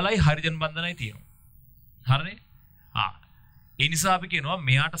ලන්ඩන් බලයි හයිඩ්‍රජන් බන්ධනයි තියෙනවා. හරිනේ? ඒ නිසා අපි කියනවා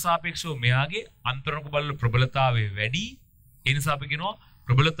මෙයාට සාපේක්ෂව මෙයාගේ අන්තරණක බල ප්‍රබලතාවය වැඩි. ඒ නිසා අපි කියනවා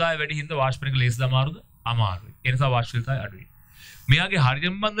ප්‍රබලතාවය වැඩි හින්දා වාෂ්පණික ලේසිද අමාරුද? අමාරුයි. ඒ නිසා වාෂ්පශීලීතාවය අඩුයි. මෙයාගේ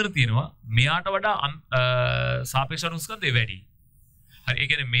හයිඩ්‍රජන් බන්ධන තියෙනවා මෙයාට වඩා සාපේක්ෂ අනුස්කන්ධය වැඩි. හරි ඒ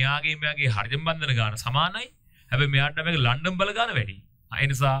කියන්නේ මෙයාගේ හයිඩ්‍රජන් බන්ධන ගාන සමානයි. හැබැයි මෙයාට මේක ලන්ඩන් බල ගාන වැඩි. ඒ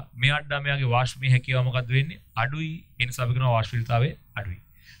නිසා මෙයාට මෙයාගේ වාෂ්පීය හැකියාව මොකද්ද වෙන්නේ? අඩුයි. ඒ නිසා අපි කියනවා වාෂ්පීයතාවය අඩුයි.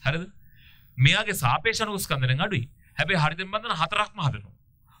 හරිද? මෙයාගේ සාපේක්ෂ අනුස්කන්ධයෙන් අඩුයි. හැබැයි හයිඩ්‍රජන් බන්ධන හතරක්ම හදනවා.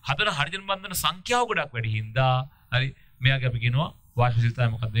 හතර හයිඩ්‍රජන් බන්ධන සංඛ්‍යාව ගොඩක් වැඩි හින්දා හරි මෙයාගේ අපි කියනවා වාෂ්පශීලීතාවය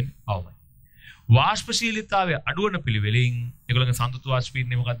මොකක්ද වෙන්නේ? අවමයි. වාෂ්පශීලීතාවය අඩු වෙන පිළිවෙලින් ඒගොල්ලන්ගේ සංතෘප්ත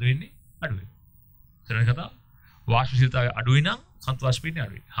වාෂ්පීයනේ මොකද්ද වෙන්නේ? අඩු වෙනවා. හරිද කතාව? වාෂ්පශීලතාවය අඩුයි නම් සන්තු වාෂ්පීඩනය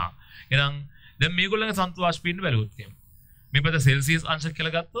අඩුයි. එහෙනම් දැන් මේගොල්ලන්ගේ සන්තු වාෂ්පීඩනය බැලුවොත් එහෙම. මේ පද සෙල්සියස් අංශ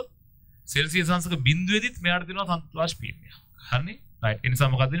කියලා ගත්තොත් සෙල්සියස් අංශක බිඳුවේදීත් මෙයාට දෙනවා සන්තු වාෂ්පීඩනය. හරිනේ? රයිට්. ඒ නිසා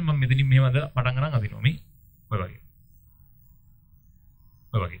මොකද වෙන්නේ? මම මෙතනින් මෙහෙම පටන් ගන්න අදිනවා මේ. ඔය වගේ.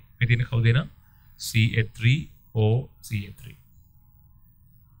 ඔය වගේ. මේ තියෙන කවුද එන? CH3OCH3.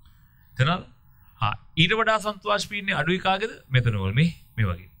 තනල් ඊට වඩා සන්තු වාෂ්පීඩනය අඩුයි කාගේද? මෙතනෝල් මේ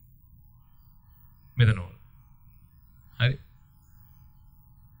වගේ. මෙතනෝල්. හරි.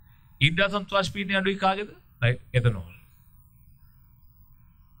 ඊට වඩා සන්තු වාෂ්පීඩනය අඩුයි කාගේද? Right ethanol.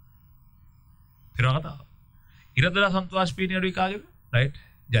 තේරුණා කතාව? ඊට වඩා සන්තු වාෂ්පීඩනය අඩුයි කාගේද? රයිට්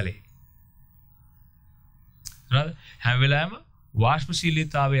ජලයේ. හරිද? හැම වෙලාවෙම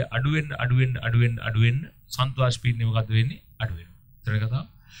වාෂ්පශීලීතාවය අඩු වෙන්න සන්තු වාෂ්පීඩනය මොකද්ද වෙන්නේ? අඩු වෙනවා. තේරුණා කතාව?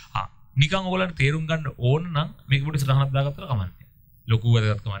 නිකන් ඔයගලන්ට තේරුම් ගන්න ඕන නම් මේක පොඩි සටහනක් දාගත්තට කමන්නේ. ලොකු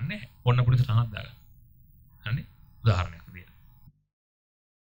වැදගත් කමන්නේ. ඔන්න පොඩි සටහනක් දාගන්න. හරිනේ? උදාහරණයක් විදියට.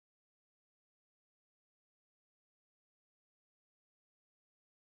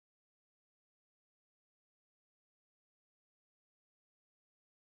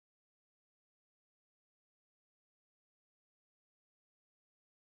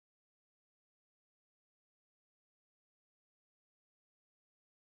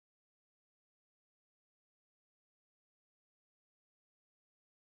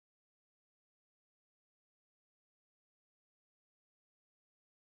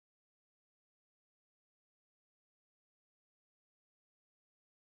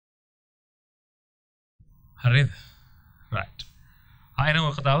 හරිද? රයිට්. ආයෙනම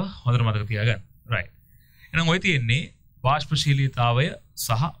කතාව හොඳට මතක තියාගන්න. රයිට්. එහෙනම් ඔය තියෙන්නේ වාෂ්පශීලීතාවය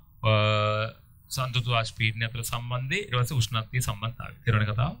සහ සන්තුලිත වාෂ්පීඩනය අතර සම්බන්ධය ඊට පස්සේ උෂ්ණත්වයේ සම්බන්ධතාවය.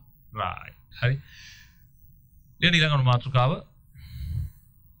 තේරුණානේ කතාව? රයිට්. හරි. ඊළඟ ඊළඟ මාතෘකාව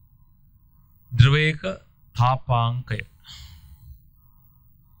ද්‍රවයක තාපාංකය.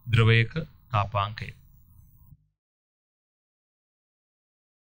 ද්‍රවයක තාපාංකය.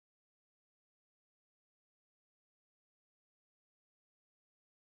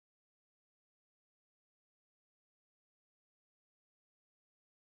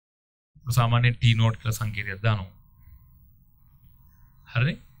 සාමාන්‍යයෙන් T නෝට් කියලා සංකේතයක් දානවා.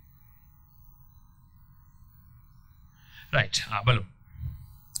 හරිනේ? රයිට්. බලමු.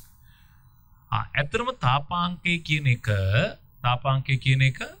 ඇත්තටම තාපාංකය කියන එක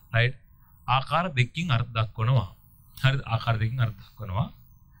රයිට් ආකාර දෙකකින් අර්ථ දක්වනවා. හරිද? ආකාර දෙකකින් අර්ථ දක්වනවා.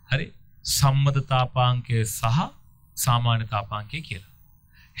 හරි? සම්මත තාපාංකය සහ සාමාන්‍ය තාපාංකය කියලා.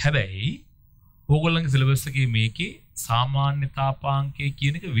 හැබැයි ඕගොල්ලන්ගේ සිලබස් එකේ මේකේ සාමාන්‍ය තාපාංකය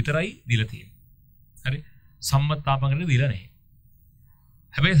කියන එක විතරයි දීලා තියෙන්නේ. හරි? සම්මත තාපාංකයට දීලා නැහැ.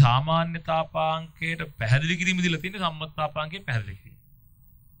 හැබැයි සාමාන්‍ය තාපාංකයට පැහැදිලි කිරීම දීලා තියෙන්නේ සම්මත තාපාංකයේ පැහැදිලි කිරීම.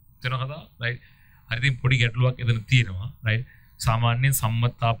 තේරුණා කතාව? රයිට්. හරි ඉතින් පොඩි ගැටලුවක් එතන තියෙනවා. රයිට්. සාමාන්‍යයෙන්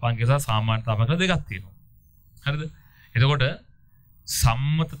සම්මත තාපාංකය සහ සාමාන්‍ය තාපාංක දෙකක් තියෙනවා. හරිද? එතකොට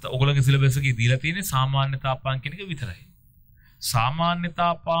සම්මත ඔයගොල්ලන්ගේ සිලබස් එකේ දීලා තියෙන්නේ සාමාන්‍ය තාපාංක කියන එක විතරයි. සාමාන්‍ය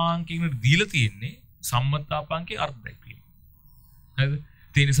තාපාංකයකට දීලා තියෙන්නේ සම්මත තාපාංකයේ අර්ථ දැක්වීම. හරිද?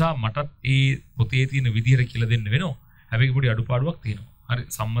 ඒ නිසා මටත් ඒ පොතේ තියෙන විදිහට කියලා දෙන්න වෙනවා. හැබැයි පොඩි අඩුපාඩුවක් තියෙනවා. හරි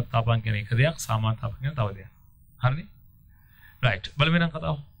සම්මත තාපාංක කියන එක දෙයක් සාමාන්‍ය තාපාංක කියන තව දෙයක්. හරිනේ? රයිට්. බලමු නම්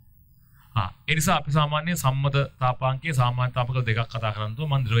කතාව. ඒ නිසා අපි සාමාන්‍ය සම්මත තාපාංකයේ සාමාන්‍ය තාපාංක දෙකක් කතා කරනවා.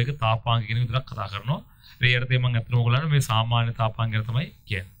 මම ද්‍රවයක තාපාංක කියන විතරක් කතා කරනවා. ඒ යටතේ මම අත්‍තරම ඔයගොල්ලන්ට මේ සාමාන්‍ය තාපාංක ගැන තමයි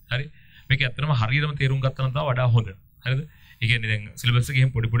කියන්නේ. හරි? මේක අත්‍තරම හරියටම තේරුම් ගත්තා නම් තව වඩා හොඳ. හරිද? ඒ කියන්නේ දැන් සිලබස් එකේ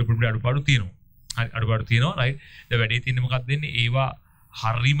පොඩි අඩුපාඩු තියෙනවා. හරි අඩුපාඩු තියෙනවා. රයිට්. දැන් වැඩේ තියෙන්නේ මොකක්ද වෙන්නේ? ඒවා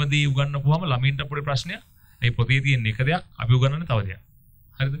හරිම දේ උගන්වපුවාම ළමින්ට පොඩි ප්‍රශ්නයක්. ඒ පොතේ තියෙන එක දෙයක් අපි උගන්වන්නේ තව දෙයක්.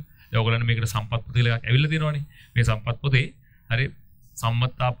 හරිද? දැන් ඔයගොල්ලන් මේකට සම්පත් පොත කියලා එකක් ඇවිල්ලා තියෙනවානේ. මේ සම්පත් පොතේ හරි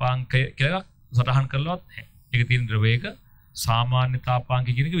සම්මත තාපාංකය කියලා එකක් සටහන් කරලවත් නැහැ. ඒක තියෙන ද්‍රවයක සාමාන්‍ය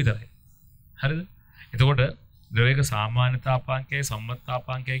තාපාංකය කියන එක විතරයි. හරිද? එතකොට ද්‍රවයක සාමාන්‍ය තාපාංකයයි සම්මත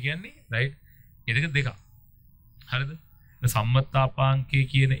තාපාංකය කියන්නේ රයිට් ඒ දෙක. හරිද? සම්මත තාපාංකය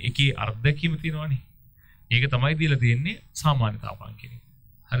කියන එකේ අර්ථ දැක්වීම තියෙනවානේ. ඒක තමයි දීලා තියෙන්නේ සාමාන්‍ය තාපාංකය.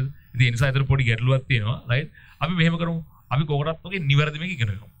 හරිද? ඉතින් ඒ නිසා ඒතර පොඩි ගැටලුවක් තියෙනවා. රයිට්? අපි මෙහෙම කරමු. අපි කොකටත් වගේ නිවැරදි මේක ඉගෙන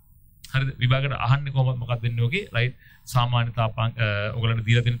ගමු. හරිද? විභාගයට අහන්නේ කොහොමද මොකක්ද දෙන්නේ ඔගේ? රයිට්? සාමාන්‍ය තාපාංක ඔයගොල්ලන්ට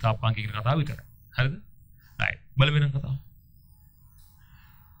දීලා තියෙන තාපාංකය කියන කතාව විතරයි. හරිද? රයිට්. බලමු වෙන කතාව.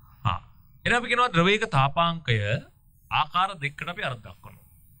 එහෙනම් අපි කියනවා ද්‍රවයක තාපාංකය ආකාර දෙකකට අපි අර්ථ දක්වනවා.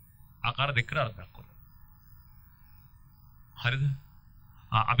 ආකාර දෙකකට අර්ථ දක්වනවා. හරිද?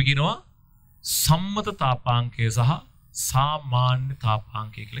 අපි කියනවා සම්මත තාපාංකය සහ සාමාන්‍ය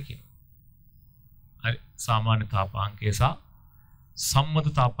තාපාංකය කියලා කියනවා. හරි සාමාන්‍ය තාපාංකය සහ සම්මත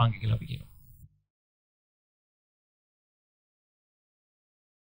තාපාංකය කියලා අපි කියනවා.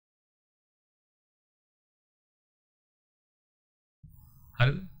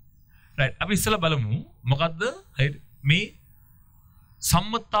 හරිද? රයිට්. අපි ඉස්සෙල්ලා බලමු මොකද්ද? හරිද? මේ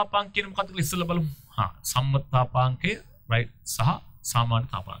සම්මත තාපාංක කියන මොකක්ද කියලා ඉස්සෙල්ලා බලමු. සම්මත තාපාංකය රයිට් සහ සාමාන්‍ය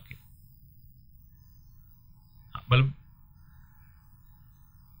තාපාංකය. බලමු.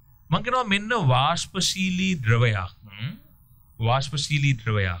 මම කියනවා මෙන්න වාෂ්පශීලී ද්‍රවයක්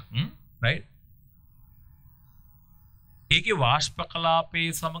රයිට්. ඒකේ වාෂ්ප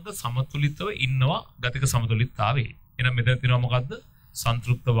කලාපයේ සමග සමතුලිතව ඉන්නවා ගතික සමතුලිතතාවයේ. එහෙනම් මෙතන තියෙනවා මොකද්ද?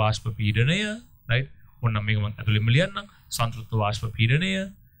 සංතෘප්ත වාෂ්ප පීඩනය රයිට්. ඕනනම් මේක මම අතුලින්ම ලියන්නම්. සංතෘප්ත වාෂ්ප පීඩනය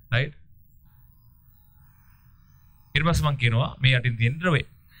රයිට්. ඊට පස්සේ මම කියනවා මේ යටින් තියෙන ද්‍රවය.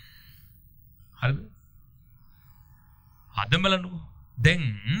 හරිද? හදම බලන්නකෝ. දැන්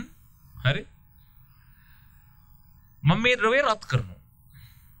හරි. මම මේ ද්‍රවය රත් කරනවා.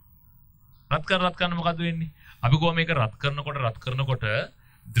 රත් කරන මොකද්ද වෙන්නේ? අපි කොහොම මේක රත් කරනකොට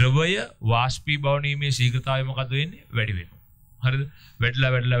ද්‍රවය වාෂ්පීභවනීමේ ශීඝ්‍රතාවය මොකද්ද වෙන්නේ? වැඩි වෙනවා. හරිද?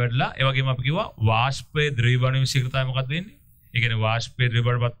 වැඩිලා ඒ වගේම අපි කිව්වා වාෂ්පයේ ද්‍රවීභවනීමේ ශීඝ්‍රතාවය මොකද්ද වෙන්නේ? ඒ කියන්නේ වාෂ්පයේ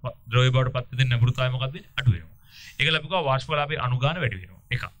ද්‍රව්‍ය බවට පත් වෙන නැඹුරුතාවය මොකද්ද වෙන්නේ? අඩු වෙනවා. ඒකල අපි කිව්වා වාෂ්ප කලාපයේ අණුගාන වැඩි වෙනවා.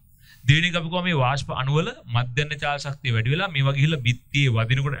 එකක්. දෙවෙනි එක අපි කිව්වා මේ වාෂ්ප අණුවල මධ්‍යන්න චාල ශක්තිය වැඩි වෙලා මේවා ගිහිල්ලා බිත්තියේ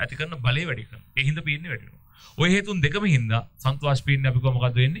වදිනකොට ඇති කරන බලය වැඩි කරනවා. ඒ හින්දා පීඩනය වැඩි වෙනවා. ওই හේතුන් දෙකම හින්දා සන්තුවාෂ්ප පීඩනය අපි කිව්වා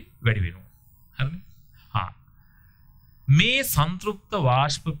මොකද්ද වෙන්නේ? වැඩි වෙනවා. හරිද? මේ සංතෘප්ත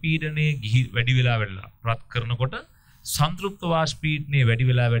වාෂ්ප පීඩනයේ වැඩි වෙලා රත් කරනකොට සංතෘප්ත වාෂ්ප පීඩනයේ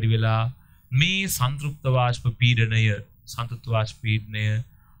වැඩි වෙලා මේ සංතෘප්ත වාෂ්ප පීඩනය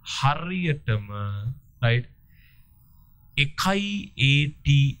හරියටම රයිට් 1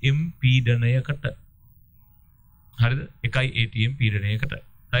 atm පීඩනයකට හරිද 1 atm පීඩනයකට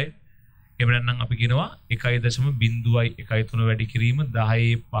රයිට් එහෙම නැත්නම් අපි කියනවා 1.0.13 වැඩි කිරීම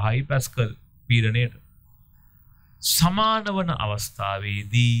 10.5 පැස්කල් පීඩනයට සමාන වන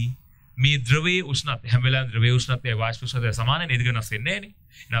අවස්ථාවේදී මේ ද්‍රවයේ උෂ්ණත්වය හැම වෙලාවෙම ද්‍රවයේ උෂ්ණත්වය වාෂ්ප උෂ්ණත්වය සමානයි නේද වෙනස් වෙන්නේ නැහැ නේ.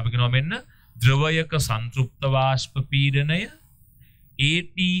 එහෙනම් අපි කියනවා මෙන්න ද්‍රවයක සංතෘප්ත වාෂ්ප පීඩනය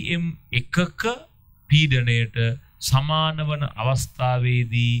ATM එකක පීඩනයට සමාන වන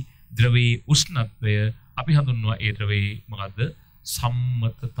අවස්ථාවේදී ද්‍රවයේ උෂ්ණත්වය අපි හඳුන්වනවා ඒ ද්‍රවයේ මොකද්ද?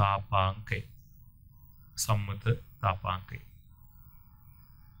 සම්මත තාපාංකය. සම්මත තාපාංකය.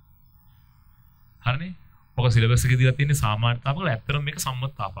 හරිනේ? ඔක සිලබස් එකේ දීලා තියෙන්නේ සාමාන්‍ය තාපක වල ඇත්තටම මේක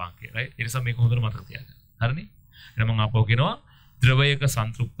සම්මත තාපාංකය. රයිට්? ඒ නිසා මේක හොඳට මතක තියාගන්න. හරිනේ? එහෙනම් මම ආපහු කියනවා ද්‍රවයක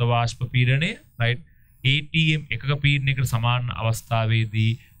සංතෘප්ත වාෂ්ප පීඩනය රයිට් ATM එකක පීඩනයකට සමාන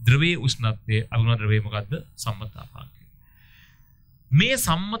අවස්ථාවේදී ද්‍රවයේ උෂ්ණත්වය අගුණ ද්‍රවයේ මොකද්ද? සම්මත තාපාංකය. මේ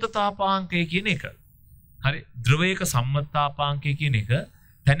සම්මත තාපාංකය කියන එක හරි ද්‍රවයක සම්මත තාපාංකය කියන එක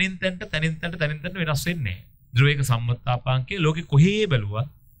තනින් තනට වෙනස් වෙන්නේ නැහැ. ද්‍රවයක සම්මත තාපාංකය ලෝකෙ කොහේ බැලුවා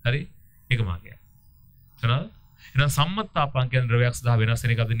හරි එකමාගයක්. තනද? එහෙනම් සම්මත තාපාංකය කියන ද්‍රවයක් සඳහා වෙනස්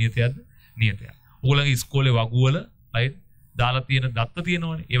වෙන එකද නියතයක්ද? නියතයක්. ඕගොල්ලන්ගේ ඉස්කෝලේ වගුවල රයිට් දාලා තියෙන දත්ත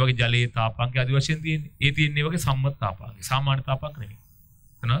තියෙනවනේ. ඒ වගේ ජලයේ තාපාංකය ආදි වශයෙන් තියෙන්නේ. ඒ තියෙන්නේ වගේ සම්මත තාපාංකය. සාමාන්‍ය තාපාංක නෙමෙයි.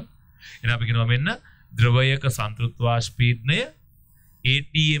 තනද? එහෙනම් අපි කියනවා මෙන්න ද්‍රවයක සංතෘප්ත වාෂ්ප පීඩනය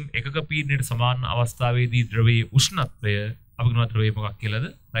ATM එකක පීඩනයට සමාන අවස්ථාවේදී ද්‍රවයේ උෂ්ණත්වය අපි කියනවා ද්‍රවයේ මොකක් කියලාද?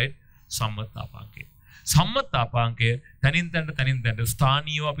 රයිට් සම්මත තාපාංකය. සම්මත තාපාංකය තනින් තනට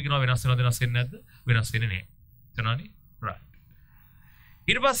ස්ථානීයව අපි කියනවා වෙනස් වෙනවද වෙනස් වෙන්නේ නැද්ද? වෙනස් වෙන්නේ නැහැ. තනනේ? රයිට්.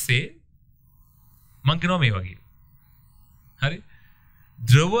 ඊට පස්සේ මම කියනවා මේ වගේ. හරි?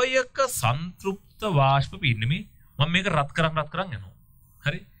 ද්‍රවයක සංතෘප්ත වාෂ්ප පීඩනය මම මේක රත් කරන් යනවා.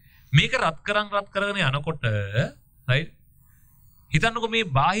 හරි? මේක රත් කරගෙන යනකොට රයිට් හිතන්නකෝ මේ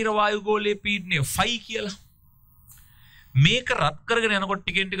බාහිර වායු ගෝලයේ පීඩනය ෆයි කියලා. මේක රත් කරගෙන යනකොට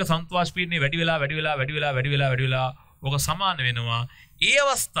ටිකෙන් ටික සංතෘප්ත පීඩනය වැඩි වෙලා ඔක සමාන වෙනවා ඒ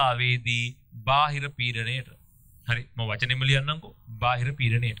අවස්ථාවේදී බාහිර පීඩනයට. හරි මම වචනෙම ලියන්නම්කෝ බාහිර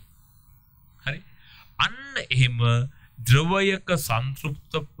පීඩනයට. හරි අන්න එහෙම ද්‍රවයක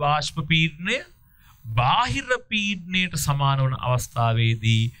සංතෘප්ත වාෂ්ප පීඩනය බාහිර පීඩනයට සමාන වන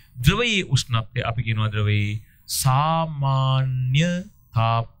අවස්ථාවේදී ද්‍රවයේ උෂ්ණත්වය අපි කියනවා ද්‍රවයේ සාමාන්‍ය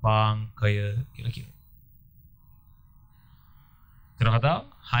තාපාංකය කියලා කියනවා. තේරෙනවද?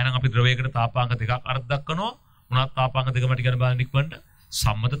 හයනම් අපි ද්‍රවයකට තාපාංක දෙකක් අර්ථ දක්වනවා. මොනවාද තාපාංක දෙකම ටික ගන්න බලන්න ඉක්මනට.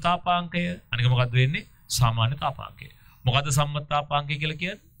 සම්මත තාපාංකය අනික මොකද්ද වෙන්නේ? සාමාන්‍ය තාපාංකය. මොකද්ද සම්මත තාපාංකය කියලා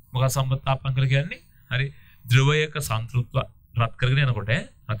කියන්නේ? මොකක්ද සම්මත තාපාංක කියලා කියන්නේ? හරි ද්‍රවයක සංතෘප්ත රත් කරගෙන යනකොට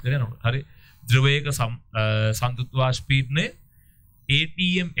හරි ද්‍රවයක සංතෘප්ත වාෂ්ප පීඩනය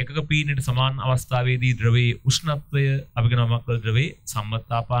ATM එකක පීඩනයට සමාන අවස්ථාවේදී ද්‍රවයේ උෂ්ණත්වය අපි කියනවා මොකක්ද ද්‍රවයේ සම්මත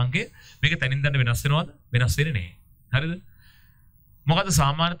තාපාංකය. මේක තනින් තනට වෙනස් වෙනවද? වෙනස් වෙන්නේ නැහැ. හරිද? මොකද්ද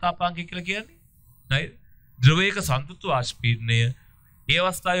සාමාන්‍ය තාපාංකය කියලා කියන්නේ? හරි ද්‍රවයක සංතෘප්ත වාෂ්ප පීඩනය ඒ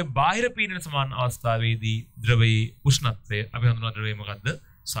අවස්ථාවේ බාහිර පීඩනයට සමාන අවස්ථාවේදී ද්‍රවයේ උෂ්ණත්වය අපි හඳුන්වන ද්‍රවයේ මොකද්ද?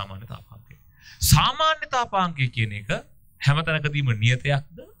 සාමාන්‍ය තාපාංකය. සාමාන්‍ය තාපාංකය කියන එක හැම තැනකදීම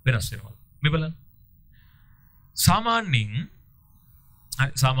නියතයක්ද වෙනස් වෙනවා. මේ බලන්න.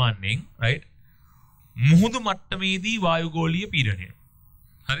 සාමාන්‍යයෙන් right මුහුදු මට්ටමේදී වායුගෝලීය පීඩනය.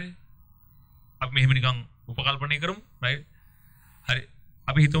 හරි? අපි මෙහෙම නිකන් උපකල්පනය කරමු right? හරි.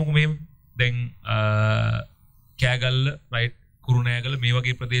 අපි හිතමුකෝ මෙහෙම දැන් කෑගල්ල right කුරුණෑගල මේ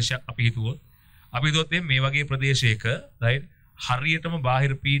වගේ ප්‍රදේශයක් අපි හිතුවොත් මේ වගේ ප්‍රදේශයක right හරියටම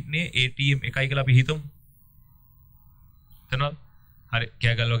බාහිර පීඩනයේ ATM එකයි කියලා අපි හිතමු. තනවාද? හරි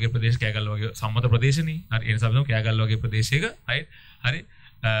කෑගල්ල වගේ ප්‍රදේශ කෑගල්ල වගේ සම්මත ප්‍රදේශනේ. හරි ඒ නිසා අපි කෑගල්ල වගේ ප්‍රදේශයක right හරි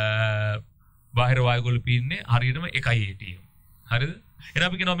බාහිර වායුගෝලීය පීඩනයේ හරියටම එකයි ATM. හරිද? එහෙනම්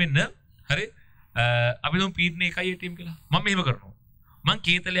අපි කියනවා මෙන්න හරි අපි දුම් පීඩනයේ එකයි ATM කියලා. මම මෙහෙම කරනවා. මම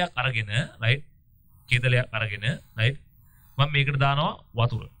කේතලයක් අරගෙන right මම මේකට දානවා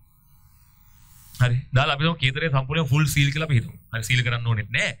වතුර. හරි. දාලා අපි දුම් කේතලේ සම්පූර්ණයෙන් ෆුල් සීල් කියලා අපි හිතමු. හරි සීල් කරන්න ඕනෙත්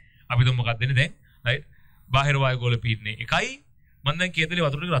නෑ. අපි දුම් මොකක්ද දෙන්නේ දැන් right බාහිර වායුගෝලීය පීඩනයේ එකයි මම දැන් කේතලේ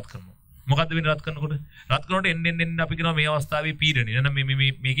වතුර ටික රත් කරනවා. මොකද්ද වෙන්නේ රත් කරනකොට? රත් කරනකොට එන්න අපි කියනවා මේ අවස්ථාවේ පීඩනය. එහෙනම්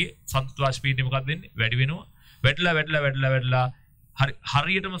මේකේ සන්තුවාෂ පීඩනය මොකක්ද වෙන්නේ? වැඩි වෙනවා. වැඩිලා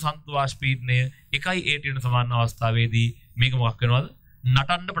හරියටම සන්තුවාෂ පීඩනය 1.8 වෙන සමාන අවස්ථාවේදී මේක මොකක් වෙනවද?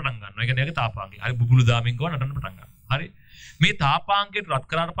 නටන්න පටන් ගන්නවා. ඒ කියන්නේ ඒකේ තාපාංකය. හරි බුබුලු දාමින් ගව නටන්න පටන් ගන්නවා. හරි. මේ තාපාංකයට රත්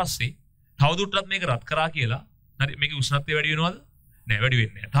කරාට පස්සේ තවදුරටත් මේක රත් කරා කියලා හරි මේකේ උෂ්ණත්වය වැඩි වෙනවද? නෑ වැඩි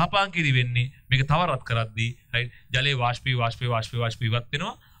වෙන්නේ නෑ. තාපාංකයේදී වෙන්නේ මේක තව රත් කරද්දී හරි ජලයේ වාෂ්පීවත්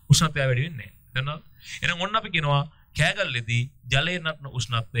වෙනවා. උෂ්ණත්වය වැඩි වෙන්නේ නෑ. තේරෙනවද? එහෙනම් ඔන්න අපි කියනවා කෑගල්ලේදී ජලයේ නටන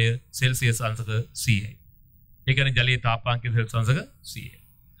උෂ්ණත්වය සෙල්සියස් අංශක 100යි. ඒ කියන්නේ ජලයේ තාපාංකයේ සෙල්සියස් අංශක 100යි.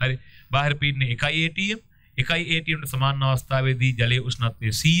 හරි. බාහිර පීඩනය 1 atm ට සමාන අවස්ථාවේදී ජලයේ උෂ්ණත්වය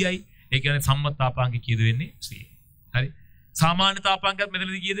 100යි. ඒ කියන්නේ සම්මත තාපාංකය කීයද වෙන්නේ 100යි. හරි. සාමාන්‍ය තාපාංකයත්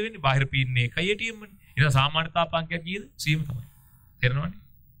මෙතනදී කීයද වෙන්නේ? බාහිර පීඩනය 1 atm නේ. එහෙනම් සාමාන්‍ය තාපාංකය කීයද? 100ම තමයි. තේරෙනවනේ?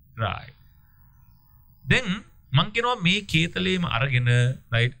 right. දැන් මං කියනවා මේ කේතලේම අරගෙන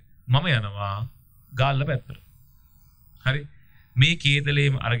right මම යනවා ගාල්ල පැත්තට. හරි. මේ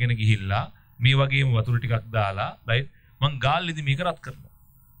කේතලේම අරගෙන ගිහිල්ලා මේ වගේම වතුර ටිකක් දාලා right මං ගාල්ලේදී මේක රත් කරනවා.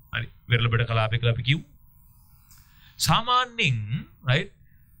 හරි. වෙරළ බඩ කලාපය කියලා අපි කිව්ව. සාමාන්‍යයෙන් right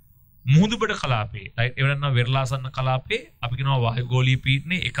මුහුදු බඩ කලාපේ right ඒ වෙනනම් වෙරළාසන්න කලාපේ අපි කියනවා වායුගෝලීය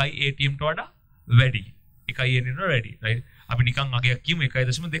පීඩනය 1 atm ට වඩා වැඩි. 1 atm ට වැඩි right අපි නිකන් අගයක් කියමු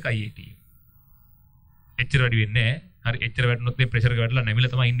 1.2 atm. එච්චර වැඩි වෙන්නේ නැහැ. හරි එච්චර වැඩනොත් මේ ප්‍රෙෂර් එක වැඩිලා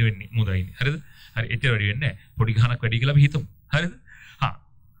නැමිලා තමයි ඉන්න වෙන්නේ මුදා ඉන්නේ. හරිද? හරි එච්චර වැඩි වෙන්නේ නැහැ. පොඩි ගහනක් වැඩි කියලා අපි හිතමු. හරිද? හා.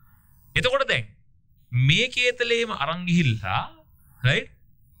 එතකොට දැන් මේ කේතලේම අරන් ගිහිල්ලා right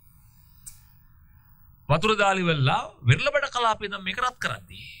වතුර දාලි වෙලා වෙරළබඩ කලාපේ දැන් මේක රත්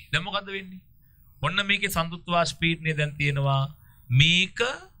කරද්දී. දැන් මොකද්ද වෙන්නේ? ඔන්න මේකේ සන්තුෂ්ත වාෂ්පීඩනය දැන් තියෙනවා. මේක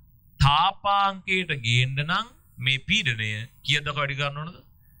තාපාංකයට ගේන්න නම් මේ පීඩනය කීයද දක්වා වැඩි කරන්න ඕනද?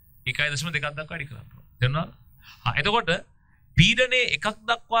 1.2ක් දක්වා වැඩි කරන්න ඕන. තේරුණාද? එතකොට පීඩනය 1ක්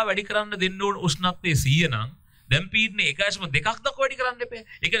දක්වා වැඩි කරන්න දෙන්න ඕන උෂ්ණත්වයේ 100 නම් දැන් පීඩනය 1.2ක් දක්වා වැඩි කරන්න එපා.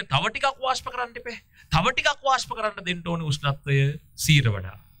 ඒ කියන්නේ තව ටිකක් වාෂ්ප කරන්න එපා. තව ටිකක් වාෂ්ප කරන්න දෙන්න ඕන උෂ්ණත්වය 100ට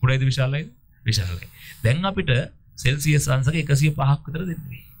වඩා. කුඩයිද විශාලයිද? විශාලයි. දැන් අපිට සෙල්සියස් අංශක 105ක් විතර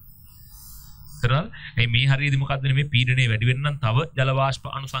දෙන්නේ. හරිද? මේ හරියදී මොකද්ද මේ පීඩනය වැඩි වෙන්න නම් තව ජල වාෂ්ප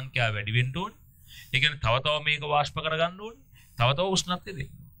අණු සංඛ්‍යාව වැඩි වෙන්න ඕනේ. ඒ කියන්නේ තව මේක වාෂ්ප කරගන්න ඕනේ. තව උෂ්ණත්වය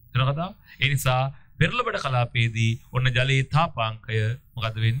දෙන්න. එතන කතාව. ඒ නිසා පෙරළබඩ කලාපයේදී ඔන්න ජලයේ තාපාංකය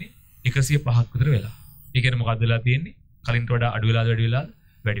මොකද්ද වෙන්නේ? 105ක් විතර වෙලා. ඒ කියන්නේ මොකද්ද වෙලා තියෙන්නේ? කලින්ට වඩා අඩු වෙලාද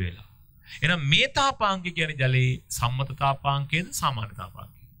වැඩි වෙලා. එහෙනම් මේ තාපාංකය කියන්නේ ජලයේ සම්මත තාපාංකයේද සාමාන්‍ය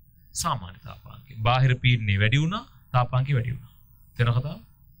තාපාංකයේද? සාමාන්‍ය තාපාංකය. බාහිර පීඩනය වැඩි වුණා, තාපාංකය වැඩි වුණා. තේරෙනව කතාව?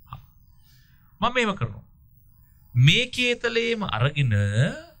 මම මේව කරනවා. මේ කේතලේම අරගෙන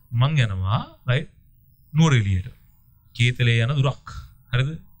මං යනවා right නුවරඑළියට. කේතලේ යන දුරක්. හරිද?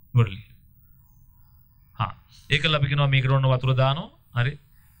 නුවරඑළිය. ඒකල අපි කියනවා මේකට ඔන්න වතුර දානවා. හරි.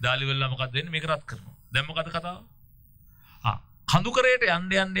 දාලි වෙලා මොකක්ද වෙන්නේ? මේක රත් කරනවා. දැන් මොකද කතාව? කඳුකරයට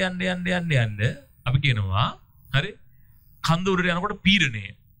යන්න අපි කියනවා හරි කඳුරට යනකොට පීඩනය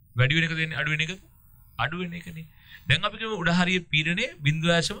වැඩි වෙන එකද වෙන්නේ අඩු වෙන එකද? අඩු වෙන එකනේ. දැන් අපි කියමු උඩ හරියේ පීඩනය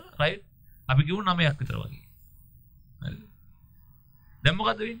 0.0 right අපි කියමු 9ක් විතර වගේ. හරිද? දැන්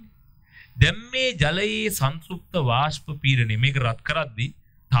මොකද වෙන්නේ? දැන් මේ ජලයේ සංතෘප්ත වාෂ්ප පීඩනය මේක රත් කරද්දී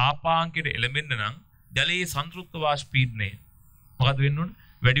තාපාංකයට එළඹෙන්න නම් ජලයේ සංතෘප්ත වාෂ්ප පීඩනය මොකද වෙන්න ඕනේ?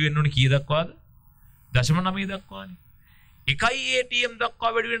 වැඩි වෙන්න ඕනේ කීය දක්වාද? 0.9 දක්වානේ. 1 atm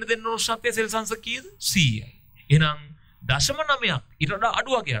දක්වා වැඩි වෙන්න දෙන්න උෂ්ණත්වය සෙල්සියස් කීයද? 100යි. එහෙනම් 0.9ක් ඊට වඩා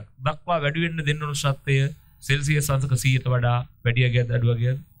අඩු වගේක් දක්වා වැඩි වෙන්න දෙන්න උෂ්ණත්වය සෙල්සියස් අංශක 100ට වඩා වැඩි වගේද අඩු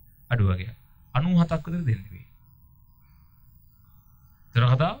වගේද? අඩු වගේක්. 97ක් විතර දෙන්න වෙයි.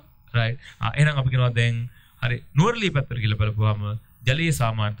 තේරෙනවද? right. එහෙනම් අපි කියනවා දැන් හරි නුවරඑළිය පැත්තට ගිහලා බලපුවාම ජලයේ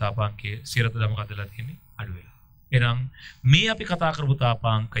සාමාන්‍ය තාපාංකයේ 100ට මොකද වෙලා තියෙන්නේ? අඩු වෙලා. එහෙනම් මේ අපි කතා කරපු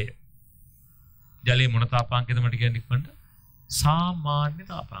තාපාංකය ජලයේ මොන තාපාංකයද මට කියන්න ඉක්මනට සාමාන්‍ය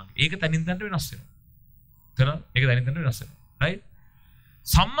තාපාංකය. ඒක තනින් තනට වෙනස් වෙනවා. තේරෙනවද? ඒක තනින් තනට වෙනස් වෙනවා. රයිට්?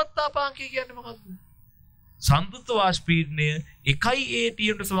 සම්මත තාපාංකය කියන්නේ මොකක්ද? සංතෘප්ත වාෂ්පීඩනය 1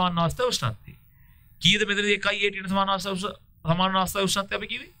 atm ට සමාන අවස්ථාවේ උෂ්ණත්වය. කීයද මෙතනදී 1 atm ට සමාන අවස්ථාවේ උෂ්ණත්වය අපි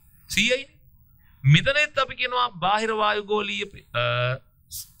කිව්වේ? 100යි නේ. මෙතනෙත් අපි කියනවා බාහිර වායු ගෝලීය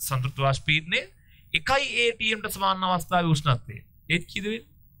සංතෘප්ත වාෂ්පීඩනය 1 atm ට සමාන අවස්ථාවේ උෂ්ණත්වය. ඒත් කීයද වෙන්නේ?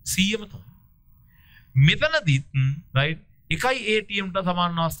 100ම තමයි. මෙතනදිත් රයිට් 1 atm ට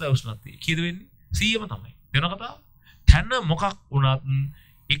සමාන අවස්ථාවේ උෂ්ණත්වය. කීයද වෙන්නේ? 100ම තමයි. වෙන කතාව. තන මොකක් වුණත්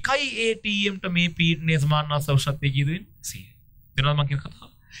 1 atm ට මේ පීඩනය සමාන අවස්ථාවේ උෂ්ණත්වය කීයද වෙන්නේ? 100. වෙනවද මම කියන කතාව?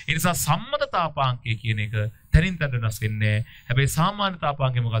 ඒ නිසා සම්මත තාපාංකය කියන එක තනින් තනට වෙනස් වෙන්නේ නැහැ. හැබැයි සාමාන්‍ය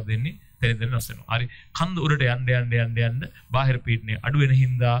තාපාංකය මොකක්ද වෙන්නේ? තනින් තනට වෙනස් වෙනවා. හරි. කන්ද උඩට යන්න බාහිර පීඩනය අඩු වෙන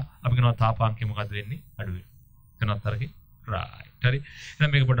හින්දා අපි කියනවා තාපාංකය මොකක්ද වෙන්නේ? අඩු වෙනවා. වෙනත් තරකේ රයිට්. හරි.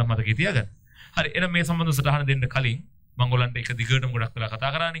 එහෙනම් මේක පොඩ්ඩක් මතකේ තියාගන්න. හරි. එහෙනම් මේ සම්බන්ධව සටහන දෙන්න කලින් මම ඔයගලන්ට එක දිගටම ගොඩක් වෙලා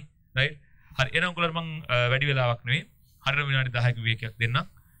කතා කරානේ. රයිට්. හරි. එහෙනම් ඔයගලන්ට මම වැඩි වෙලාවක් නෙවෙයි. හරියට විනාඩි 10ක විවේකයක් දෙන්නම්.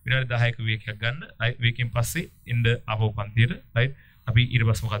 විනාඩි 10ක විවේකයක් ගන්න. රයිට්. විවේකයෙන් පස්සේ ඉන්න ආපහු පන්තියට. රයිට්. අපි ඊට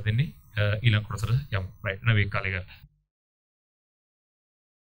පස්සේ මොකක්ද දෙන්නේ? ඊළඟ කොටසට යමු. රයිට්. නැවේක කාලේ ගන්න.